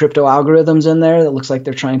crypto algorithms in there that looks like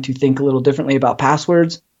they're trying to think a little differently about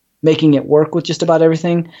passwords, making it work with just about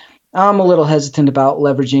everything. I'm a little hesitant about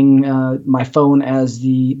leveraging my phone as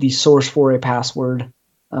the source for a password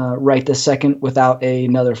right this second without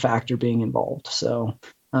another factor being involved. So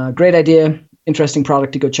great idea, interesting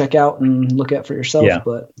product to go check out and look at for yourself. Yeah.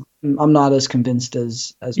 But I'm not as convinced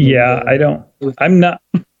as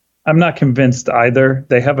I'm not convinced either.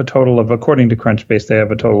 They have a total of, according to Crunchbase, they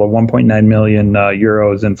have a total of 1.9 million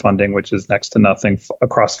euros in funding, which is next to nothing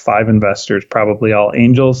across 5 investors, probably all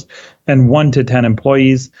angels, and 1 to 10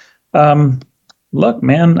 employees. Look,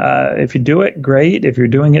 man, if you do it, great. If you're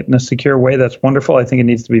doing it in a secure way, that's wonderful. I think it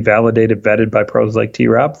needs to be validated, vetted by pros like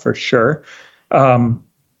T-Rob for sure. And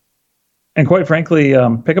quite frankly,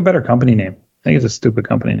 pick a better company name. I think it's a stupid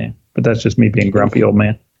company name, but that's just me being grumpy old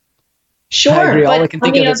man. Sure, but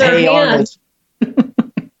on the other hand,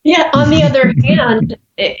 on the other hand,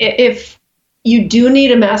 if you do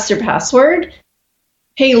need a master password,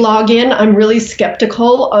 hey, login, I'm really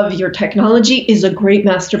skeptical of your technology is a great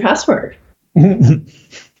master password. Yeah,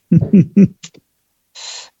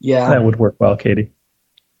 that would work well, Katie.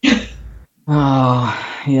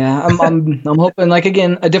 Oh, yeah. I'm hoping, like,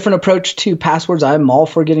 again, a different approach to passwords. I'm all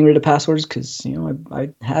for getting rid of passwords because, I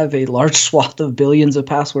have a large swath of billions of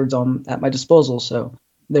passwords at my disposal. So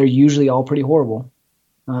they're usually all pretty horrible.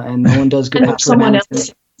 And no one does good password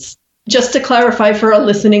management. Just to clarify for a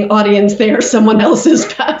listening audience, they are someone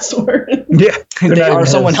else's password. Yeah, they are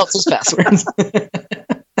someone else's passwords.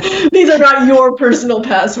 These are not your personal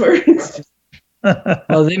passwords.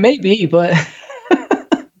 Well, they may be, but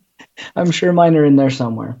I'm sure mine are in there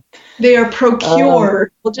somewhere. They are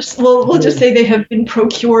procured. We'll just say they have been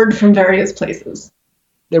procured from various places.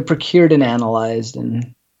 They're procured and analyzed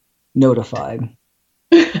and notified.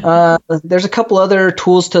 There's a couple other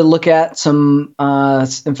tools to look at. Some,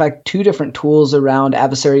 in fact, 2 different tools around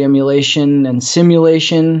adversary emulation and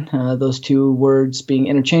simulation. Those 2 words being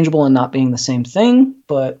interchangeable and not being the same thing,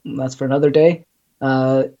 but that's for another day.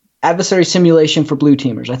 adversary simulation for blue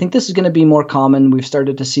teamers. I think this is going to be more common. We've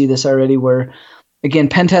started to see this already where, again,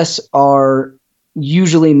 pen tests are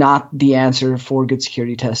usually not the answer for good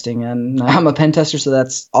security testing. And I'm a pen tester, so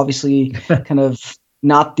that's obviously kind of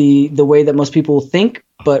not the way that most people think.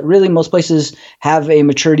 But really, most places have a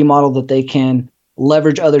maturity model that they can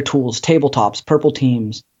leverage other tools, tabletops, purple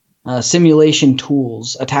teams, simulation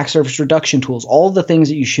tools, attack surface reduction tools, all the things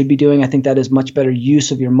that you should be doing. I think that is much better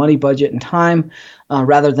use of your money, budget, and time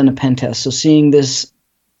rather than a pen test. So seeing this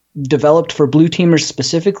developed for blue teamers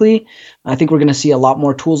specifically, I think we're going to see a lot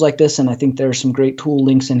more tools like this. And I think there are some great tool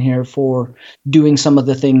links in here for doing some of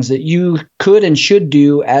the things that you could and should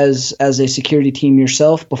do as a security team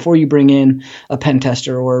yourself before you bring in a pen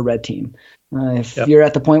tester or a red team. If you're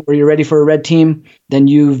at the point where you're ready for a red team, then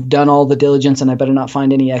you've done all the diligence, and I better not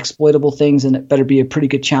find any exploitable things, and it better be a pretty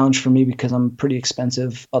good challenge for me because I'm pretty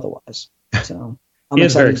expensive otherwise. So he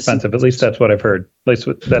is very expensive. At least that's what I've heard. At least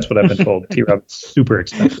that's what I've been told. T-Rob is super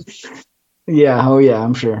expensive. Yeah. Oh, yeah.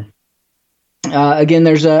 I'm sure. Again,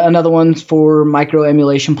 there's another one for micro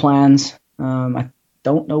emulation plans. I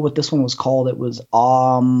don't know what this one was called. It was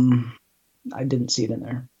I didn't see it in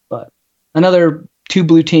there, but another 2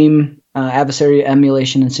 blue team adversary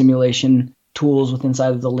emulation and simulation tools with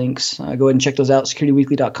inside of the links. Go ahead and check those out,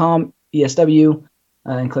 securityweekly.com, ESW,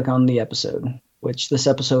 and click on the episode, which this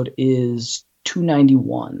episode is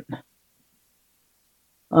 291.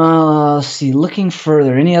 Let's see, looking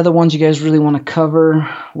further, any other ones you guys really want to cover?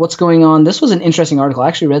 What's going on? This was an interesting article. I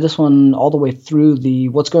actually read this one all the way through the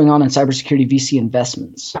what's going on in cybersecurity VC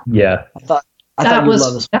investments. Yeah. I thought you'd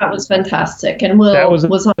love this one. That was fantastic. And Will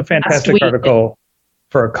was on a fantastic article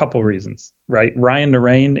for a couple reasons, right? Ryan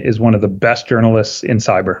Narain is one of the best journalists in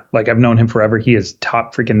cyber. Like, I've known him forever. He is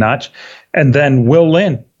top freaking notch. And then Will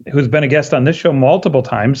Lin, who's been a guest on this show multiple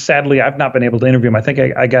times. Sadly, I've not been able to interview him. I think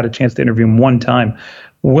I got a chance to interview him one time.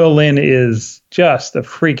 Will Lin is just a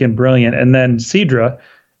freaking brilliant. And then Cedra,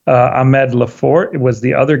 Ahmed Lafort was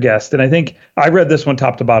the other guest. And I think I read this one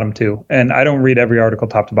top to bottom too. And I don't read every article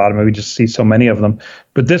top to bottom. We just see so many of them.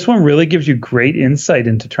 But this one really gives you great insight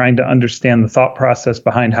into trying to understand the thought process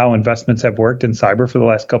behind how investments have worked in cyber for the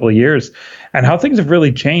last couple of years and how things have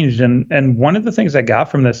really changed. And one of the things I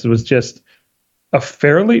got from this was just a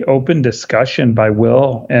fairly open discussion by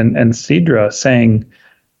Will and Cedra saying,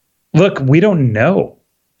 look, we don't know.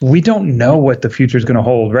 We don't know what the future is going to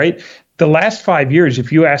hold, right? The last 5 years,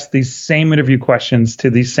 if you ask these same interview questions to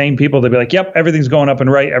these same people, they'll be like, yep, everything's going up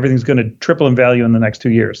and right. Everything's going to triple in value in the next 2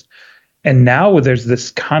 years. And now there's this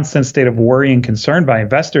constant state of worry and concern by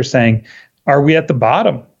investors saying, are we at the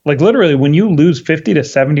bottom? Like literally, when you lose 50 to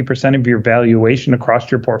 70% of your valuation across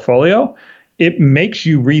your portfolio, it makes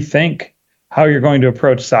you rethink how you're going to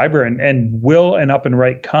approach cyber, and will an up and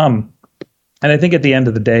right come? And I think at the end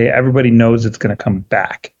of the day, everybody knows it's going to come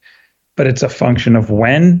back, but it's a function of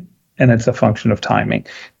when, and it's a function of timing.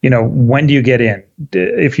 You know, when do you get in?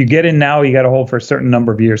 If you get in now, you got to hold for a certain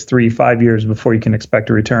number of years, 3-5 years before you can expect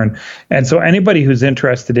a return. And so anybody who's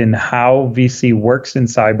interested in how VC works in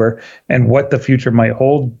cyber and what the future might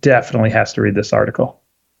hold definitely has to read this article.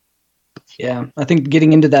 Yeah, I think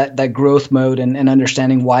getting into that growth mode and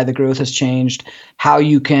understanding why the growth has changed, how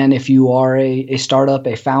you can, if you are a startup,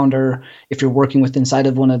 a founder, if you're working with inside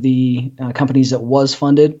of one of the companies that was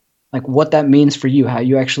funded, like what that means for you, how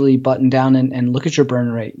you actually button down and look at your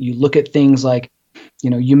burn rate. You look at things like, you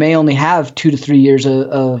know, you may only have 2 to 3 years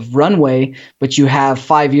of runway, but you have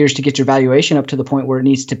 5 years to get your valuation up to the point where it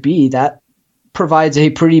needs to be. That provides a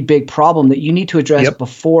pretty big problem that you need to address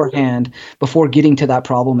beforehand, before getting to that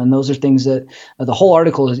problem. And those are things that the whole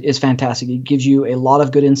article is fantastic. It gives you a lot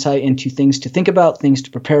of good insight into things to think about, things to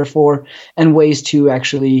prepare for, and ways to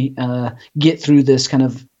actually get through this kind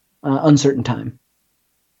of uncertain time.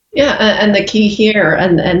 Yeah, and the key here,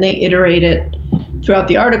 and they iterate it throughout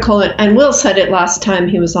the article, and Will said it last time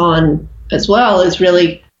he was on as well, is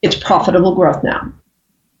really, it's profitable growth now.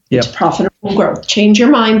 Yep. It's profitable growth. Change your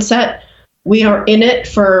mindset. We are in it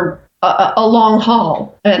for a long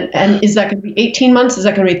haul. And is that going to be 18 months? Is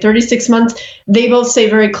that going to be 36 months? They both say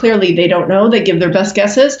very clearly they don't know. They give their best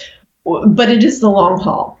guesses, but it is the long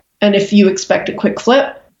haul. And if you expect a quick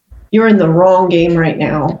flip, you're in the wrong game right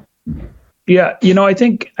now. Yeah, you know, I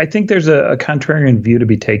think there's a contrarian view to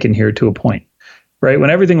be taken here to a point, right? When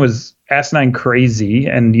everything was asinine crazy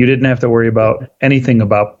and you didn't have to worry about anything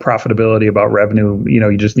about profitability, about revenue, you know,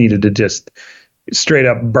 you just needed to just straight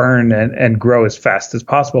up burn and grow as fast as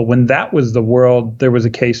possible. When that was the world, there was a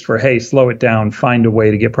case for, hey, slow it down, find a way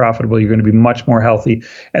to get profitable. You're going to be much more healthy.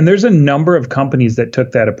 And there's a number of companies that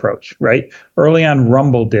took that approach, right? Early on,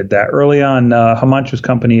 Rumble did that. Early on, Himanshu's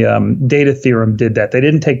company, Data Theorem, did that. They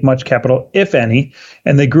didn't take much capital, if any,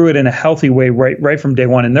 and they grew it in a healthy way right from day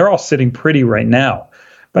one. And they're all sitting pretty right now.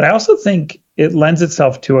 But I also think it lends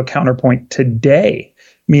itself to a counterpoint today,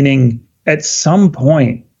 meaning at some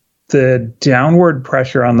point, the downward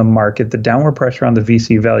pressure on the market, the downward pressure on the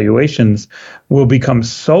VC valuations will become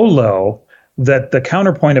so low that the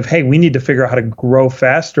counterpoint of, hey, we need to figure out how to grow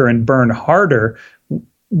faster and burn harder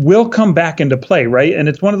will come back into play, right? And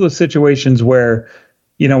it's one of those situations where,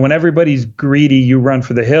 when everybody's greedy, you run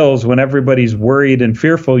for the hills. When everybody's worried and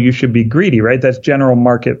fearful, you should be greedy, right? That's general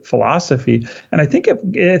market philosophy. And I think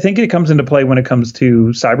it comes into play when it comes to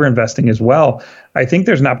cyber investing as well. I think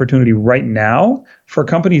there's an opportunity right now for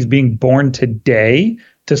companies being born today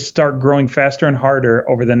to start growing faster and harder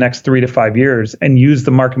over the next 3 to 5 years and use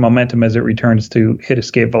the market momentum as it returns to hit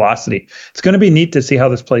escape velocity. It's going to be neat to see how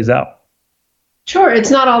this plays out. Sure.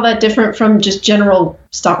 It's not all that different from just general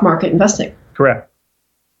stock market investing. Correct.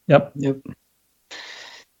 Yep.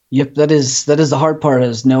 That is the hard part,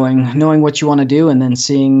 is knowing what you want to do and then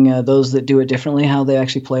seeing those that do it differently, how they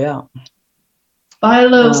actually play out. Buy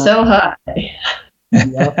low, sell high.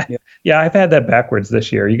 Yep. Yeah, I've had that backwards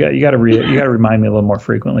this year. You got to remind me a little more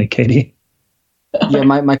frequently, Katie. Yeah,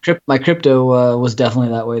 my crypto was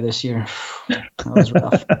definitely that way this year. That was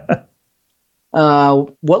rough.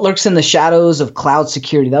 What lurks in the shadows of cloud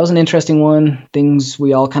security? That was an interesting one. Things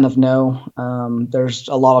we all kind of know. There's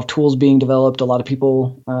a lot of tools being developed, a lot of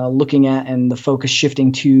people looking at, and the focus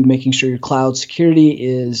shifting to making sure your cloud security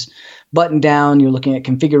is buttoned down. You're looking at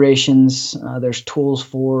configurations. There's tools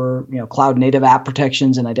for cloud native app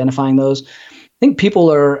protections and identifying those. I think people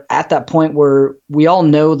are at that point where we all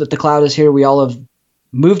know that the cloud is here. We all have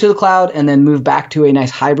move to the cloud and then move back to a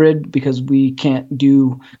nice hybrid, because we can't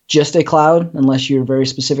do just a cloud unless you're a very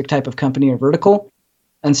specific type of company or vertical.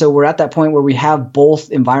 And so we're at that point where we have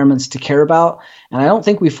both environments to care about. And I don't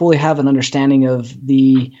think we fully have an understanding of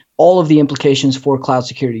all of the implications for cloud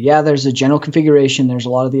security. Yeah, there's a general configuration. There's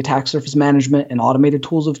a lot of the attack surface management and automated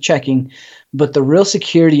tools of checking. But the real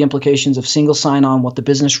security implications of single sign-on, what the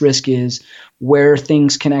business risk is, where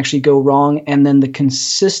things can actually go wrong, and then the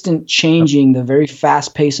consistent changing, the very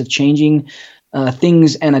fast pace of changing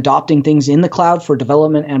things and adopting things in the cloud for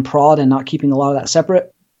development and prod and not keeping a lot of that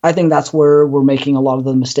separate. I think that's where we're making a lot of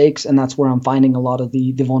the mistakes, and that's where I'm finding a lot of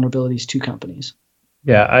the vulnerabilities to companies.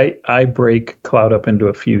 Yeah, I break cloud up into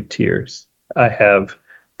a few tiers. I have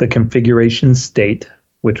the configuration state,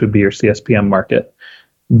 which would be your CSPM market,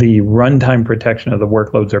 the runtime protection of the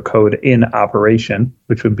workloads or code in operation,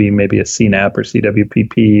 which would be maybe a CNAPP or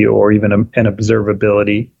CWPP or even an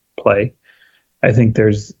observability play. I think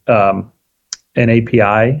there's an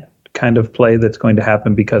API kind of play that's going to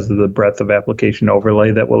happen because of the breadth of application overlay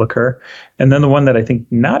that will occur. And then the one that I think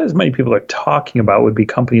not as many people are talking about would be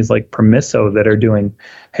companies like Permisso that are doing,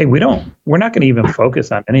 hey, we're not going to even focus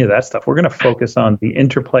on any of that stuff. We're going to focus on the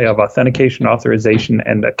interplay of authentication, authorization,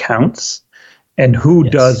 and accounts, and who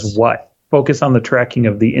does what. Focus on the tracking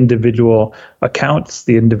of the individual accounts,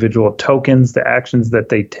 the individual tokens, the actions that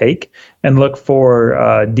they take, and look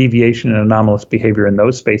for deviation and anomalous behavior in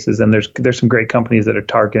those spaces. And there's some great companies that are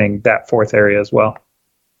targeting that fourth area as well.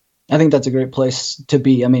 I think that's a great place to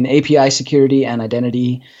be. I mean, API security and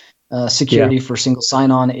identity security for single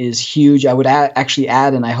sign-on is huge. I would actually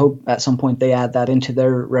add, and I hope at some point they add that into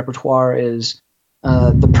their repertoire, is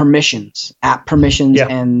the permissions, app permissions,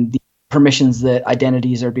 and the permissions that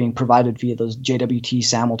identities are being provided via those JWT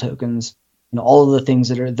SAML tokens. All of the things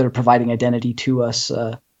that are providing identity to us.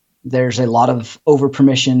 There's a lot of over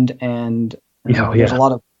permissioned, and there's a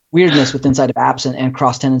lot of weirdness with inside of apps and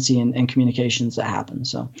cross tenancy and communications that happen.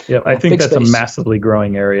 So I think that's a massively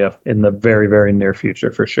growing area in the very, very near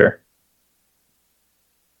future for sure.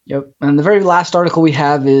 Yep. And the very last article we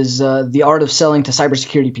have is The Art of Selling to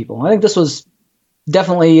Cybersecurity People. I think this was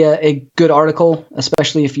definitely a good article,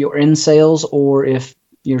 especially if you're in sales or if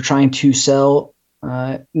you're trying to sell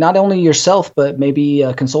not only yourself, but maybe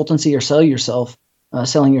a consultancy or sell yourself,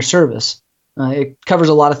 selling your service. It covers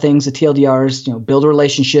a lot of things. The TLDRs, build a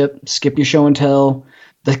relationship, skip your show and tell.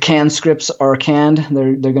 The canned scripts are canned.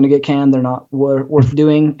 They're going to get canned. They're not worth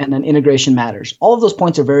doing. And then integration matters. All of those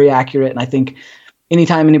points are very accurate. And I think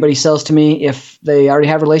anytime anybody sells to me, if they already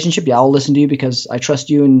have a relationship, yeah, I'll listen to you because I trust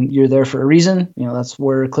you and you're there for a reason. That's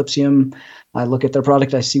where Eclypsium, I look at their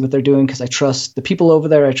product, I see what they're doing because I trust the people over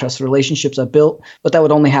there. I trust the relationships I've built, but that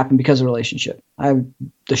would only happen because of relationship.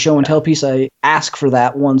 The show and tell piece, I ask for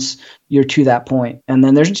that once you're to that point. And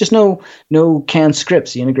then there's just no canned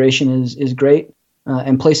scripts. The integration is great.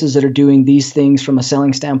 And places that are doing these things from a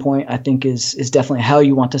selling standpoint, I think is definitely how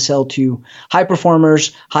you want to sell to high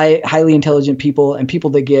performers, highly intelligent people, and people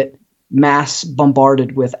that get mass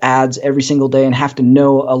bombarded with ads every single day and have to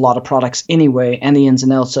know a lot of products anyway, and the ins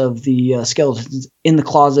and outs of the skeletons in the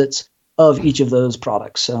closets of each of those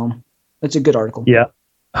products. So it's a good article. Yeah,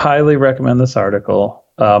 highly recommend this article.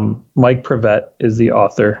 Mike Prevet is the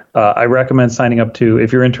author. I recommend signing up to,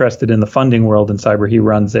 if you're interested in the funding world in cyber, he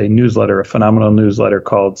runs a newsletter, a phenomenal newsletter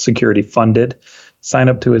called Security Funded. Sign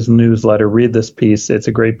up to his newsletter, read this piece. It's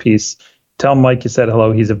a great piece. Tell Mike you said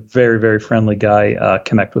hello. He's a very, very friendly guy.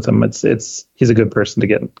 Connect with him. He's a good person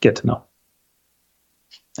to get to know.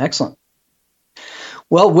 Excellent.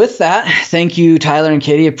 Well, with that, thank you, Tyler and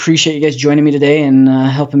Katie. Appreciate you guys joining me today and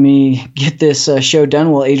helping me get this show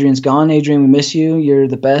done while Adrian's gone. Adrian, we miss you. You're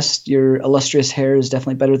the best. Your illustrious hair is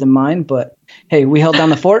definitely better than mine. But hey, we held down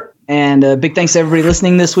the fort. And big thanks to everybody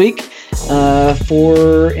listening this week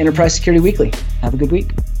for Enterprise Security Weekly. Have a good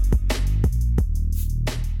week.